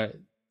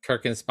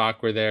 Kirk and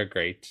Spock were there,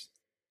 great.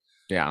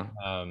 Yeah.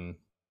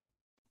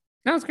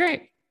 That was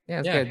great. Yeah,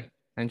 it's good.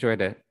 I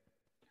enjoyed it.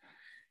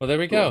 Well, there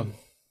we go.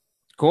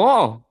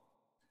 Cool.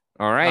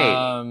 All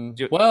right.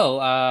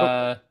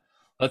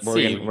 Let's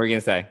see. What were you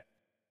gonna say?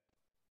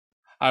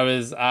 I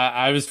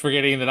was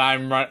forgetting that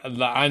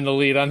I'm the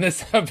lead on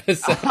this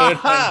episode.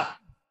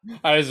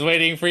 I was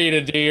waiting for you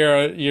to do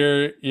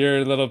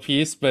your little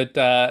piece, but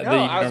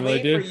I was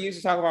waiting for you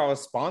to talk about a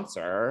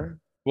sponsor.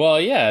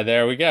 Well, yeah,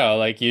 there we go.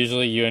 Like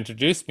usually you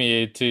introduce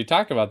me to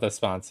talk about the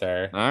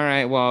sponsor. All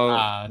right.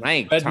 Well,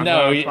 Mike, but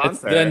no, it's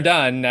been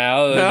done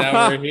now.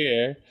 Now we're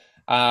here.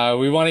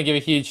 We want to give a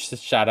huge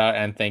shout out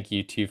and thank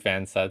you to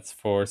Fansets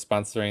for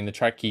sponsoring the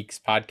Trek Geeks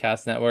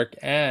Podcast Network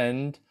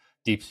and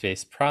Deep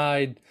Space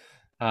Pride.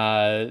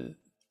 I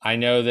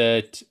know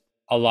that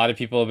a lot of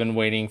people have been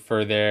waiting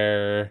for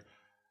their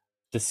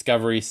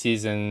Discovery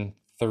Season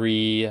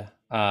 3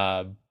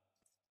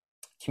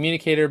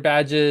 communicator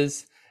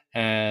badges.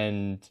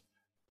 And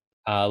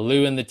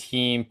Lou and the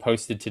team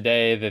posted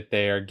today that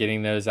they are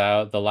getting those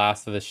out. The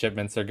last of the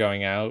shipments are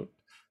going out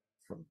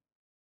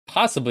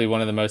possibly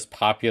one of the most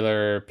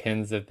popular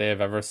pins that they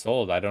have ever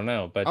sold. I don't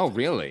know, but oh,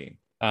 really?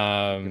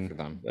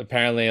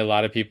 Apparently a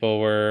lot of people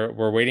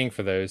were waiting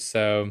for those.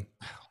 So,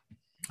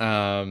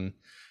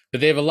 but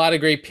they have a lot of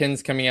great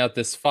pins coming out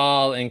this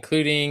fall,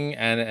 including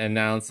and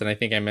announced, and I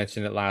think I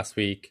mentioned it last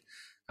week.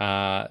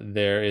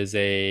 There is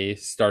a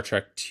Star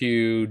Trek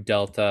II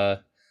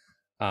Delta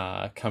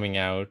coming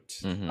out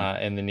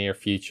in the near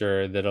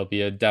future. That'll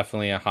be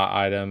definitely a hot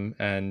item,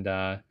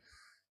 and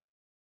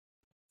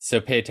so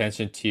pay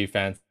attention to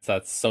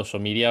Fansets social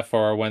media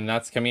for when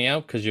that's coming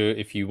out, because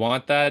if you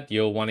want that,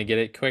 you'll want to get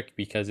it quick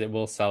because it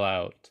will sell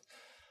out.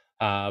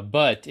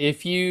 But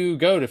if you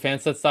go to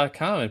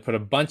fansets.com and put a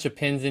bunch of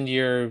pins into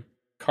your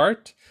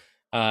cart,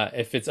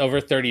 if it's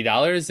over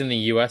 $30 in the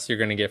US, you're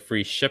going to get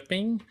free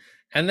shipping.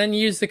 And then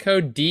use the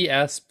code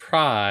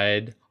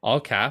DSPRIDE, all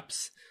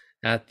caps,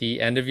 at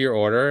the end of your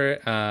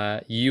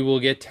order. You will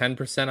get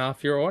 10%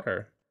 off your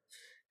order.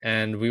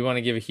 And we want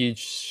to give a huge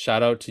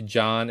shout out to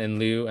John and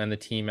Lou and the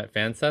team at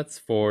Fansets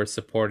for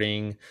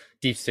supporting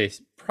Deep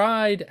Space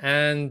Pride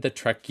and the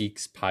Trek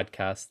Geeks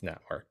Podcast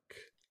Network.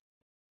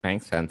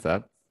 Thanks,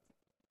 Fansets.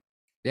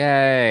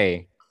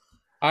 Yay.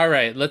 All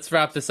right, let's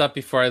wrap this up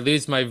before I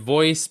lose my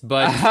voice.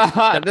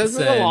 But this is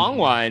a long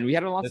one. We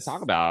had a lot to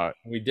talk about.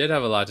 We did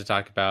have a lot to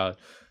talk about.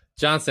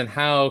 Johnson,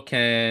 how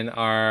can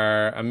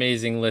our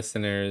amazing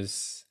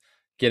listeners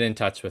get in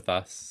touch with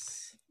us?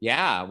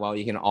 Yeah, well,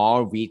 you can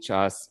all reach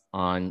us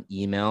on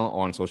email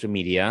or on social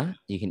media.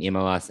 You can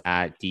email us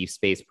at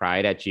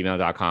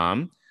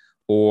deepspacepride@gmail.com,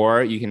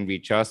 or you can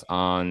reach us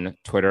on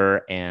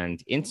Twitter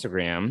and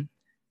Instagram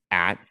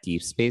at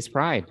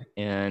deepspacepride,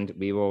 and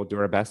we will do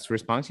our best to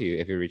respond to you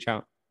if you reach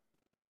out.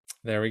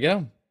 There we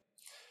go.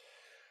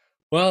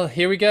 Well,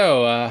 here we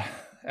go.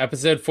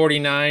 Episode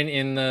 49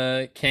 in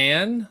the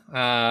can,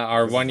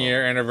 our 1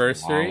 year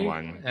anniversary.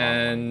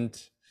 And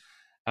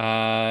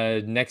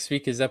next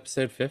week is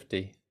episode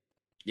 50.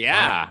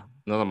 Yeah,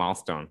 another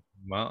milestone.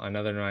 Well,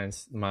 another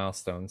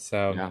milestone.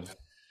 So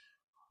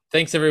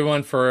thanks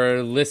everyone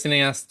for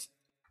listening us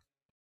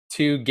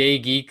two gay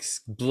geeks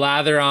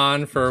blather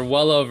on for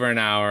well over an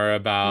hour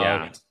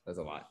about that's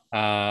a lot.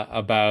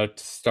 About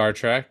Star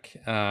Trek.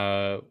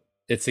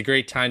 It's a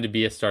great time to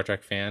be a Star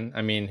Trek fan.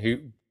 I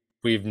mean,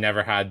 we've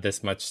never had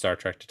this much Star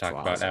Trek to talk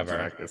about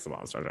ever. It's a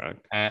lot of Star Trek.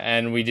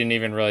 And we didn't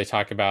even really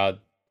talk about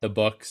the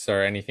books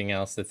or anything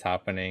else that's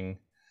happening.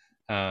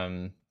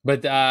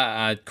 But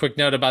quick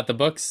note about the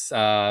books.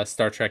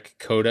 Star Trek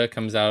Coda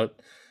comes out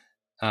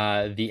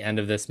the end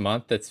of this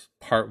month. It's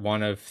part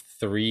 1 of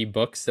 3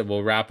 books that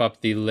will wrap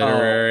up the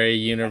literary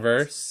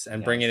universe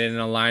and bring it in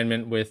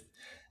alignment with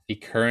the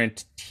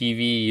current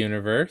TV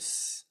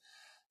universe.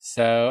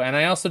 So, and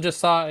I also just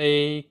saw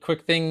a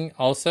quick thing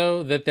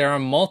also that there are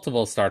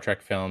multiple Star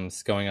Trek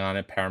films going on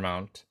at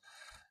Paramount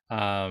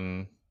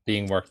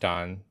being worked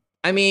on.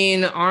 I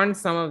mean, aren't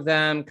some of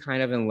them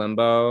kind of in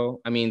limbo?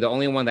 I mean, the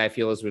only one that I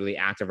feel is really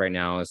active right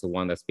now is the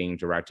one that's being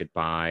directed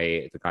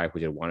by the guy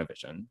who did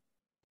WandaVision.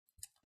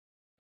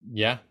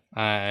 Yeah,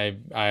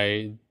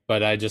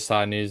 but I just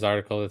saw a news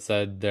article that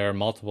said there are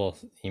multiple.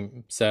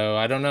 So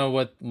I don't know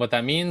what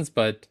that means,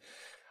 but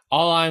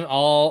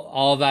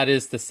all that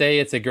is to say,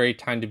 it's a great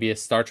time to be a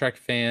Star Trek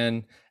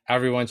fan.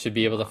 Everyone should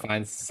be able to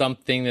find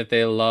something that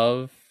they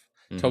love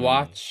to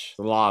watch. It's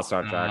a lot of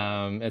Star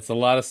Trek. It's a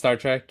lot of Star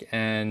Trek,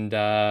 and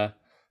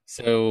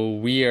so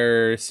we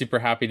are super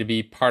happy to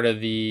be part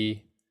of the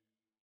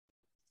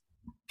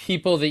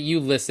people that you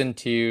listen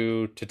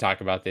to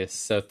talk about this.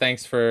 So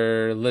thanks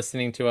for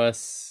listening to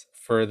us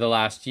for the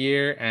last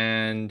year,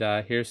 and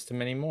here's to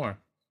many more.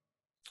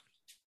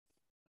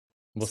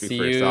 We'll see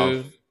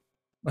you.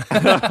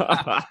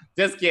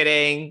 Just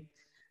kidding.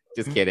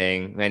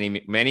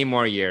 Many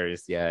more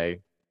years. Yay.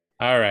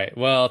 All right.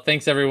 Well,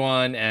 thanks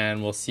everyone,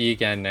 and we'll see you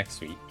again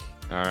next week.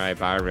 All right.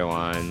 Bye,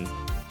 everyone.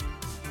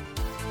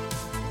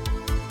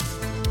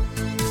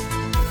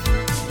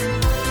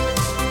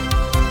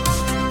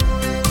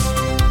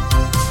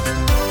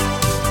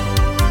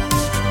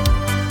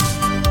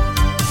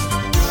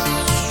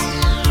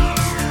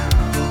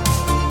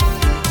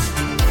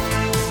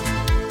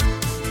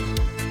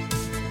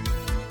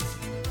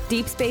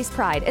 Deep Space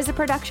Pride is a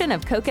production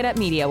of Coconut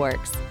Media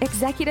Works.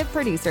 Executive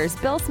producers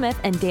Bill Smith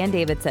and Dan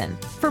Davidson.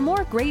 For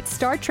more great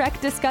Star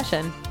Trek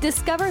discussion,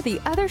 discover the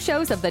other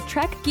shows of the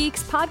Trek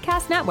Geeks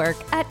Podcast Network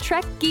at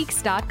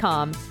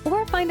trekgeeks.com,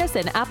 or find us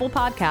in Apple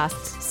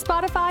Podcasts,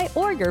 Spotify,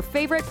 or your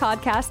favorite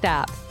podcast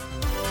app.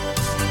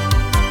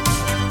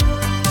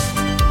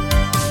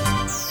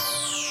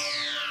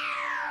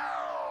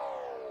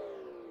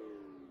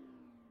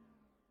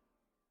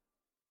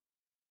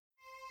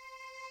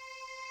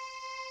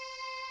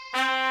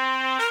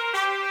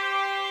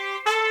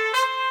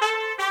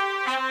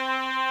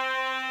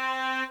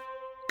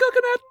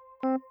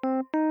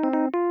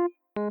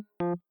 Coconut.